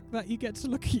the fact that you get to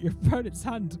look at your opponent's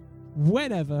hand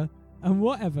whenever and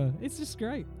whatever. It's just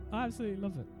great. I absolutely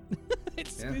love it.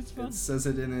 It's fun. It says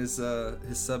it in his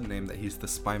sub name that he's the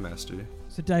Spy Master.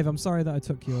 So Dave, I'm sorry that I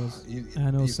took yours.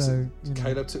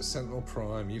 Caleb took Sentinel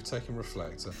Prime. You've taken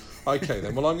Reflector. Okay,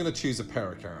 then. Well, I'm going to choose a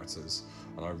pair of characters,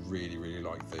 and I really, really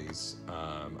like these.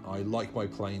 I like my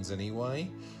planes anyway.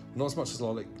 Not as much as I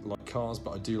like cars,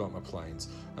 but I do like my planes.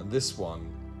 And this one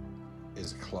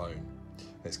is a clone.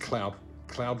 It's Cloud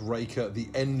Raker, the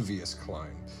Envious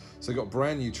clone. So they've got a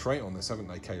brand new trait on this, haven't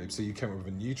they, Caleb? So you came up with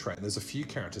a new trait, and there's a few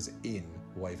characters in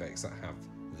Wave X that have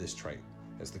this trait.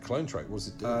 It's the clone trait. What does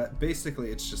it do? Basically,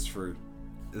 it's just for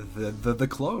the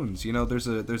clones. There's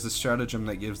a stratagem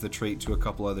that gives the trait to a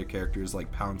couple other characters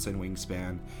like Pounce and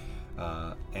Wingspan,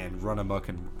 and Run Amok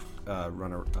and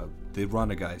the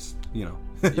Runner guys. Yeah,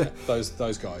 those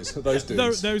guys, those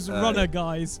dudes. those runner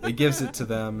guys. It gives it to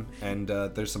them, and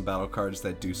there's some battle cards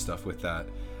that do stuff with that.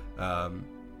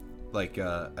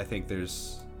 I think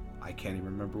there's I can't even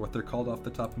remember what they're called off the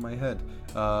top of my head.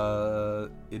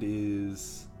 It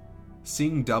is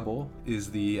Seeing Double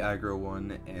is the aggro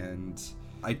one, and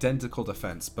Identical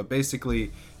Defense. But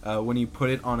basically, when you put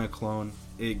it on a clone,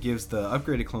 it gives the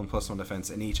upgraded clone +1 defense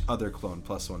and each other clone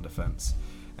 +1 defense.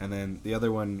 And then the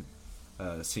other one,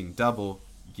 Seeing Double,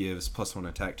 gives +1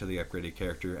 attack to the upgraded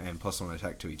character and +1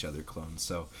 attack to each other clones.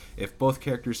 So if both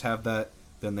characters have that,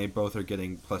 then they both are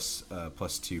getting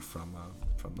 +2 from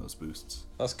those boosts.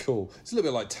 That's cool. It's a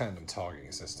little bit like tandem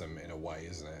targeting system in a way,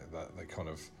 isn't it? That they kind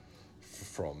of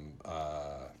from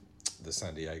the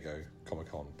San Diego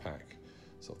Comic-Con pack.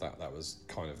 So that was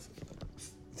kind of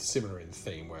similar in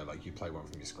theme, where like you play one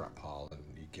from your scrap pile and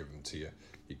you give them to your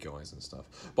guys and stuff.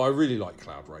 But I really like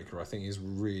Cloudraker. I think he's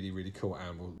really, really cool,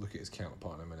 and we'll look at his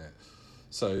counterpart in a minute.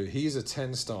 So he's a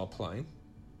 10-star plane.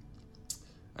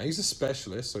 And he's a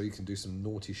specialist, so he can do some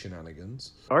naughty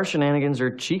shenanigans. Our shenanigans are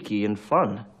cheeky and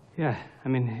fun. Yeah, I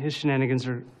mean, his shenanigans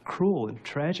are cruel and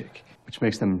tragic. Which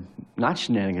makes them not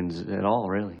shenanigans at all,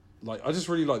 really. Like, I just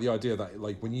really like the idea that,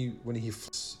 like, when he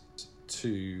flips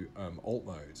to alt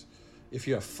mode, if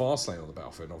you have Fastlane on the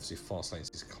battlefield, and obviously Fastlane is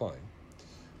his clone,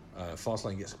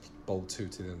 Fastlane gets bold 2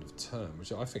 to the end of the turn,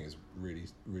 which I think is really,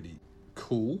 really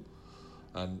cool.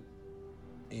 And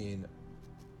in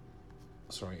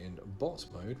bot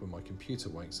mode, when my computer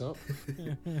wakes up,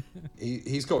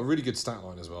 he's got a really good stat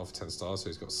line as well for 10 stars. So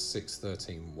he's got 6,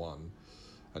 13, 1,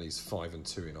 and he's 5 and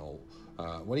 2 in all.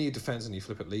 When he defends and you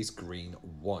flip at least green,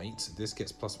 white, this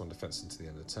gets +1 defense until the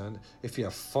end of the turn. If you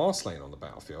have Fastlane on the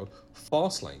battlefield,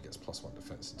 Fastlane gets +1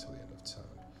 defense until the end of the turn.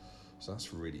 So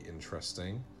that's really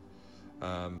interesting.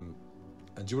 And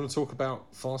do you want to talk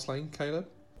about Fastlane, Caleb?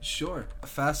 Sure.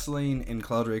 Fastlane and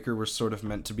Cloudraker were sort of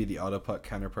meant to be the Autopuck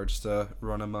counterparts to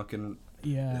Run Amok and...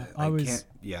 Yeah,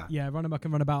 Yeah, Run Amok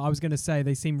and Runabout. I was going to say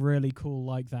they seem really cool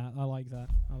like that. I like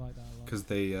that a lot. Because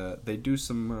they do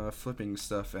some flipping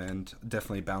stuff and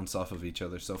definitely bounce off of each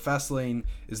other. So Fastlane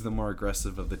is the more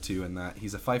aggressive of the two in that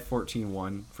he's a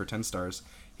 5/14/1 for 10 stars.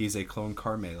 He's a clone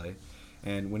car melee.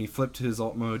 And when he flipped to his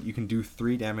alt mode, you can do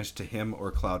 3 damage to him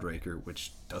or Cloudraker,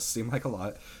 which does seem like a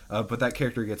lot. But that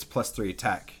character gets +3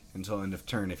 attack until end of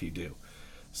turn if you do.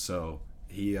 So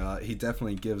he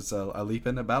definitely gives a leap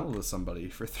into battle to somebody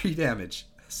for 3 damage.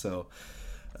 So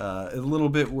a little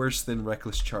bit worse than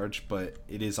Reckless Charge, but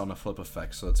it is on a flip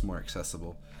effect, so it's more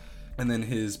accessible. And then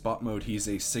his bot mode, he's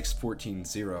a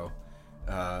 6/14/0.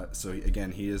 So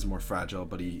again, he is more fragile,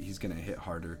 but he's going to hit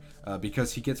harder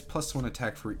because he gets +1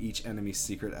 attack for each enemy's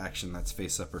secret action that's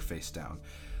face up or face down.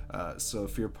 So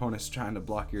if your opponent's trying to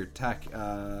block your attack,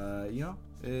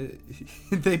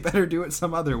 they better do it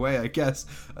some other way, I guess,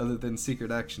 other than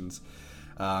secret actions.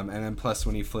 And then plus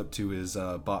when you flip to his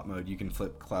bot mode, you can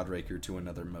flip Cloudraker to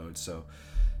another mode. So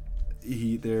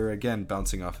they're again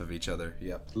bouncing off of each other.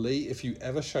 Yep. Lee, if you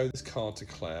ever show this card to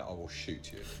Claire, I will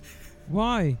shoot you.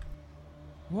 Why?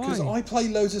 Because I play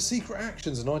loads of secret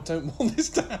actions and I don't want this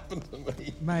to happen to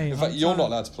me. Mate, in fact, you're not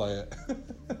allowed to play it.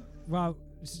 Well,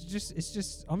 it's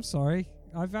just. I'm sorry.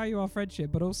 I value our friendship,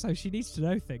 but also she needs to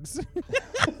know things.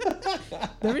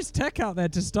 There is tech out there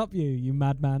to stop you, you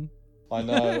madman. I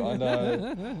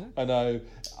know.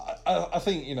 I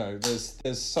think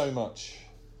there's so much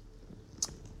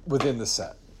within the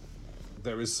set.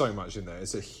 There is so much in there.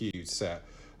 It's a huge set.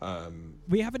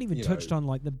 We haven't even touched on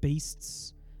like the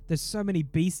beasts. There's so many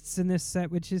beasts in this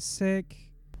set, which is sick.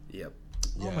 Yep.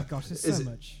 Oh my gosh, there's so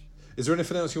much. Is there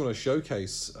anything else you want to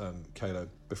showcase, Caleb,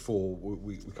 before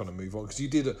we kind of move on? Because you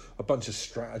did a bunch of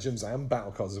stratagems and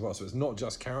battle cards as well, so it's not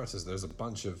just characters. There's a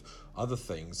bunch of other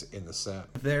things in the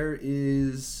set. There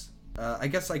is... I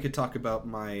guess I could talk about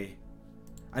my...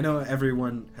 I know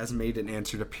everyone has made an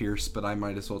answer to Pierce, but I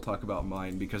might as well talk about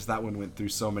mine because that one went through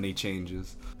so many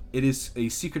changes. It is a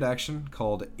secret action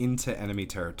called Into Enemy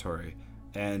Territory.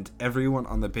 And everyone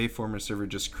on the Bayformer server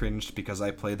just cringed because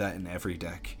I play that in every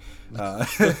deck.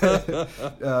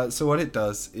 So what it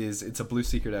does is it's a blue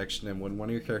secret action, and when one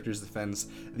of your characters defends,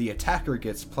 the attacker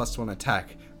gets +1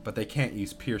 attack, but they can't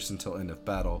use Pierce until end of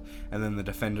battle, and then the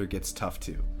defender gets tough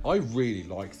 2. I really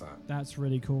like that. That's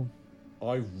really cool.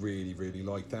 I really, really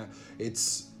like that.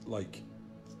 It's like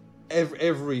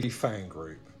every fan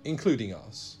group, including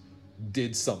us,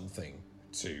 did something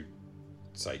to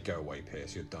say, go away,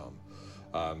 Pierce, you're dumb.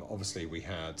 Obviously, we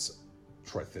had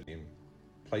Trithinium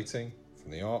plating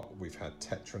from the art. We've had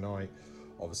Tetranite.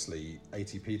 Obviously,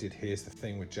 ATP did Here's the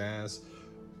Thing with Jazz.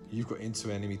 You've got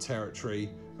Into Enemy Territory.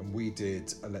 And we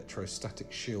did Electrostatic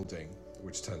Shielding,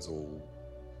 which turns all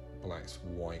blacks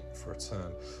white for a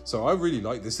turn. So I really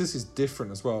like this. This is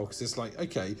different as well, because it's like,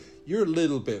 okay, you're a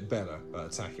little bit better at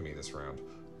attacking me this round.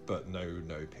 but no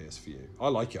Pierce for you. I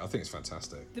like it. I think it's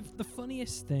fantastic. The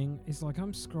funniest thing is, like,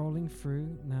 I'm scrolling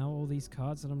through now all these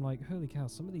cards, and I'm like, holy cow,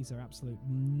 some of these are absolute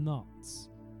nuts.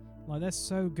 Like, they're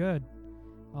so good.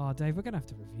 Oh, Dave, we're gonna have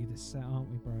to review this set, aren't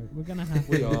we, bro? We're gonna have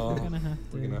to. We are. We're gonna have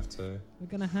to. We're gonna have to. We're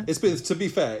gonna have It's been, to be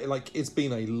fair, like, it's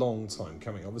been a long time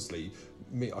coming. Obviously,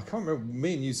 I can't remember.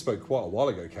 Me and you spoke quite a while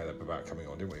ago, Caleb, about coming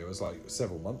on, didn't we? It was like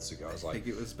several months ago. I was like, I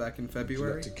think it was back in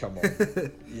February. Would you like to come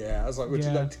on? Yeah, I was like, would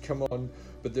you like to come on?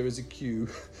 But there is a queue.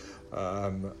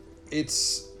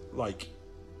 It's like,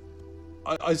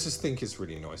 I just think it's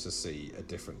really nice to see a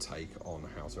different take on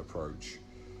how to approach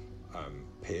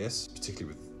Pierce,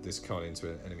 particularly with this card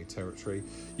into enemy territory.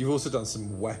 You've also done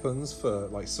some weapons for,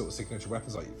 like, sort of signature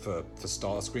weapons, like for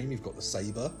Starscream. You've got the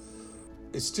saber.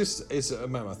 It's a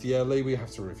mammoth. Yeah, Lee, we have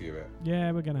to review it.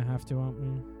 Yeah, we're gonna have to, aren't we?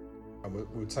 And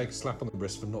we'll take a slap on the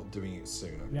wrist for not doing it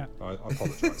sooner. Yeah, I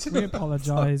apologise. We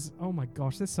apologise. Oh my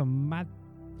gosh, there's some mad.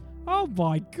 Oh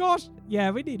my gosh.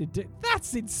 Yeah, we need to do.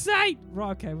 That's insane.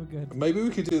 Right, okay, we're good. Maybe we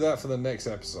could do that for the next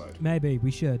episode. Maybe we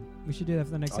should. We should do that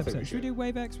for the next I think episode. Should we do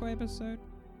Wave X episode?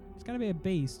 It's gonna be a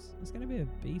beast. It's gonna be a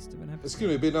beast of an episode. It's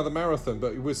gonna be another marathon,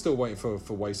 but we're still waiting for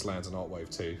Wastelands and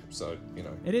Artwave 2. So, you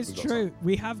know. It is true.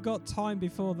 We have got time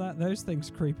before those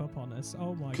things creep up on us.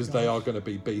 Oh my god. Because they are going to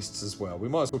be beasts as well. We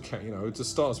might as well, to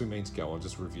start as we mean to go on,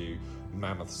 just review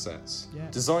mammoth sets. Yeah.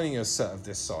 Designing a set of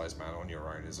this size, man, on your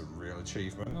own is a real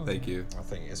achievement. Thank you. I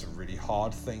think it's a really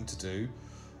hard thing to do.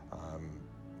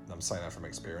 I'm saying that from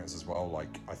experience as well.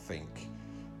 Like, I think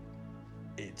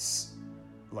it's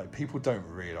like people don't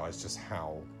realize just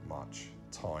how much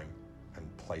time and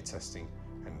playtesting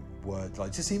and word,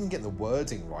 like, just even getting the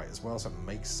wording right as well, so it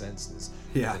makes sense. And it's,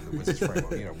 yeah, the Wizards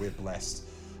framework. We're blessed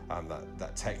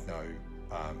that Techno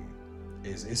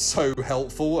is so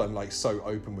helpful and, like, so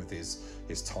open with his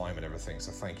time and everything.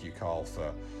 So thank you, Carl,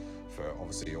 for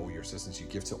obviously all your assistance you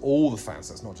give to all the fans.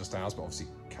 That's not just ours, but obviously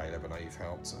Caleb and Eve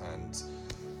helped, and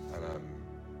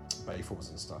Bayforce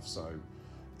and stuff. So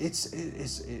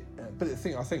but the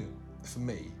thing, I think for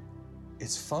me,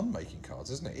 it's fun making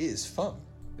cards, isn't it? It is fun.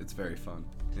 It's very fun.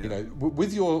 Yeah. You know,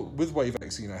 with Wave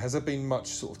X, has there been much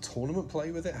sort of tournament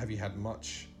play with it? Have you had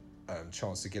much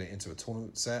chance to get it into a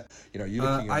tournament set? You're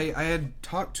looking at... I had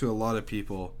talked to a lot of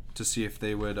people to see if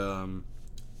they would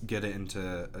get it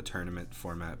into a tournament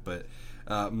format, but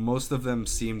most of them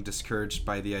seemed discouraged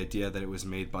by the idea that it was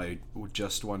made by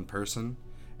just one person,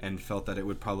 and felt that it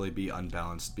would probably be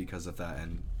unbalanced because of that.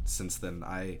 And since then,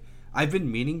 I've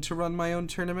been meaning to run my own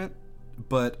tournament,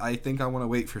 but I think I want to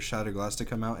wait for Shatterglass to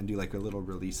come out and do, like, a little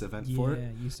release event for it. Yeah,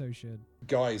 you so should.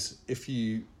 Guys, if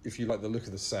you like the look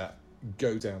of the set,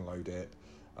 go download it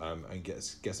and get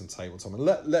some tabletop, and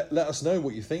let us know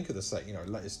what you think of the set.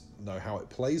 Let us know how it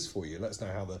plays for you. Let us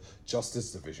know how the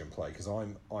Justice Division play, because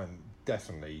I'm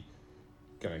definitely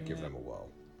going to give them a whirl,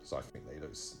 because I think they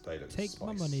look Take spice.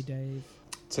 my money, Dave.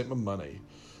 Take my money.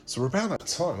 So we're about that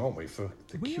time, aren't we, for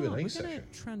the Q&A We're section? going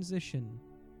to transition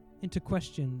into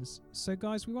questions. So,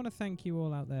 guys, we want to thank you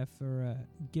all out there for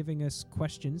giving us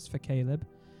questions for Caleb.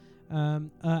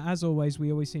 As always,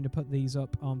 we always seem to put these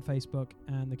up on Facebook,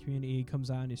 and the community comes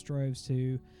out in its droves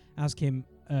to ask him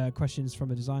questions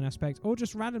from a design aspect, or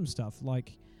just random stuff.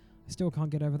 Like, I still can't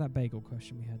get over that bagel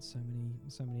question we had so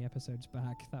many episodes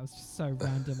back. That was just so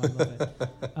random. I love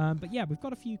it. But yeah, we've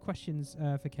got a few questions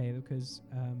for Caleb, because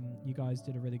you guys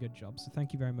did a really good job. So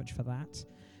thank you very much for that.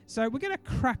 So we're going to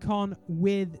crack on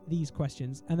with these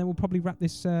questions, and then we'll probably wrap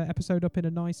this episode up in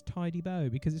a nice tidy bow,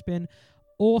 because it's been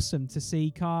awesome to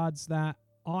see cards that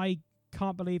I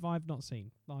can't believe I've not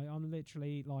seen. Like, I'm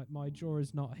literally, like, my jaw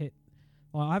is not hit.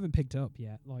 Like, I haven't picked it up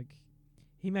yet. Like,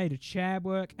 he made a chair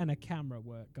work and a camera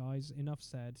work, guys. Enough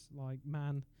said. Like,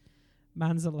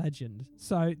 man's a legend.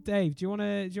 So, Dave, do you want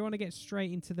to get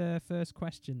straight into the first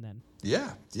question then?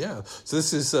 Yeah. So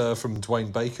this is from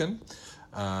Dwayne Bacon,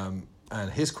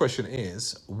 and his question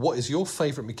is: what is your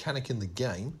favourite mechanic in the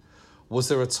game? Was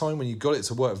there a time when you got it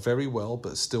to work very well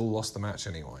but still lost the match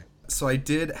anyway? So I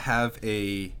did have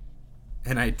an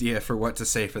idea for what to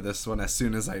say for this one as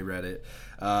soon as I read it.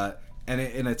 And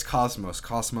it's Cosmos.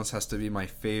 Cosmos has to be my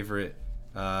favorite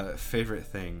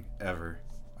thing ever.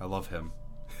 I love him.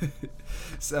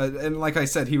 And like I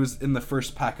said, he was in the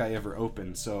first pack I ever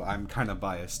opened, so I'm kind of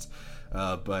biased.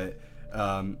 But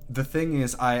the thing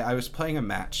is, I was playing a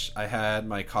match. I had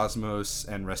my Cosmos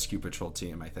and Rescue Patrol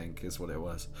team, I think is what it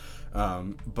was.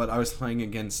 But I was playing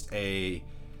against a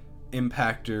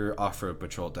Impactor Off-Road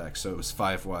Patrol deck, so it was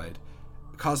 5 wide.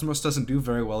 Cosmos doesn't do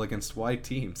very well against wide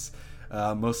teams.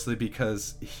 Mostly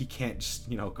because he can't just,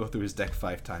 go through his deck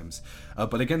 5 times.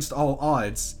 But against all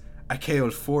odds, I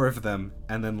KO'd 4 of them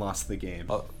and then lost the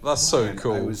game. That's so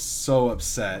cool. I was so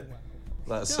upset.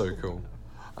 That's so cool.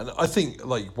 And I think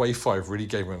like Wave 5 really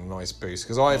gave him a nice boost,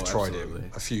 because I've tried absolutely.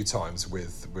 him a few times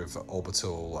with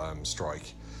Orbital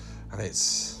Strike, and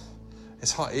it's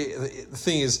hard. The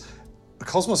thing is,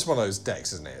 Cosmos is one of those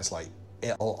decks, isn't it? It's like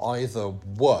it'll either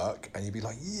work and you'd be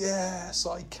like, yes,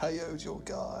 I KO'd your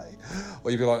guy,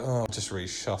 or you'd be like, oh, just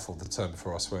reshuffled the turn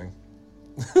before I swing.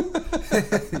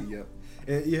 Yep.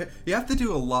 You have to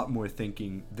do a lot more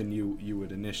thinking than you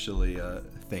would initially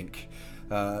think.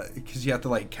 Because you have to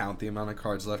like count the amount of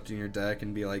cards left in your deck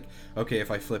and be like, okay,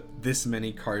 if I flip this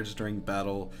many cards during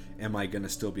battle, am I gonna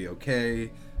still be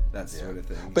okay? That sort of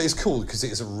thing. But it's cool because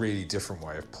it is a really different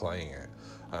way of playing it.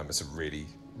 It's a really,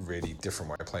 really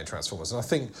different way of playing Transformers. And I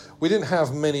think we didn't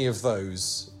have many of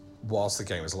those whilst the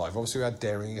game was live. Obviously we had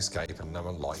Daring Escape and no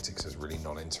one liked it because it was really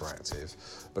non-interactive.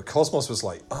 But Cosmos was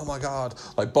like, oh my god,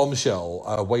 like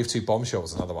Bombshell, Wave 2 Bombshell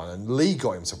was another one, and Lee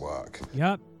got him to work.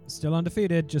 Yep. Still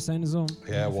undefeated, just saying as all.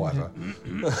 Yeah,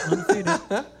 Undefeated.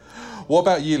 whatever. What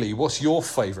about you, Lee? What's your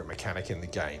favourite mechanic in the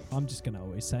game? I'm just going to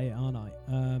always say it, aren't I?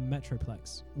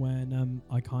 Metroplex. When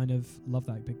I kind of love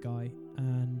that big guy,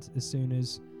 and as soon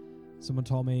as someone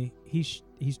told me he's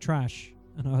trash,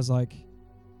 and I was like,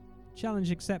 challenge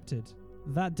accepted.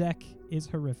 That deck is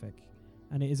horrific,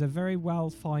 and it is a very well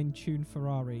fine-tuned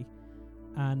Ferrari,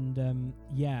 and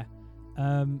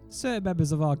certain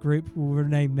members of our group will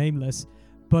remain nameless.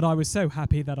 But I was so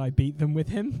happy that I beat them with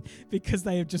him, because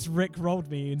they have just rickrolled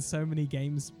me in so many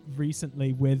games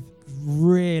recently with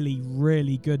really,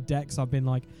 really good decks. I've been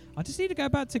like, I just need to go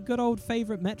back to good old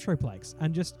favorite Metroplex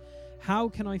and just how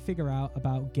can I figure out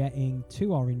about getting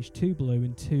 2 orange, 2 blue,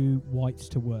 and 2 whites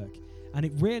to work. And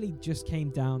it really just came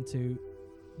down to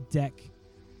deck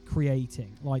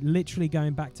creating, like literally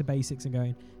going back to basics and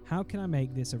going, how can I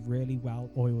make this a really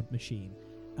well-oiled machine?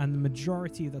 And the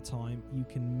majority of the time, you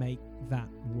can make that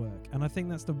work. And I think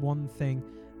that's the one thing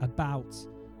about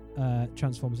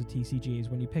Transformers and TCG is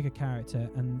when you pick a character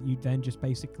and you then just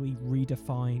basically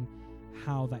redefine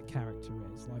how that character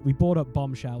is. Like, we brought up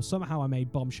Bombshell. Somehow I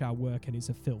made Bombshell work, and it's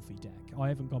a filthy deck. I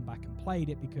haven't gone back and played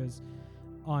it because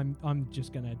I'm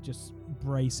just going to just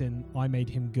brace in I made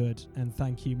him good. And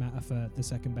thank you, Matt, for the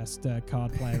second best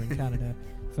card player in Canada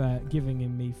for giving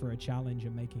him me for a challenge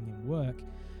and making him work.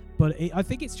 But I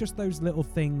think it's just those little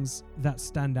things that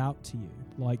stand out to you.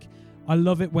 Like, I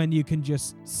love it when you can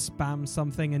just spam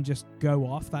something and just go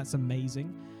off. That's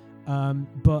amazing.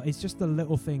 But it's just the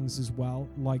little things as well.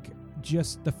 Like,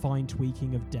 just the fine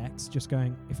tweaking of decks. Just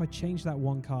going, if I change that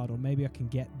one card, or maybe I can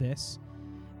get this.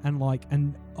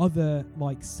 And other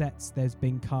sets, there's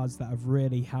been cards that have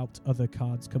really helped other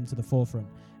cards come to the forefront.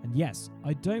 And yes,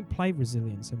 I don't play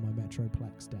Resilience in my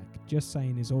Metroplex deck. Just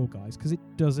saying is all, guys, because it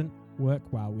doesn't work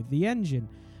well with the engine.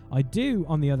 I do,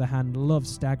 on the other hand, love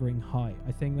Staggering Height.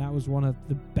 I think that was one of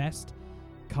the best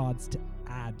cards to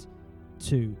add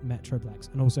to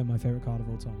Metroplex, and also my favorite card of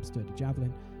all time, Sturdy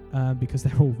Javelin, because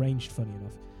they're all ranged, funny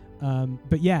enough.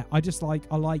 But yeah, I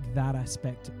like that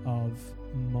aspect of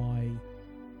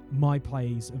my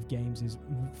plays of games, is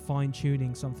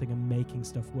fine-tuning something and making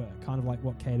stuff work. Kind of like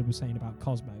what Caleb was saying about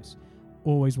Cosmos.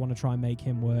 Always want to try and make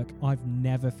him work. I've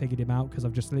never figured him out because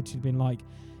I've just literally been like,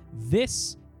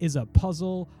 this is a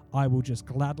puzzle I will just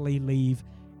gladly leave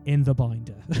in the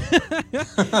binder.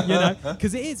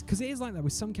 Because it is like that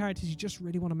with some characters. You just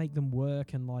really want to make them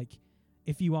work, and like,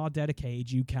 if you are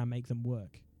dedicated, you can make them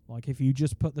work. Like, if you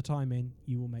just put the time in,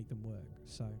 you will make them work.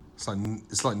 So it's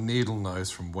like Needle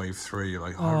Nose from Wave 3. You're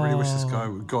like, oh, I really wish this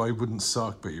guy would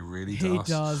suck, but he really does. He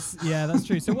does. Yeah, that's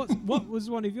true. So what was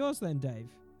one of yours then, Dave?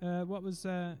 What was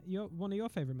one of your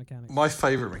favourite mechanics? My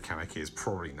favourite mechanic is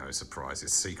probably no surprise.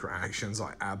 It's Secret Actions.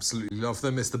 I absolutely love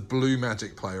them. It's the blue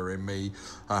magic player in me.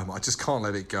 I just can't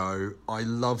let it go. I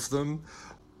love them,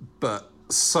 but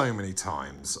so many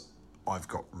times I've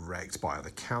got wrecked by either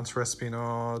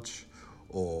counter-espionage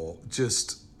or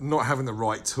just not having the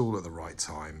right tool at the right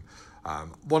time.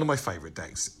 One of my favourite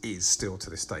decks is still to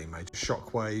this day Major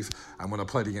Shockwave, and when I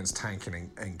played against Tank in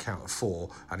Encounter 4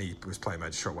 and he was playing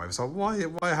Major Shockwave, I was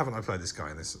like, why haven't I played this guy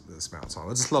in this amount of time? I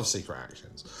just love Secret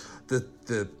Actions.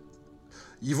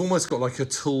 You've almost got like a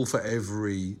tool for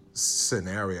every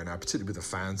scenario now, particularly with the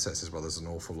fan sets as well. There's an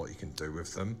awful lot you can do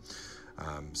with them.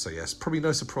 So yes, probably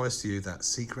no surprise to you that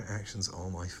Secret Actions are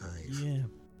my fave. Yeah.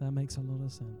 That makes a lot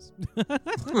of sense.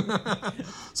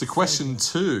 So question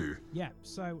 2. Yeah,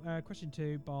 so question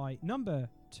 2 by number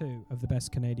 2 of the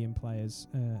best Canadian players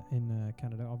in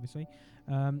Canada, obviously,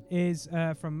 is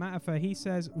from Matafa. He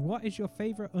says, what is your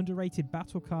favourite underrated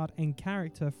battle card and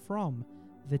character from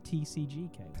the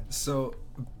TCG case? So,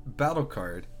 battle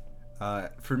card,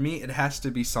 For me, it has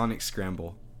to be Sonic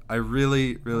Scramble. I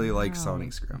really, really like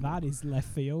Sonic Scramble. That is left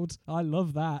field. I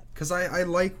love that. Because I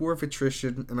like War of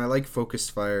Attrition, and I like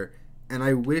Focused Fire, and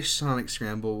I wish Sonic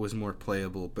Scramble was more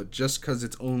playable, but just because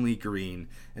it's only green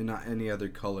and not any other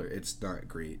color, it's not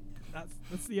great.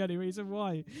 That's the only reason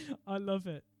why. I love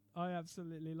it. I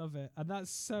absolutely love it. And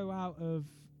that's so out of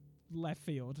left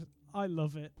field. I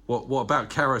love it. What about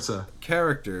character?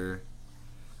 Character.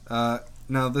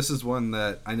 Now, this is one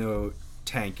that I know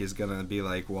Tank is going to be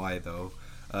like, why though?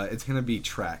 It's going to be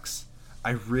Trax.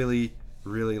 I really,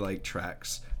 really like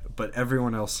Trax, but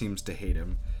everyone else seems to hate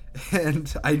him.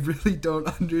 And I really don't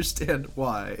understand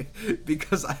why,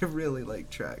 because I really like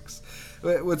Trax.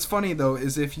 What's funny though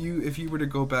is if you were to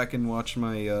go back and watch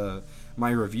my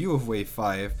my review of Wave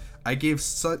 5, I gave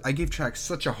Trax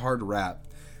such a hard rap.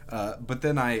 But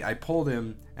then I pulled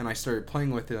him and I started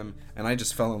playing with him, and I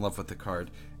just fell in love with the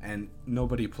card. And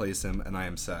nobody plays him, and I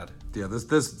am sad. Yeah,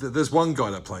 there's one guy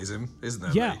that plays him, isn't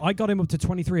there? Yeah, mate? I got him up to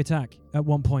 23 attack at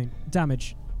one point.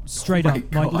 Damage. Straight up.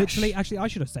 Like, literally, actually, I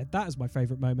should have said that as my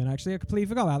favourite moment, actually. I completely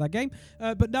forgot about that game.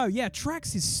 But no, yeah,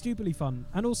 Trax is stupidly fun.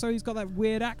 And also, he's got that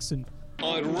weird accent.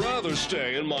 I'd rather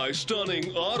stay in my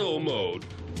stunning auto mode.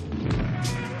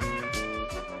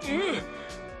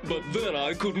 But then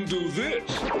I couldn't do this.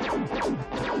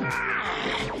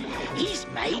 He's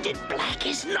made it black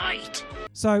as night.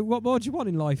 So, what more do you want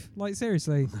in life? Like,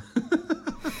 seriously.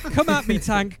 Come at me,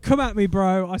 Tank. Come at me,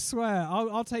 bro. I swear.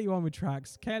 I'll take you on with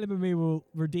Trax. Caleb and me will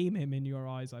redeem him in your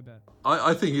eyes, I bet.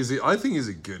 I think he's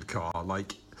a good car.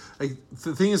 Like,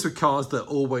 the thing is with cars, they're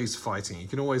always fighting. You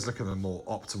can always look at them more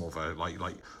optimal though.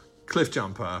 Like Cliff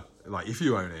Jumper. Like, if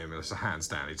you own him, it's a hands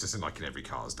down. It's just in every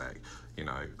car's deck. You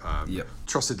know, yep.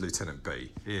 Trusted Lieutenant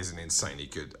B is an insanely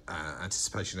good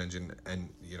anticipation engine and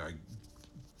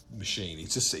machine.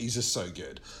 He's just so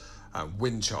good.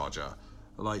 Wind Charger,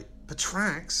 the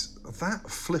Trax, that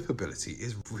flip ability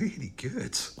is really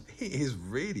good. It is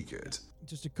really good.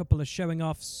 Just a couple of showing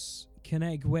offs,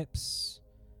 kinetic whips,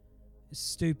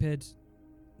 stupid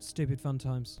fun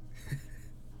times.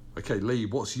 Okay, Lee,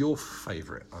 what's your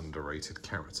favourite underrated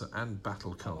character and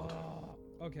battle card?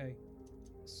 Okay,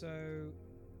 so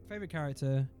favourite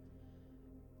character,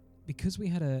 because we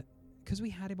had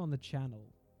him on the channel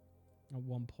at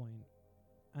one point,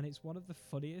 and it's one of the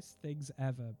funniest things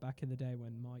ever back in the day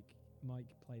when Mike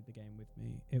played the game with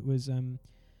me. It was I'm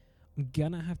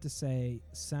gonna have to say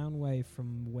Soundwave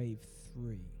from Wave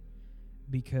 3,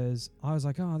 because I was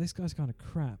like, oh, this guy's kind of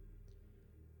crap.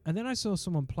 And then I saw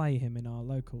someone play him in our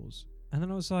locals, and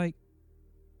then I was like,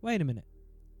 wait a minute,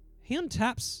 he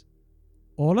untaps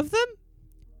all of them?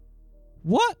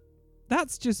 What?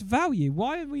 That's just value.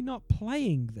 Why are we not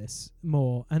playing this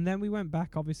more? And then we went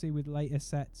back, obviously, with later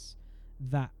sets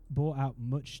that brought out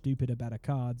much stupider, better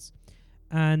cards.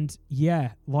 And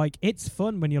yeah, it's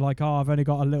fun when you're like, oh, I've only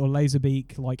got a little laser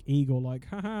beak, eagle,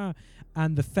 haha,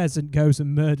 and the pheasant goes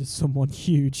and murders someone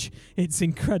huge. It's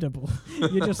incredible.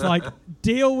 You're just like,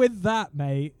 deal with that,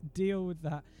 mate. Deal with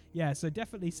that. Yeah, so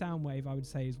definitely Soundwave, I would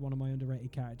say, is one of my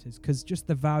underrated characters, because just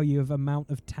the value of amount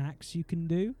of tax you can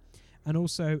do. And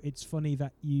also, it's funny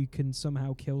that you can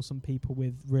somehow kill some people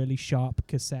with really sharp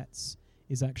cassettes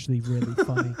is actually really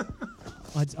funny.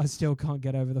 I still can't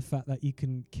get over the fact that you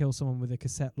can kill someone with a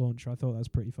cassette launcher. I thought that was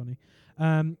pretty funny.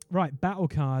 Right, battle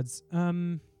cards.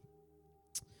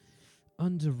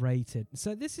 Underrated.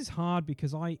 So this is hard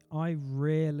because I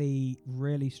really,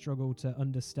 really struggle to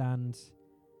understand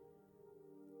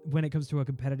when it comes to a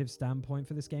competitive standpoint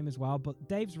for this game as well. But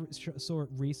Dave saw it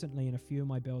recently in a few of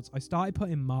my builds. I started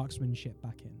putting marksmanship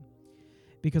back in,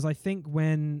 because I think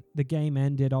when the game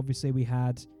ended, obviously we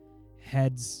had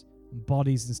heads,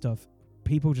 bodies and stuff.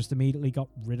 People just immediately got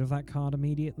rid of that card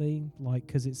immediately,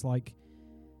 because it's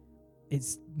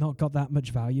not got that much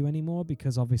value anymore,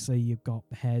 because obviously you've got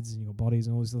heads and you've got bodies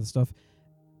and all this other stuff.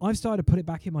 I've started to put it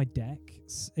back in my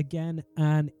decks again,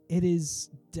 and it is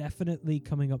definitely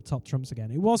coming up top trumps again.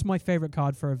 It was my favorite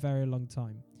card for a very long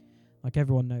time.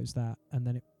 Everyone knows that, and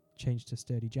then it changed to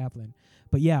Sturdy Javelin.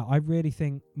 But yeah, I really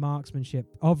think marksmanship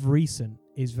of recent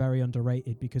is very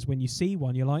underrated, because when you see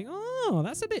one, you're like, oh,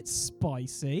 that's a bit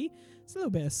spicy. It's a little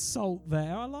bit of salt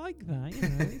there. I like that.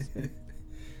 It's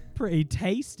pretty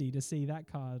tasty to see that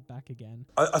card back again.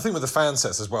 I think with the fan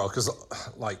sets as well, because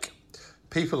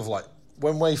people have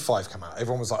when Wave 5 came out,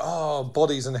 everyone was like, oh,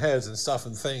 bodies and heads and stuff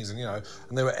and things, and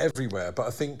and they were everywhere. But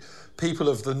I think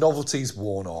the novelty's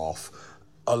worn off.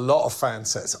 A lot of fan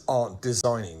sets aren't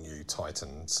designing new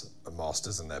Titans and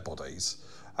Masters and their bodies.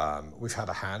 We've had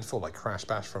a handful, like Crash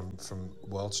Bash from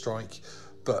World Strike,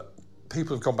 but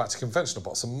people have gone back to conventional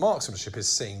bots, and marksmanship is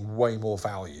seeing way more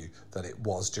value than it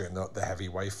was during the heavy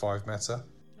Wave 5 meta.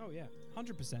 Oh yeah,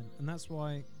 100%. And that's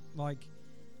why, like,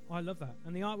 I love that.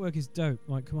 And the artwork is dope.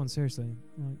 Like, come on, seriously.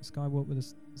 Like, Skywalk with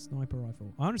a sniper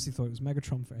rifle. I honestly thought it was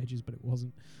Megatron for ages, but it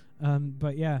wasn't.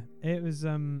 But yeah, it was,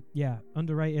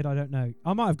 underrated. I don't know.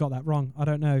 I might have got that wrong. I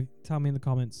don't know. Tell me in the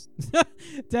comments.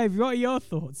 Dave, what are your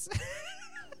thoughts?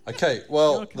 Okay,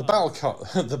 well, the battle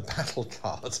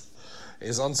card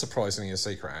is unsurprisingly a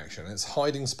secret action. It's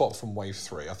hiding spot from Wave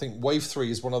 3. I think Wave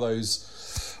 3 is one of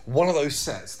those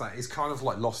sets that is kind of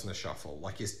like lost in the shuffle.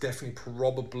 Like, it's definitely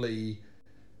probably,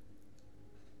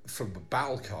 from a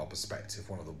battle card perspective,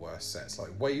 one of the worst sets. Like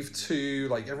Wave 2,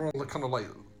 like everyone kind of like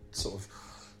sort of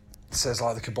says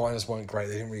like the combiners weren't great,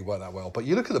 they didn't really work that well. But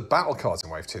you look at the battle cards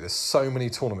in Wave 2, there's so many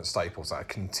tournament staples that are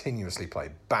continuously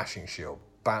played. Bashing Shield,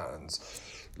 Battens,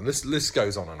 list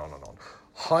goes on and on and on.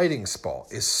 Hiding Spot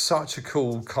is such a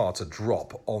cool card to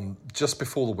drop on just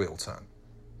before the wheel turn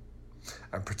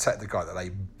and protect the guy that they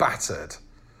battered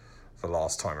the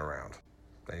last time around.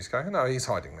 Then you just go, no, he's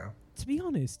hiding now. To be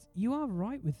honest, you are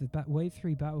right with the Wave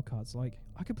 3 battle cards. Like,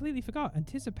 I completely forgot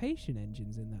anticipation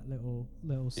engines in that little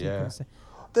sequence. Yeah.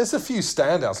 There's a few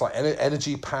standouts, like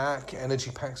Energy Pack.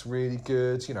 Energy Pack's really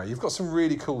good. You know, you've got some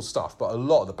really cool stuff, but a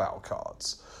lot of the battle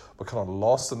cards were kind of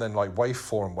lost, and then like Wave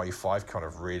 4 and Wave 5 kind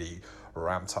of really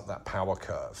ramped up that power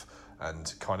curve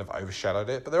and kind of overshadowed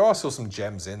it. But there are still some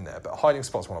gems in there. But Hiding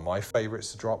Spot's one of my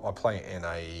favourites to drop. I play it in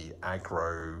a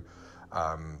aggro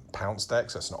Pounce deck,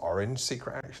 so it's an orange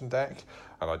secret action deck,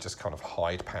 and I just kind of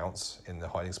hide Pounce in the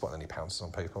Hiding Spot, and then he pounces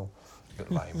on people. A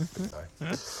bit lame,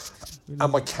 but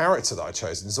And my character that I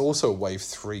chosen is also a Wave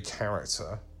 3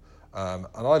 character, and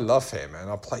I love him, and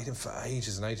I played him for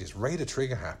ages and ages. Raider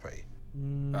Trigger Happy.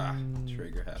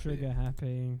 Trigger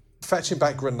Happy. Fetching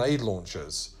back grenade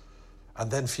launchers, and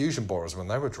then fusion borers when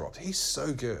they were dropped. He's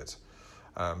so good.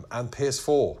 And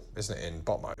PS4, isn't it, in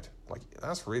bot mode? Like,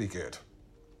 that's really good.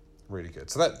 Really good.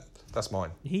 So that's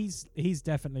mine. He's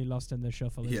definitely lost in the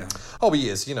shuffle. Yeah. Oh, he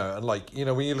is. You know, and like, you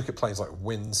know, when you look at planes like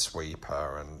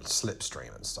Windsweeper and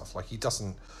Slipstream and stuff, like, he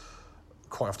doesn't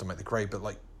quite often make the grade, but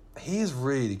like, he is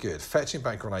really good. Fetching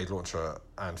back grenade launcher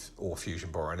or fusion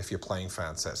borer, and if you're playing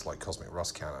fan sets like Cosmic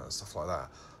Rust Cannon and stuff like that,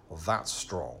 well, that's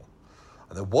strong.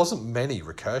 And there wasn't many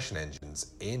recursion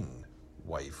engines in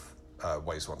Waves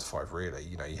 1 to 5, really.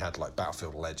 You know, you had like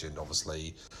Battlefield Legend,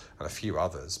 obviously, and a few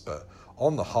others, but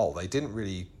on the whole, they didn't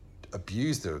really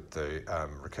abuse the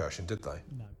recursion, did they?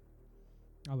 No,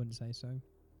 I wouldn't say so.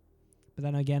 But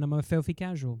then again, I'm a filthy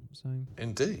casual, so...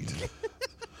 Indeed.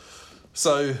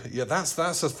 So, yeah, that's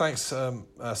a thanks,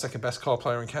 second best card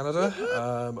player in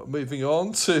Canada. Moving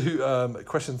on to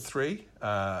question 3.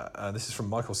 This is from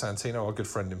Michael Santino, our good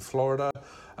friend in Florida.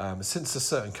 Since a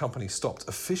certain company stopped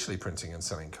officially printing and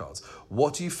selling cards,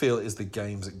 what do you feel is the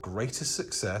game's greatest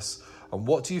success, and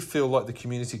what do you feel like the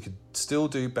community could still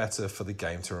do better for the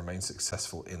game to remain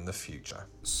successful in the future?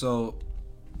 So,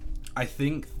 I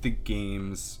think the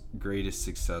game's greatest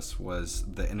success was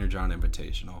the Energon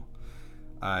Invitational.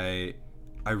 I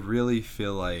really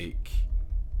feel like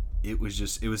it was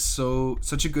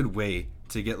such a good way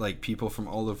to get like people from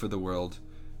all over the world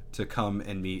to come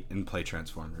and meet and play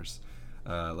Transformers.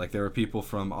 Like, there were people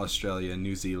from Australia,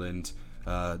 New Zealand,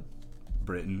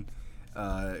 Britain,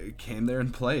 came there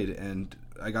and played, and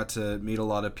I got to meet a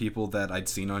lot of people that I'd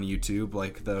seen on YouTube,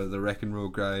 like the Wreck and Roll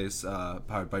guys,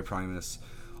 powered by Primus,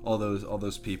 all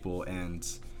those people, and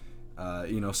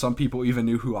you know, some people even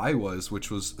knew who I was,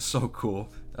 which was so cool,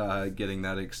 getting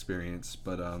that experience.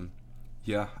 But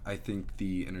yeah, I think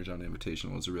the Energon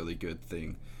Invitational was a really good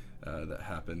thing that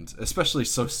happened, especially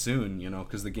so soon, you know,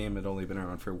 because the game had only been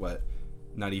around for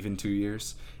not even 2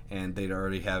 years, and they'd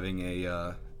already having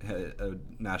a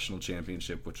national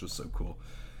championship, which was so cool.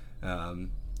 And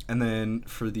then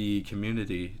for the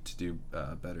community to do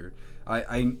better,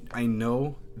 I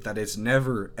know that it's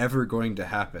never ever going to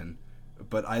happen,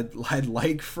 but I'd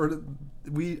like for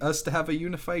us to have a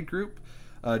unified group,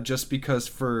 just because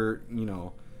for, you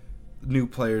know, new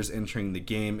players entering the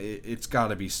game, it's got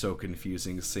to be so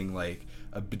confusing seeing like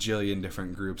a bajillion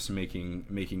different groups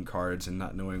making cards and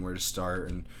not knowing where to start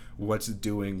and what's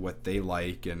doing what they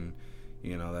like, and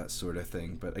you know, that sort of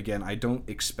thing. But again, I don't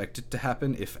expect it to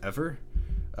happen, if ever,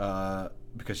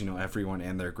 because, you know, everyone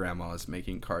and their grandma is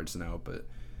making cards now. But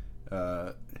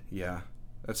yeah,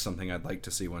 that's something I'd like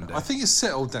to see one day. I think it's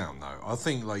settled down, though. I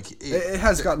think like it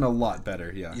has gotten a lot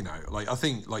better. Yeah, you know, like I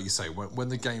think, like you say, when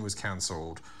the game was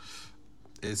cancelled,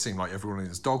 it seemed like everyone and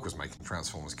his dog was making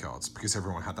Transformers cards because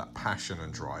everyone had that passion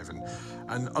and drive,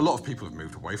 and a lot of people have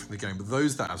moved away from the game, but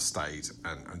those that have stayed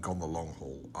and gone the long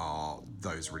haul are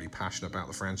those really passionate about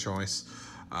the franchise.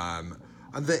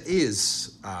 And there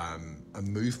is a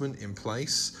movement in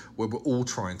place where we're all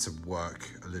trying to work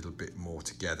a little bit more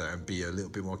together and be a little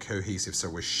bit more cohesive. So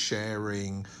we're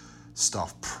sharing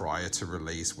stuff prior to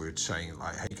release. We're saying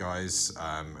like, hey guys,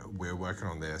 we're working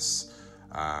on this.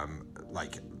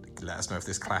 Like, let us know if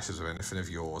this clashes with anything of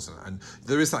yours. And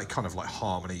there is that kind of like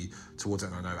harmony towards it.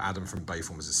 And I know Adam from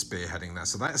Bayform is spearheading that.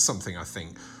 So that's something I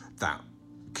think that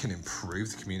can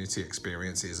improve the community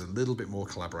experience, is a little bit more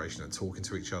collaboration and talking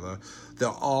to each other. There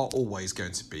are always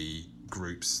going to be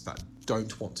groups that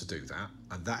don't want to do that,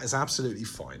 and that is absolutely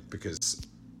fine because,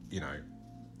 you know,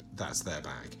 that's their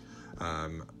bag.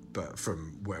 But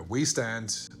from where we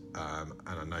stand, and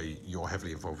I know you're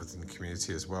heavily involved within the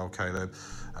community as well, Caleb,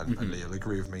 and Lee will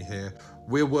agree with me here,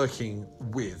 we're working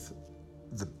with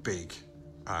the big,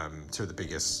 two of the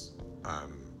biggest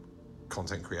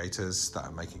content creators that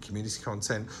are making community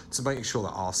content to make sure that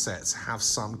our sets have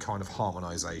some kind of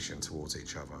harmonization towards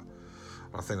each other.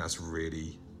 And I think that's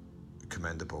really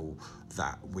commendable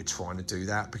that we're trying to do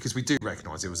that, because we do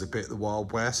recognize it was a bit the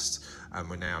Wild West, and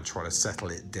we're now trying to settle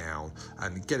it down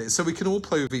and get it so we can all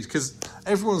play with each, because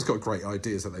everyone's got great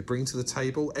ideas that they bring to the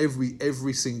table.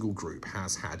 Every single group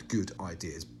has had good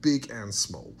ideas, big and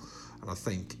small, and I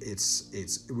think it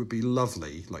would be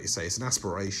lovely, like you say, it's an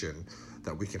aspiration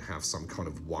that we can have some kind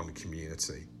of one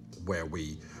community where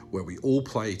we all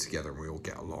play together and we all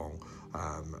get along.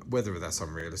 Whether that's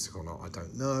unrealistic or not, I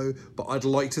don't know, but I'd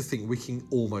like to think we can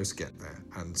almost get there,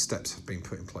 and steps have been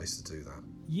put in place to do that.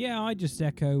 Yeah, I just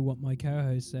echo what my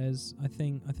co-host says. I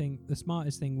think the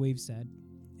smartest thing we've said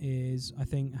is, I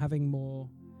think having more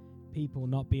people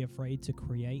not be afraid to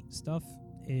create stuff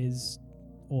is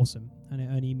awesome, and it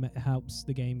only helps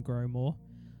the game grow more.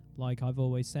 Like I've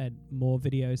always said, more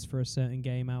videos for a certain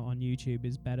game out on YouTube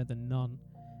is better than none,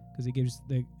 because it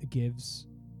gives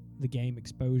the game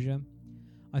exposure.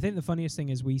 I think the funniest thing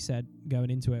is, we said going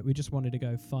into it, we just wanted to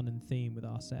go fun and theme with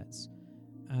our sets.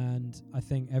 And I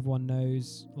think everyone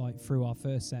knows, like through our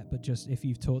first set, but just if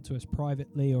you've talked to us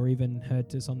privately or even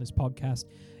heard us on this podcast,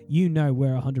 you know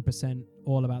we're 100%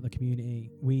 all about the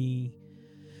community. We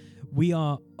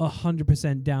are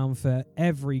 100% down for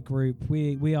every group.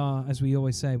 We are, as we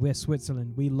always say, we're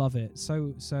Switzerland. We love it.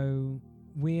 So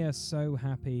we are so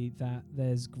happy that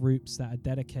there's groups that are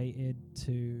dedicated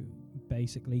to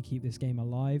basically keep this game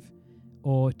alive,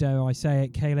 or dare I say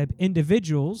it, Caleb,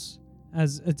 individuals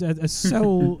as a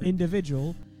sole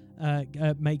individual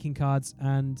making cards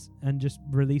and just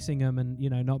releasing them, and you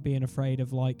know, not being afraid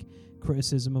of like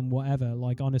criticism and whatever.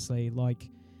 Like honestly, like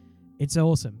it's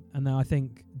awesome. And I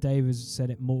think Dave has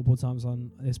said it multiple times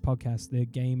on this podcast, the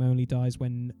game only dies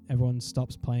when everyone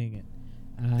stops playing it.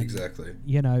 And, exactly.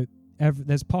 You know,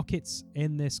 there's pockets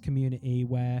in this community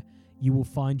where you will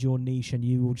find your niche and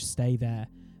you will stay there.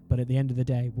 But at the end of the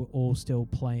day, we're all still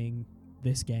playing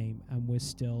this game and we're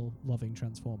still loving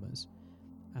Transformers.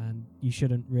 And you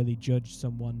shouldn't really judge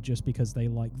someone just because they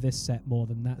like this set more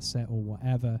than that set or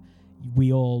whatever.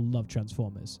 We all love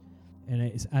Transformers. And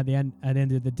it's at the end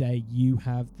of the day, you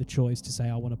have the choice to say,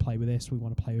 I want to play with this, we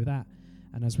want to play with that.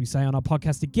 And as we say on our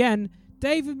podcast again,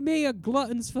 Dave and me are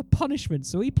gluttons for punishment,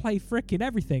 so we play frickin'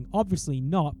 everything. Obviously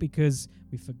not, because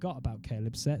we forgot about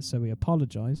Caleb's set, so we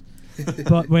apologize.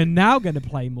 But we're now going to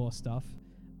play more stuff.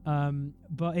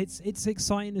 But it's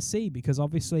exciting to see, because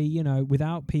obviously, you know,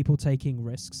 without people taking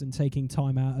risks and taking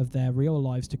time out of their real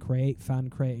lives to create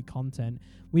fan-created content,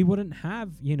 we wouldn't have,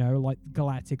 you know, like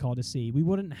Galactic Odyssey. We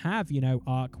wouldn't have, you know,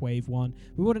 Arcwave 1.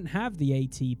 We wouldn't have the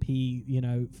ATP, you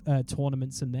know,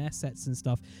 tournaments and their sets and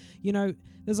stuff. You know,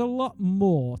 there's a lot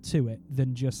more to it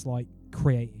than just, like,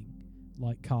 creating,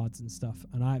 like, cards and stuff.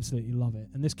 And I absolutely love it.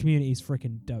 And this community is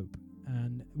freaking dope.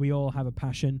 And we all have a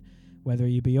passion, whether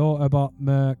you be Autobot,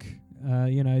 Merc,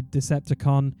 you know,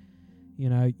 Decepticon, you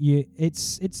know,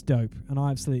 it's dope. And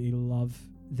I absolutely love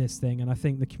this thing. And I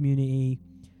think the community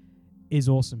is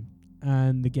awesome.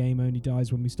 And the game only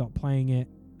dies when we stop playing it.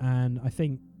 And I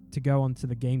think to go on to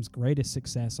the game's greatest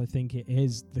success, I think it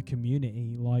is the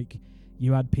community. Like,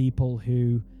 you had people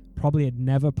who probably had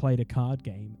never played a card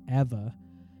game ever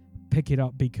pick it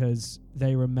up because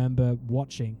they remember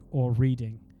watching or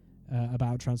reading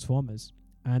about Transformers.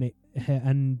 And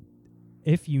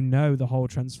if you know the whole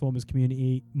Transformers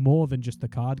community more than just the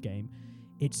card game,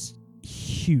 it's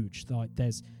huge. Like,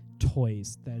 there's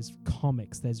toys, there's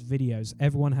comics, there's videos.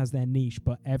 Everyone has their niche,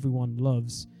 but everyone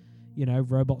loves, you know,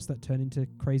 robots that turn into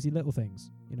crazy little things.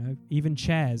 You know, even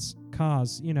chairs,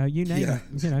 cars, you know, you name Yeah.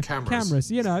 it. You know, cameras,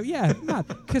 you know, yeah, mad.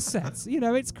 Cassettes, you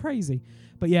know, it's crazy.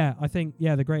 But yeah, I think,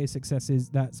 the greatest success is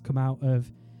that's come out of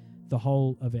the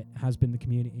whole of it has been the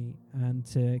community. And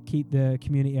to keep the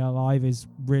community alive is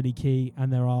really key.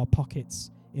 And there are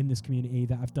pockets in this community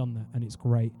that have done that, and it's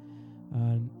great.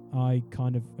 And I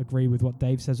kind of agree with what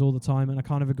Dave says all the time, and I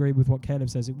kind of agree with what Caleb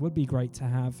says. It would be great to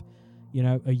have, you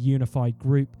know, a unified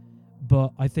group,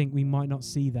 but I think we might not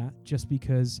see that just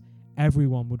because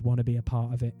everyone would want to be a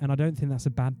part of it. And I don't think that's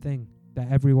a bad thing, that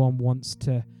everyone wants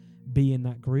to be in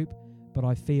that group. But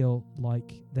I feel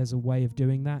like there's a way of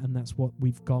doing that, and that's what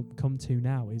we've come to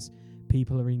now, is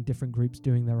people are in different groups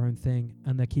doing their own thing,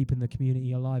 and they're keeping the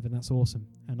community alive, and that's awesome.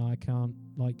 And I can't,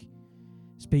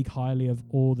 speak highly of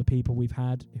all the people we've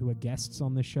had who are guests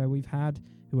on this show we've had,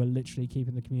 who are literally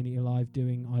keeping the community alive,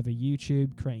 doing either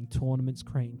YouTube, creating tournaments,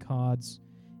 creating cards.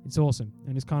 It's awesome,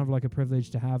 and it's kind of like a privilege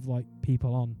to have,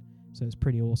 people on, so it's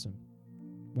pretty awesome.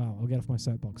 Wow, I'll get off my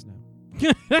soapbox now.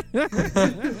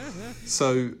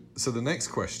 So the next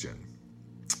question,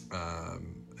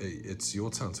 it's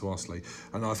your turn to ask, Lee,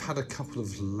 and I've had a couple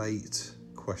of late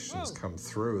questions come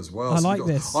through as well. I like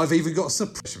this. I've even got a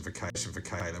suppression for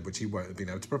Caleb, which he won't have been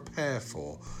able to prepare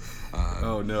for.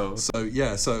 Oh no! So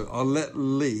I'll let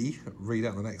Lee read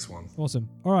out the next one. Awesome.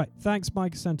 All right, thanks,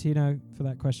 Mike Santino, for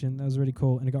that question. That was really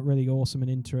cool, and it got really awesome and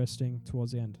interesting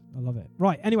towards the end. I love it.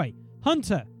 Right. Anyway,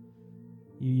 Hunter.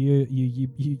 You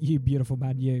beautiful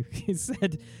man, you. He's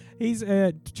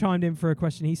chimed in for a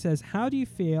question. He says, how do you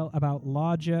feel about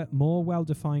larger, more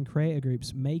well-defined creator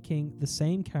groups making the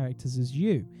same characters as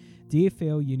you? Do you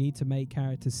feel you need to make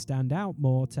characters stand out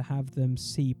more to have them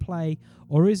see play,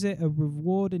 or is it a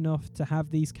reward enough to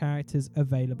have these characters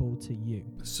available to you?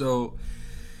 So,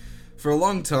 for a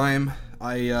long time,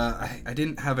 I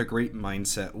didn't have a great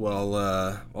mindset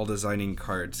while designing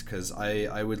cards, because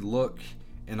I would look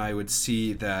and I would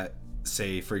see that,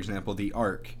 say, for example, the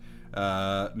Ark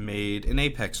made an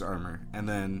Apex armor. And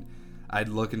then I'd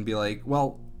look and be like,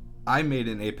 well, I made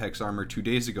an Apex armor 2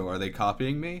 days ago. Are they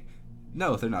copying me?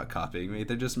 No, they're not copying me.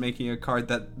 They're just making a card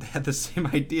that had the same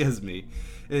idea as me.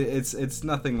 It's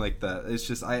nothing like that. It's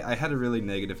just I had a really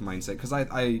negative mindset because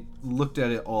I looked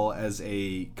at it all as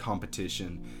a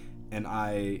competition. And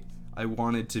I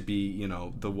wanted to be, you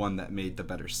know, the one that made the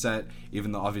better set,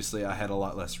 even though obviously I had a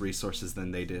lot less resources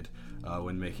than they did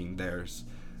when making theirs.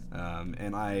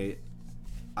 And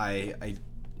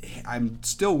I'm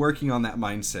still working on that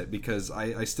mindset because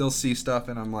I still see stuff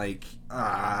and I'm like,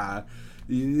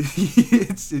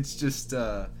 it's just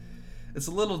it's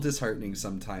a little disheartening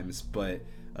sometimes. But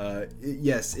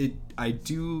yes, I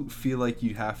do feel like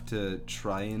you have to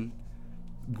try and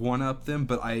one up them,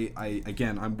 but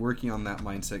I'm working on that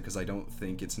mindset because I don't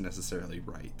think it's necessarily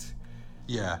right.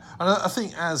 Yeah, and I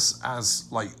think as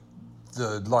because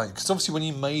obviously when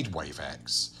you made Wave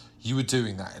X, you were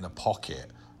doing that in a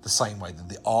pocket the same way that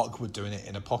the Ark were doing it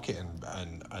in a pocket,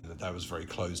 and there was very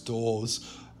closed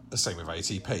doors. The same with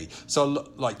ATP.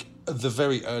 So like at the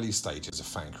very early stages of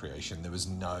fan creation, there was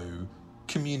no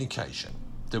communication.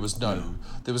 There was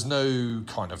no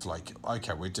kind of like,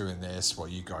 okay, we're doing this, what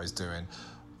are you guys doing?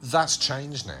 That's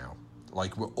changed now.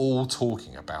 Like, we're all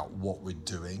talking about what we're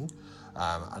doing.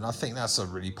 And I think that's a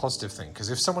really positive thing, because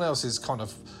if someone else is kind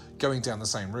of going down the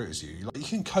same route as you, like, you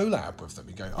can collab with them.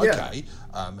 You go, okay,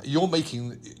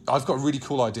 I've got a really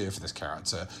cool idea for this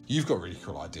character. You've got a really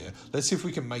cool idea. Let's see if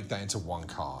we can make that into one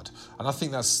card. And I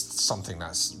think that's something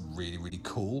that's really, really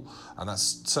cool. And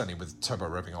that's certainly with Turbo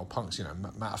Revving Old Punks. You know,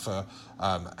 Matafa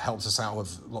helps us out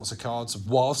with lots of cards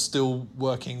while still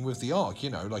working with the Ark. You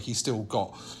know, like, he's still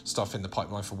got stuff in the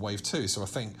pipeline for Wave 2. So I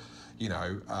think, you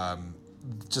know,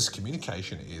 just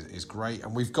communication is great,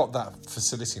 and we've got that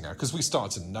facility now because we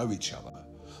started to know each other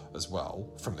as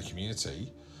well from the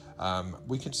community.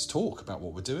 We can just talk about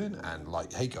what we're doing and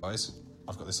like, hey guys,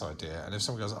 I've got this idea, and if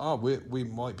someone goes, oh, we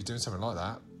might be doing something like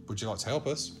that, would you like to help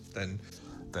us? Then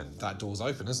that door's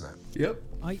open, isn't it? Yep.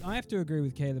 I have to agree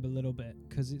with Caleb a little bit,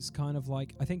 because it's kind of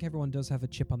like, I think everyone does have a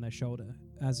chip on their shoulder,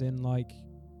 as in, like,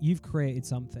 you've created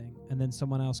something and then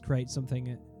someone else creates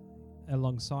something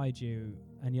alongside you,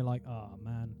 and you're like, oh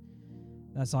man,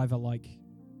 that's either like,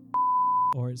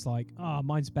 or it's like, oh,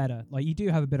 mine's better. Like, you do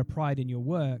have a bit of pride in your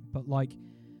work, but like,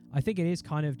 I think it is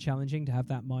kind of challenging to have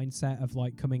that mindset of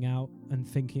like coming out and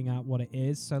thinking out what it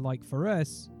is. So like for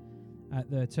us at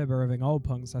the Turbo Revving Old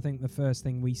Punks, I think the first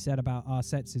thing we said about our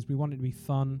sets is we want it to be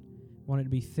fun, want it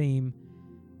to be theme.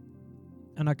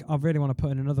 And I really want to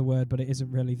put in another word, but it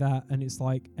isn't really that. And it's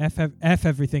like F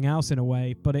everything else in a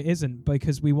way, but it isn't,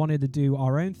 because we wanted to do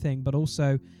our own thing. But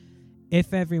also,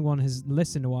 if everyone has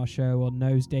listened to our show or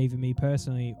knows Dave and me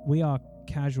personally, we are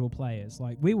casual players.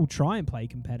 Like, we will try and play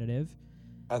competitive.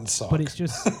 And suck. But it's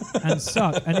just... and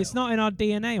suck. And it's not in our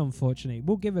DNA, unfortunately.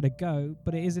 We'll give it a go,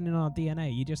 but it isn't in our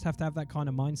DNA. You just have to have that kind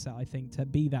of mindset, I think, to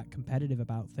be that competitive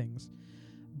about things.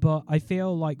 But I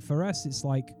feel like for us, it's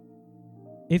like,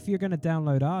 if you're going to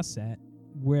download our set,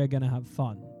 we're going to have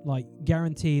fun. Like,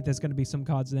 guaranteed there's going to be some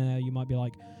cards in there you might be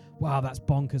like, wow, that's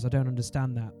bonkers, I don't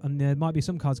understand that. And there might be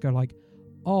some cards go like,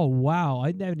 oh, wow,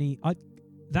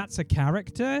 that's a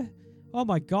character? Oh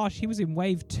my gosh, he was in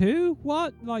Wave 2?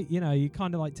 What? Like, you know, you're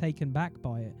kind of like taken back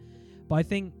by it. But I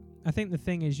think the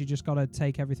thing is you just got to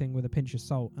take everything with a pinch of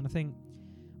salt. And I think,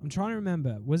 I'm trying to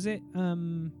remember, was it,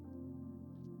 I'm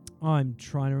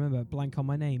trying to remember, blank on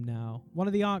my name now. One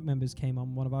of the ARC members came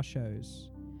on one of our shows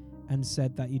and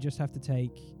said that you just have to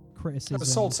take criticism. It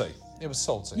was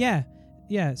salty.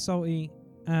 Yeah, salty,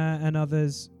 and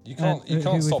others. You can't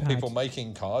stop people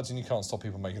making cards, and you can't stop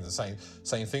people making the same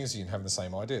things. You can have the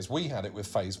same ideas. We had it with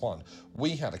Phase 1.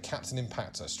 We had a Captain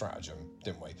Impactor stratagem,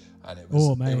 didn't we? And it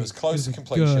was close to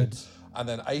completion. Good. And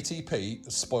then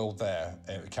ATP spoiled their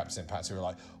Captain Impactor. We were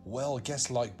like, well, guess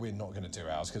like we're not going to do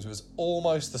ours because it was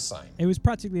almost the same. It was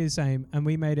practically the same, and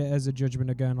we made it as a judgment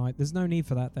of going like, there's no need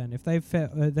for that then. If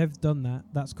they've done that,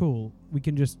 that's cool. We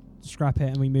can just scrap it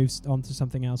and we move on to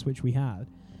something else, which we had.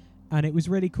 And it was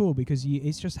really cool because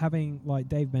it's just having, like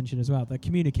Dave mentioned as well, that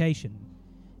communication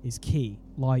is key.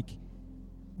 Like,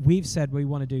 we've said we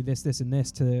want to do this, and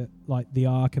this to like the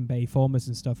ARC and Bay formers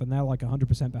and stuff, and they're like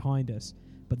 100% behind us.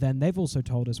 But then they've also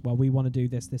told us, well, we want to do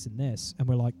this, and this. And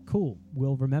we're like, cool,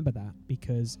 we'll remember that.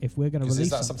 Because if we're going to release is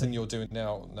that something you're doing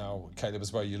now, Caleb,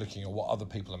 as well? You're looking at what other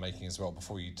people are making as well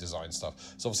before you design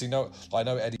stuff. So obviously, I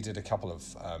know Eddie did a couple of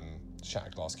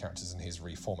Shatterglass characters in his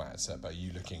reformatted set, but are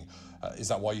you looking... is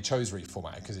that why you chose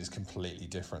reformatted? Because it's completely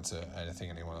different to anything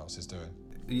anyone else is doing.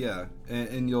 Yeah,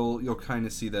 and you'll kind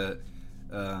of see that...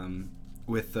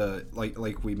 with the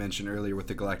like we mentioned earlier with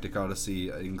the Galactic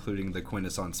Odyssey, including the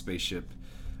Quintesson spaceship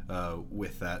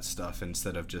with that stuff,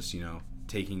 instead of just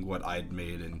taking what I'd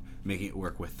made and making it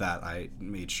work with that, I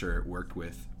made sure it worked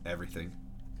with everything.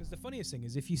 Because the funniest thing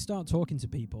is, if you start talking to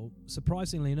people,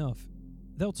 surprisingly enough,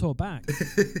 they'll talk back.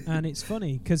 And it's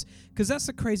funny because that's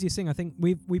the craziest thing. I think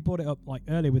we brought it up like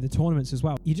earlier with the tournaments as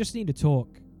well. You just need to talk,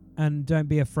 and don't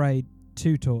be afraid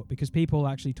to talk, because people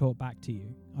actually talk back to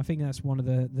you. I think that's one of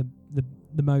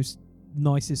the most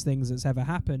nicest things that's ever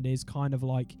happened, is kind of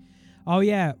like, oh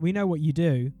yeah, we know what you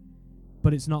do,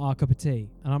 but it's not our cup of tea.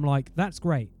 And I'm like, that's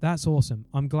great, that's awesome,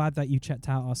 I'm glad that you checked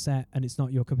out our set and it's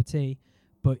not your cup of tea,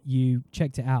 but you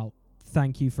checked it out.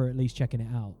 Thank you for at least checking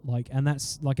it out. Like, and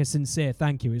that's like a sincere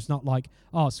thank you. It's not like,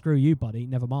 oh, screw you, buddy,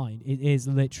 never mind. It is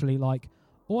literally like,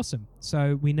 awesome,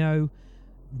 so we know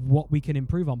what we can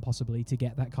improve on possibly to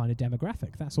get that kind of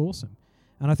demographic. That's awesome.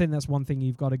 And I think that's one thing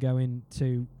you've got to go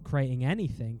into creating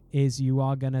anything, is you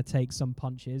are going to take some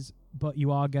punches, but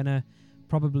you are going to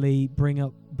probably bring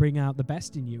out the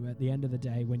best in you at the end of the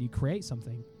day when you create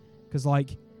something. Because,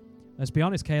 like, let's be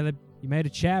honest, Caleb, you made a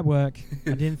chair work.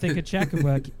 I didn't think a chair could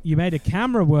work. You made a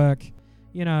camera work.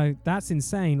 That's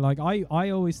insane. Like,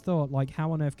 I always thought, like,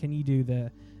 how on earth can you do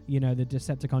the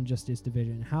Decepticon Justice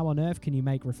Division? How on earth can you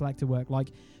make Reflector work?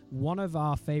 Like, one of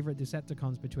our favorite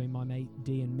Decepticons between my mate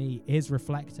D and me is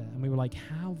Reflector, and we were like,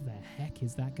 how the heck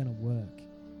is that going to work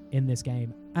in this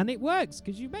game? And it works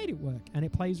because you made it work, and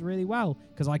it plays really well,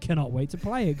 because I cannot wait to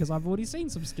play it because I've already seen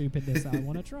some stupidness that I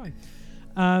want to try.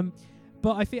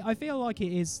 But I feel like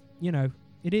it is,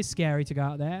 it is scary to go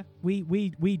out there.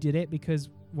 We did it because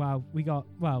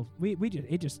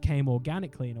it just came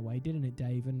organically in a way, didn't it,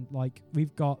 Dave? And like,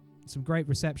 we've got some great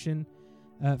reception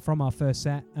from our first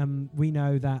set, and we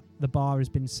know that the bar has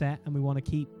been set, and we want to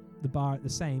keep the bar at the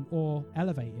same or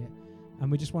elevate it,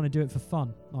 and we just want to do it for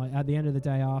fun. Like, at the end of the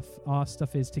day, our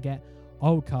stuff is to get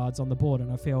old cards on the board,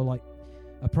 and I feel like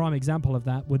a prime example of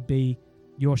that would be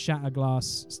your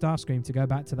Shatterglass Starscream, to go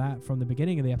back to that from the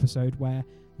beginning of the episode, where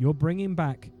you're bringing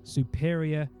back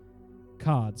superior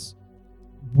cards.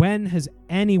 When has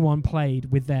anyone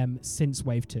played with them since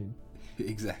Wave 2?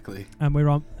 Exactly. And we're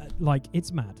on, like,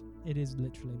 it's mad. It is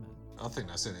literally mad. I think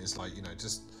that's it. It's like,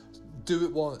 just do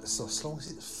it once, as long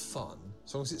as it's fun.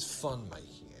 As long as it's fun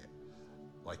making it,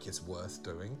 like, it's worth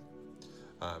doing.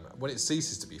 When it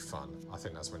ceases to be fun, I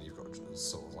think that's when you've got to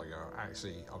sort of like,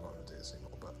 actually, I'm not going to do this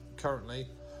anymore. But currently,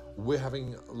 we're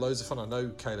having loads of fun. I know,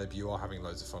 Caleb, you are having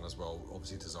loads of fun as well,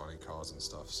 obviously designing cards and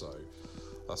stuff. So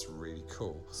that's really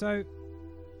cool. So,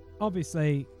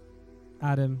 obviously,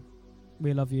 Adam,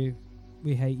 we love you.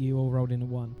 We hate you, all rolled into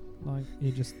one. Like,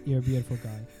 you're a beautiful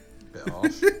guy. Bit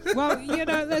harsh. Well,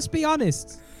 let's be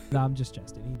honest. No, I'm just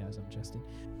jesting. He knows I'm jesting.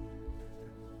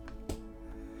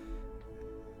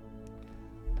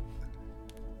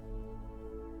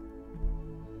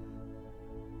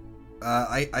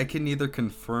 I can neither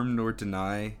confirm nor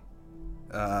deny.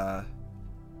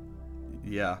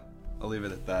 Yeah, I'll leave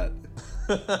it at that.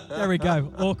 There we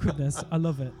go. Awkwardness. I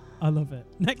love it.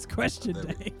 Next question,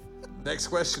 Dave. Next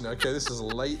question. Okay, this is a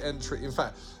late entry. In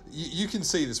fact, you can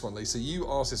see this one, Lisa. You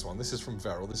asked this one. This is from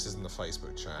Veril. This is in the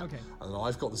Facebook chat. Okay. And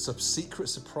I've got the secret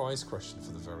surprise question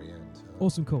for the very end.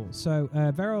 Awesome, cool. So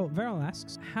Veril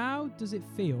asks, how does it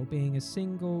feel being a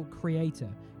single creator,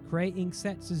 creating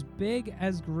sets as big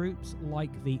as groups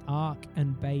like the Ark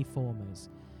and Bayformers?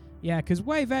 Yeah, because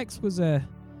WaveX was a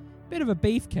bit of a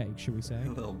beefcake, should we say?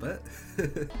 A little bit.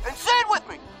 And say it with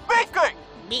me! Beefcake!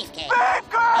 Beefcake.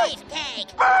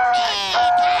 Beefcake!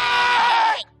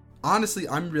 Beefcake! Honestly,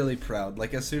 I'm really proud.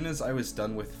 Like, as soon as I was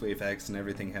done with WaveX and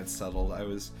everything had settled,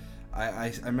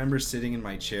 I remember sitting in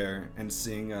my chair and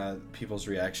seeing people's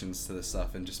reactions to this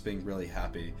stuff and just being really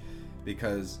happy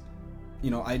because,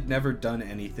 you know, I'd never done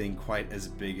anything quite as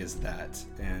big as that,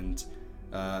 and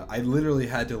I literally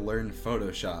had to learn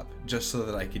Photoshop just so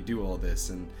that I could do all this,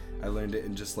 and I learned it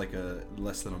in just like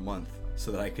less than a month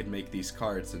so that I could make these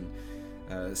cards and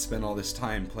spend all this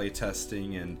time play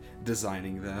testing and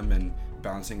designing them and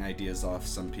bouncing ideas off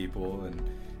some people, and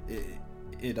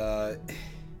I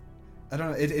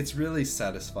don't know, it's really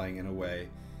satisfying in a way.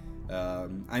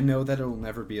 I know that it'll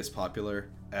never be as popular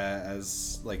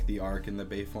as like the Ark and the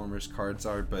Bayformers cards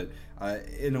are, but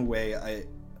in a way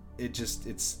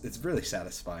it's really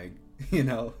satisfying, you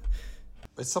know.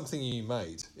 It's something you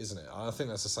made, isn't it? I think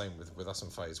that's the same with us in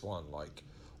Phase 1. Like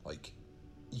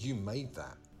you made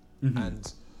that. Mm-hmm.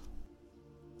 And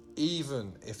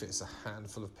even if it's a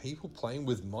handful of people playing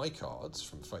with my cards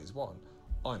from Phase 1,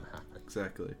 I'm happy.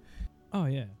 Exactly. Oh,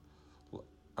 yeah.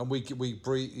 And we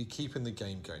breathe, you're keeping the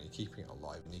game going, you're keeping it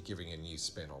alive, and you're giving a new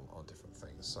spin on different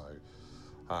things. So,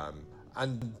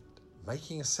 and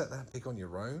making a set that big on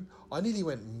your own, I nearly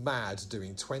went mad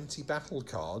doing 20 battle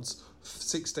cards,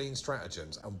 16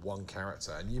 stratagems, and 1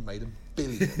 character, and you made 1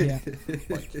 billion. Yeah.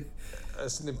 Like,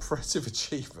 that's an impressive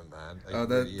achievement, man.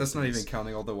 That's not even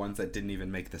counting all the ones that didn't even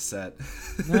make the set.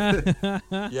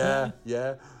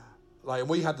 Yeah. Like,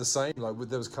 we had the same. Like,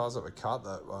 there was cards that were cut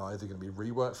that were either going to be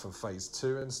reworked for Phase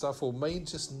 2 and stuff, or may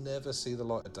just never see the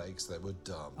light of day because they were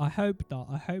dumb. I hope not.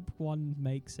 I hope one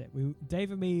makes it.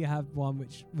 Dave and me have one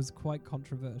which was quite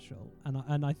controversial,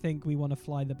 and I think we want to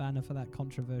fly the banner for that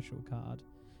controversial card.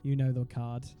 You know the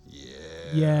card.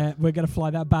 Yeah, we're going to fly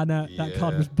that banner. Yeah. That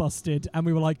card was busted, and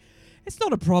we were like, it's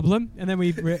not a problem. And then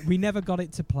we never got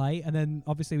it to play, and then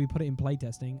obviously we put it in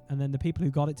playtesting, and then the people who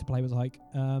got it to play was like,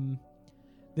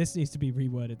 this needs to be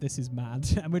reworded. This is mad.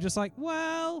 And we're just like,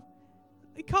 well,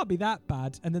 it can't be that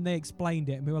bad. And then they explained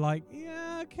it, and we were like,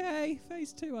 yeah, okay,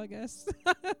 Phase 2, I guess.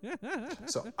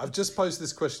 So I've just posted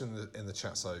this question in the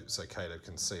chat so Caleb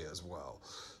can see it as well.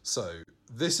 So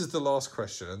this is the last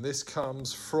question, and this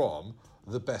comes from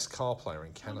the best car player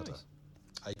in Canada,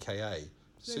 aka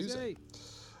Susie.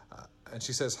 And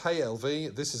she says, hey,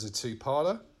 LV, this is a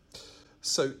 2-parter.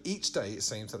 So each day it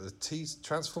seems that the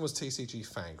Transformers TCG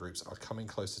fan groups are coming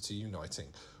closer to uniting,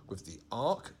 with the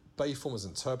Ark, Bayformers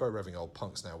and Turbo Revving Old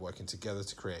Punks now working together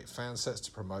to create fan sets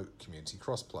to promote community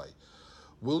crossplay.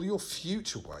 Will your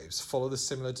future waves follow the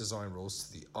similar design rules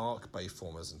to the Ark,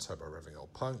 Bayformers and Turbo Revving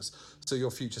Old Punks, so your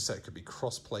future set could be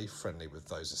crossplay friendly with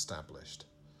those established?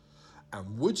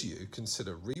 And would you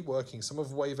consider reworking some of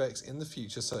WaveX in the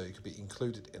future so it could be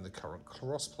included in the current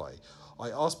crossplay?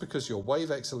 I ask because your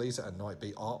WaveX, Elita and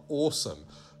Nightbeat are awesome.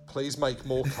 Please make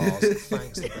more cars.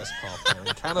 Thanks, the best car player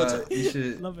in Canada.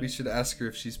 We should ask her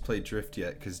if she's played Drift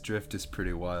yet, because Drift is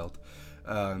pretty wild.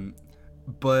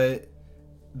 But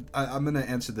I'm going to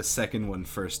answer the second one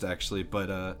first, actually.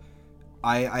 But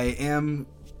I am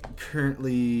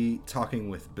currently talking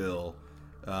with Bill.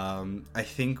 I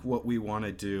think what we want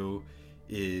to do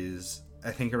is,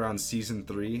 I think around Season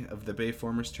 3 of the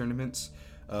Bayformers tournaments,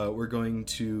 we're going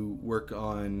to work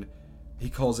on, he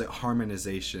calls it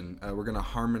harmonization. We're going to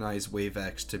harmonize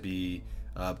WaveX to be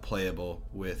playable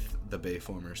with the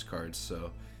Bayformers cards.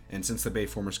 So, and since the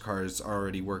Bayformers cards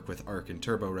already work with Ark and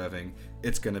Turbo Revving,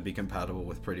 it's going to be compatible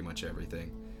with pretty much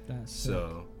everything.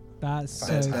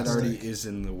 That already is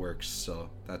in the works, so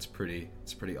it's pretty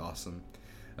awesome.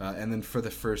 And then for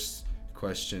the first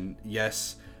question,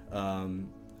 yes,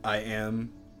 I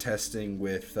am testing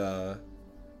with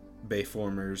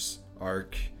Bayformers,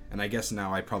 Ark, and I guess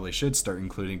now I probably should start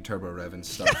including Turbo Rev and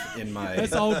stuff in my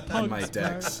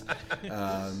decks.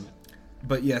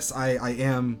 But yes, I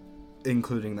am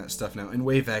including that stuff now. In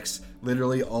WaveX,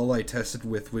 literally all I tested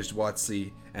with was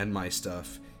WotC and my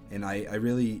stuff, and I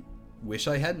really wish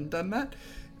I hadn't done that.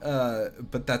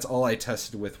 but that's all I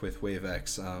tested with Wave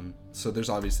X. So there's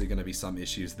obviously going to be some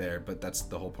issues there, but that's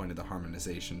the whole point of the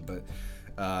harmonization.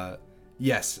 But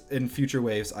yes, in future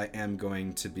waves, I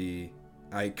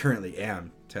currently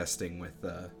am testing with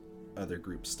other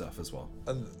group stuff as well.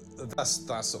 And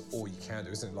that's all you can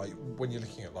do, isn't it? Like when you're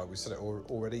looking at, like we said it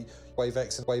already, Wave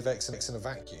X in a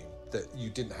vacuum, that you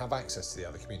didn't have access to the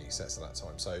other community sets at that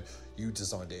time, so you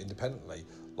designed it independently.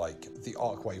 Like the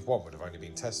Arc Wave 1 would have only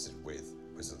been tested with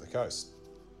Wizards of the Coast.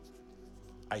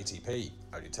 ATP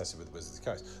only tested with Wizards of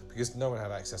the Coast because no one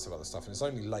had access to other stuff, and it's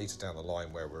only later down the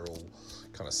line where we're all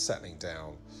kind of settling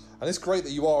down. And it's great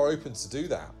that you are open to do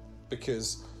that,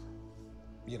 because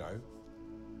you know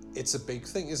it's a big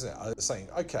thing, isn't it? Saying,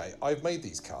 okay, I've made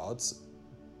these cards,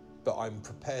 but I'm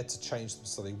prepared to change them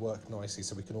so they work nicely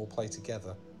so we can all play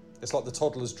together. It's like the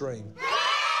toddler's dream.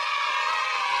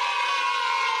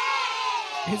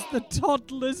 It's the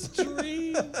toddler's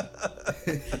dream.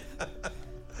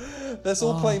 Let's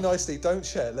all play nicely. Don't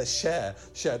share. Let's share.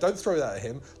 Don't throw that at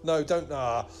him. No, don't.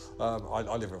 I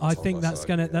live with a I toddler, think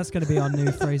that's gonna be our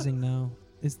new phrasing now.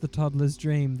 It's the toddler's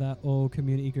dream that all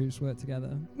community groups work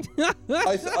together.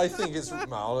 I think it's,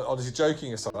 honestly,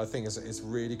 joking aside, I think it's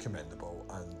really commendable,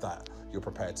 and that you're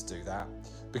prepared to do that,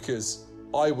 because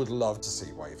I would love to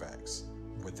see Wave X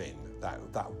within that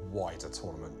wider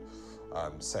tournament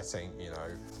setting. You know,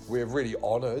 we're really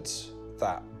honoured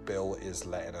that Bill is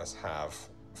letting us have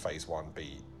Phase 1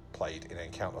 be played in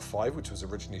Encounter 5, which was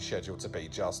originally scheduled to be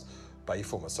just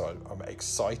Bayformers. So I'm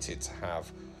excited to have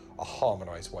a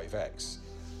harmonised Wave X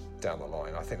down the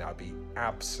line. I think that would be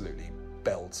absolutely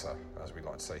belter, as we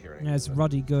like to say here in England. Yeah, it's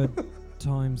ruddy good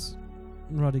times.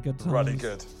 Ruddy good times. Ruddy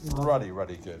good.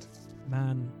 Ruddy good.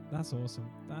 Man, that's awesome.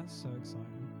 That's so exciting.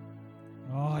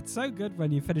 Oh, it's so good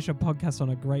when you finish a podcast on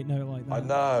a great note like that.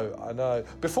 I know.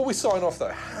 Before we sign off, though,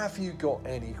 have you got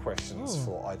any questions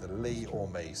for either Lee or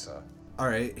me, sir? All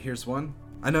right, here's one.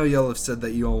 I know y'all have said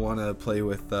that you all want to play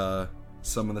with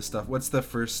some of the stuff. What's the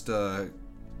first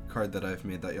card that I've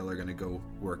made that y'all are going to go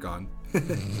work on?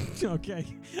 Okay,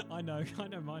 I know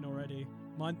mine already.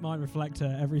 Mine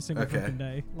Reflector every single fucking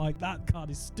day. Like, that card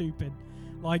is stupid.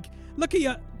 Like, look at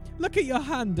your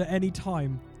hand at any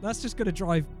time. That's just going to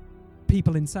drive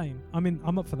people insane. I mean,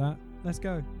 I'm up for that. Let's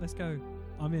go.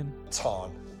 I'm in.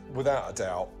 Tarn, without a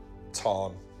doubt.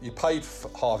 Tarn. You paid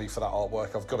Harvey for that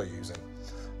artwork. I've got to use him.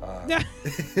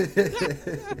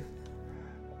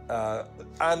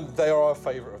 And they are a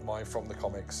favourite of mine from the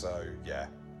comics, so yeah.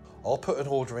 I'll put an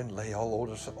order in, Lee. I'll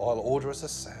order us a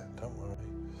set. Don't worry.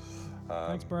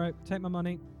 Thanks, bro. Take my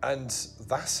money. And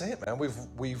that's it, man.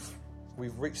 We've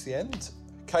reached the end.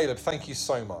 Caleb, thank you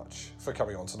so much for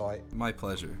coming on tonight. My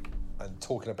pleasure. And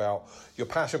talking about your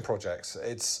passion projects.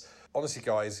 It's honestly,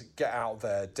 guys, get out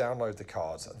there, download the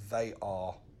cards. They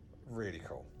are really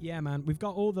cool. Yeah, man. We've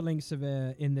got all the links of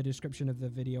it in the description of the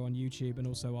video on YouTube, and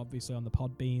also obviously on the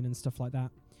Podbean and stuff like that.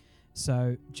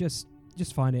 So just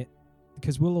find it,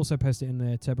 because we'll also post it in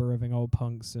the Turbo Roving Old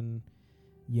Punks, and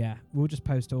yeah, we'll just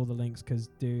post all the links, because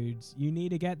dudes, you need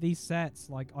to get these sets.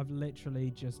 Like, I've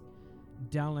literally just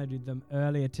downloaded them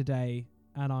earlier today,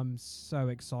 and I'm so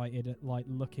excited at like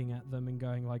looking at them and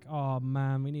going like, oh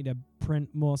man, we need to print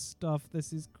more stuff.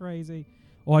 This is crazy.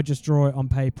 Or I just draw it on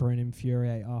paper and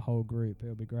infuriate our whole group.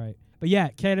 It'll be great. But yeah,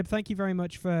 Caleb, thank you very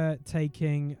much for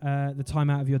taking the time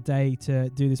out of your day to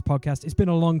do this podcast. It's been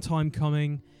a long time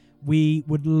coming. We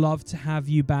would love to have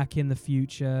you back in the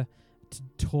future to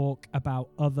talk about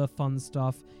other fun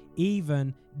stuff.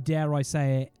 Even, dare I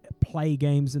say it, play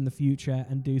games in the future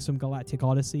and do some Galactic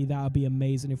Odyssey. That would be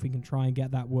amazing if we can try and get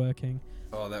that working.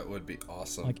 Oh, that would be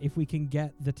awesome. Like, if we can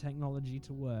get the technology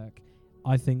to work,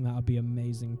 I think that would be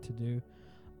amazing to do.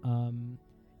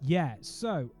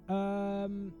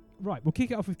 Right, we'll kick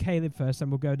it off with Caleb first,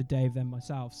 and we'll go to Dave, then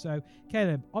myself. So,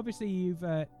 Caleb, obviously you've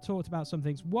talked about some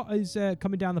things. What is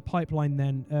coming down the pipeline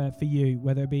then for you,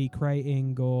 whether it be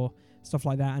creating or stuff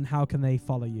like that, and how can they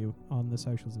follow you on the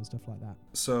socials and stuff like that?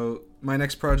 So, my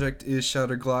next project is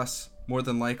Shattered Glass, more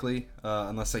than likely,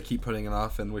 unless I keep putting it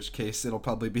off, in which case it'll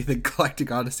probably be the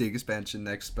Galactic Odyssey expansion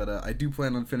next. But I do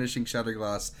plan on finishing Shattered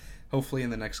Glass, hopefully in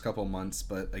the next couple months,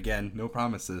 but again, no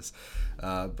promises.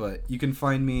 But you can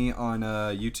find me on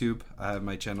YouTube. I have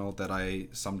my channel that I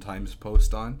sometimes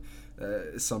post on.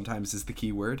 Sometimes is the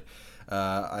key word.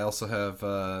 I also have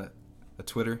a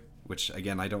Twitter, which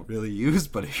again I don't really use,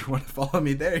 but if you want to follow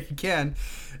me there, you can.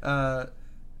 But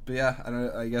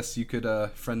yeah, I guess you could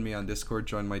friend me on Discord,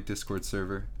 join my Discord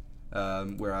server,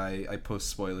 where I post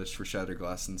spoilers for Shattered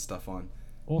Glass and stuff on.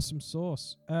 Awesome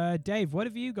sauce. Dave, what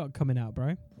have you got coming out,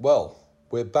 bro? Well,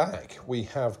 we're back. We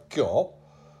have got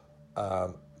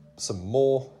some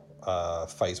more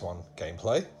Phase 1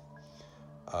 gameplay.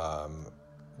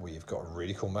 We've got a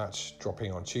really cool match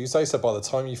dropping on Tuesday, so by the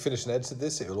time you finish and edit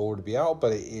this, it will already be out,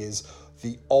 but it is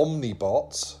the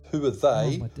Omnibots. Who are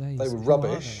they? They were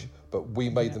rubbish, but we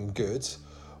made them good.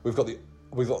 We've got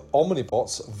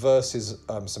Omnibots versus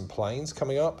some planes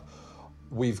coming up.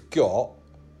 We've got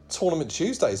Tournament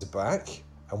Tuesdays are back,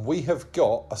 and we have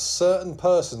got a certain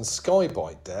person's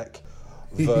Skybite deck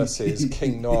versus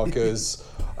King Naga's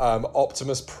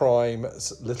Optimus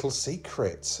Prime's Little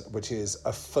Secret, which is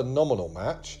a phenomenal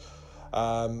match.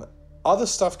 Other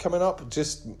stuff coming up,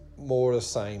 just more of the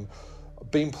same.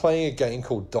 Been playing a game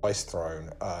called Dice Throne.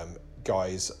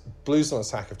 Guys, Blues on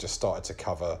Attack have just started to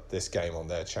cover this game on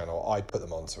their channel. I put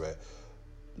them onto it.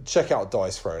 Check out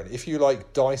Dice Throne. If you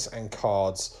like dice and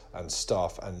cards and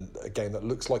stuff and a game that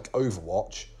looks like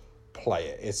Overwatch, play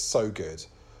it. It's so good.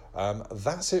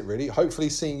 That's it, really. Hopefully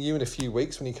seeing you in a few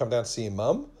weeks when you come down to see your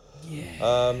mum. Yeah.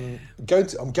 I'm going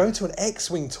to an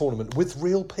X-Wing tournament with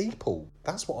real people.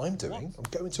 That's what I'm doing. I'm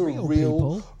going to a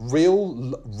real.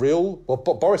 Well,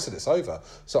 Boris said it's over,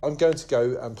 so I'm going to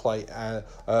go and play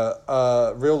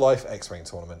a real life X-Wing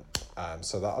tournament.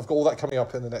 So that I've got all that coming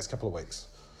up in the next couple of weeks.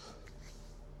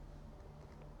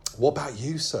 What about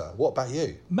you, sir? What about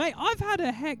you, mate? I've had a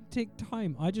hectic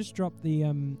time. I just dropped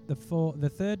the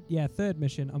third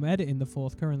mission. I'm editing the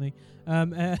fourth currently.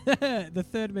 The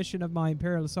third mission of my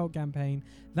Imperial Assault campaign.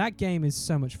 That game is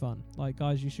so much fun. Like,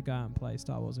 guys, you should go out and play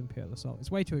Star Wars Imperial Assault.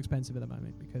 It's way too expensive at the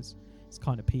moment because it's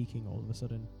kind of peaking all of a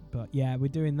sudden. But yeah, we're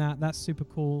doing that. That's super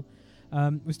cool.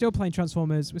 We're still playing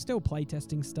Transformers. We're still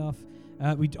playtesting stuff.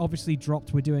 We obviously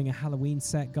dropped. We're doing a Halloween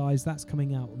set, guys. That's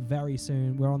coming out very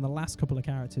soon. We're on the last couple of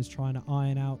characters trying to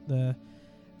iron out the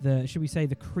should we say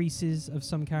the creases of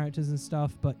some characters and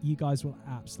stuff. But you guys will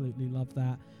absolutely love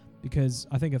that because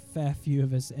I think a fair few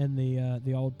of us in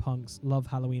the old punks love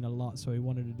Halloween a lot. So we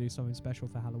wanted to do something special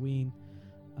for Halloween.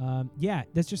 Yeah,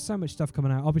 there's just so much stuff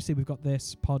coming out. Obviously, we've got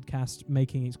this podcast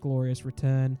making its glorious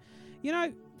return. You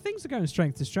know, things are going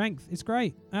strength to strength. It's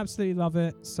great. Absolutely love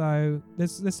it. So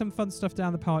there's some fun stuff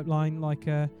down the pipeline, like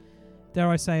dare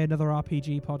I say another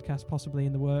RPG podcast possibly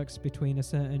in the works between a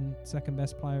certain second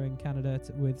best player in Canada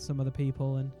with some other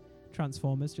people and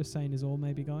Transformers. Just saying is all,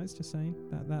 maybe, guys. Just saying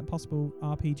that possible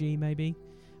RPG maybe.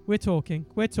 We're talking.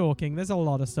 There's a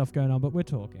lot of stuff going on, but we're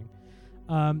talking.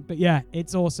 But yeah,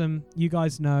 it's awesome. You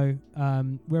guys know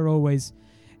we're always,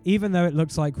 even though it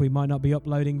looks like we might not be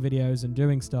uploading videos and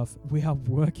doing stuff, we are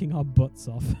working our butts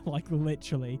off, like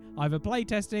literally, either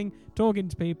playtesting, talking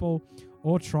to people,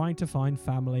 or trying to find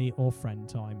family or friend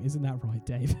time. Isn't that right,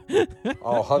 Dave?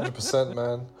 Oh, 100%,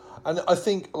 man. And I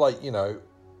think, like, you know,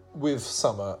 with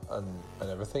summer and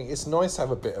everything, it's nice to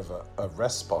have a bit of a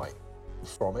respite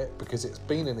from it because it's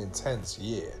been an intense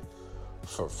year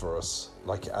for us,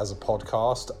 like as a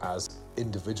podcast, as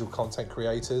individual content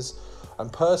creators.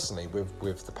 And personally,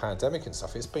 with the pandemic and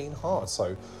stuff, it's been hard.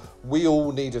 So we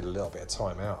all needed a little bit of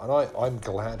time out. And I'm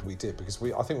glad we did because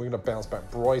I think we're going to bounce back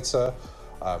brighter.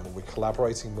 We're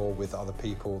collaborating more with other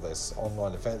people. There's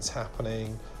online events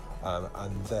happening.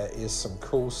 And there is some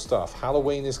cool stuff.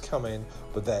 Halloween is coming,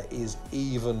 but there is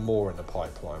even more in the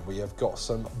pipeline. We have got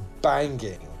some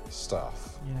banging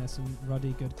stuff. Yeah, some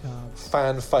ruddy good cards.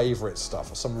 Fan favourite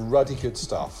stuff, some ruddy good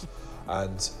stuff.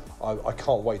 And I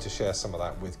can't wait to share some of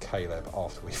that with Caleb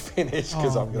after we finish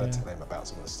because I'm going to tell him about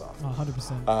some of the stuff.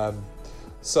 100%.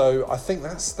 So I think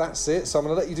that's it. So I'm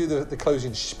going to let you do the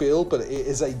closing spiel, but it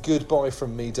is a goodbye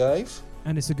from me, Dave.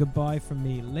 And it's a goodbye from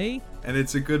me, Lee. And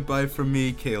it's a goodbye from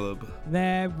me, Caleb.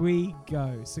 There we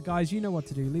go. So guys, you know what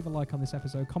to do. Leave a like on this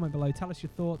episode, comment below, tell us your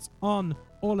thoughts on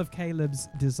all of Caleb's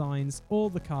designs, all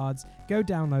the cards. Go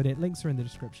download it. Links are in the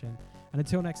description. And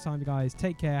until next time, guys,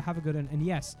 take care, have a good one. And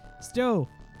yes, still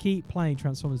keep playing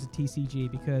Transformers at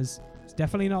TCG because it's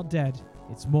definitely not dead.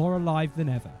 It's more alive than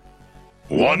ever.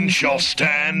 One shall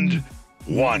stand,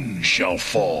 one shall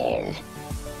fall.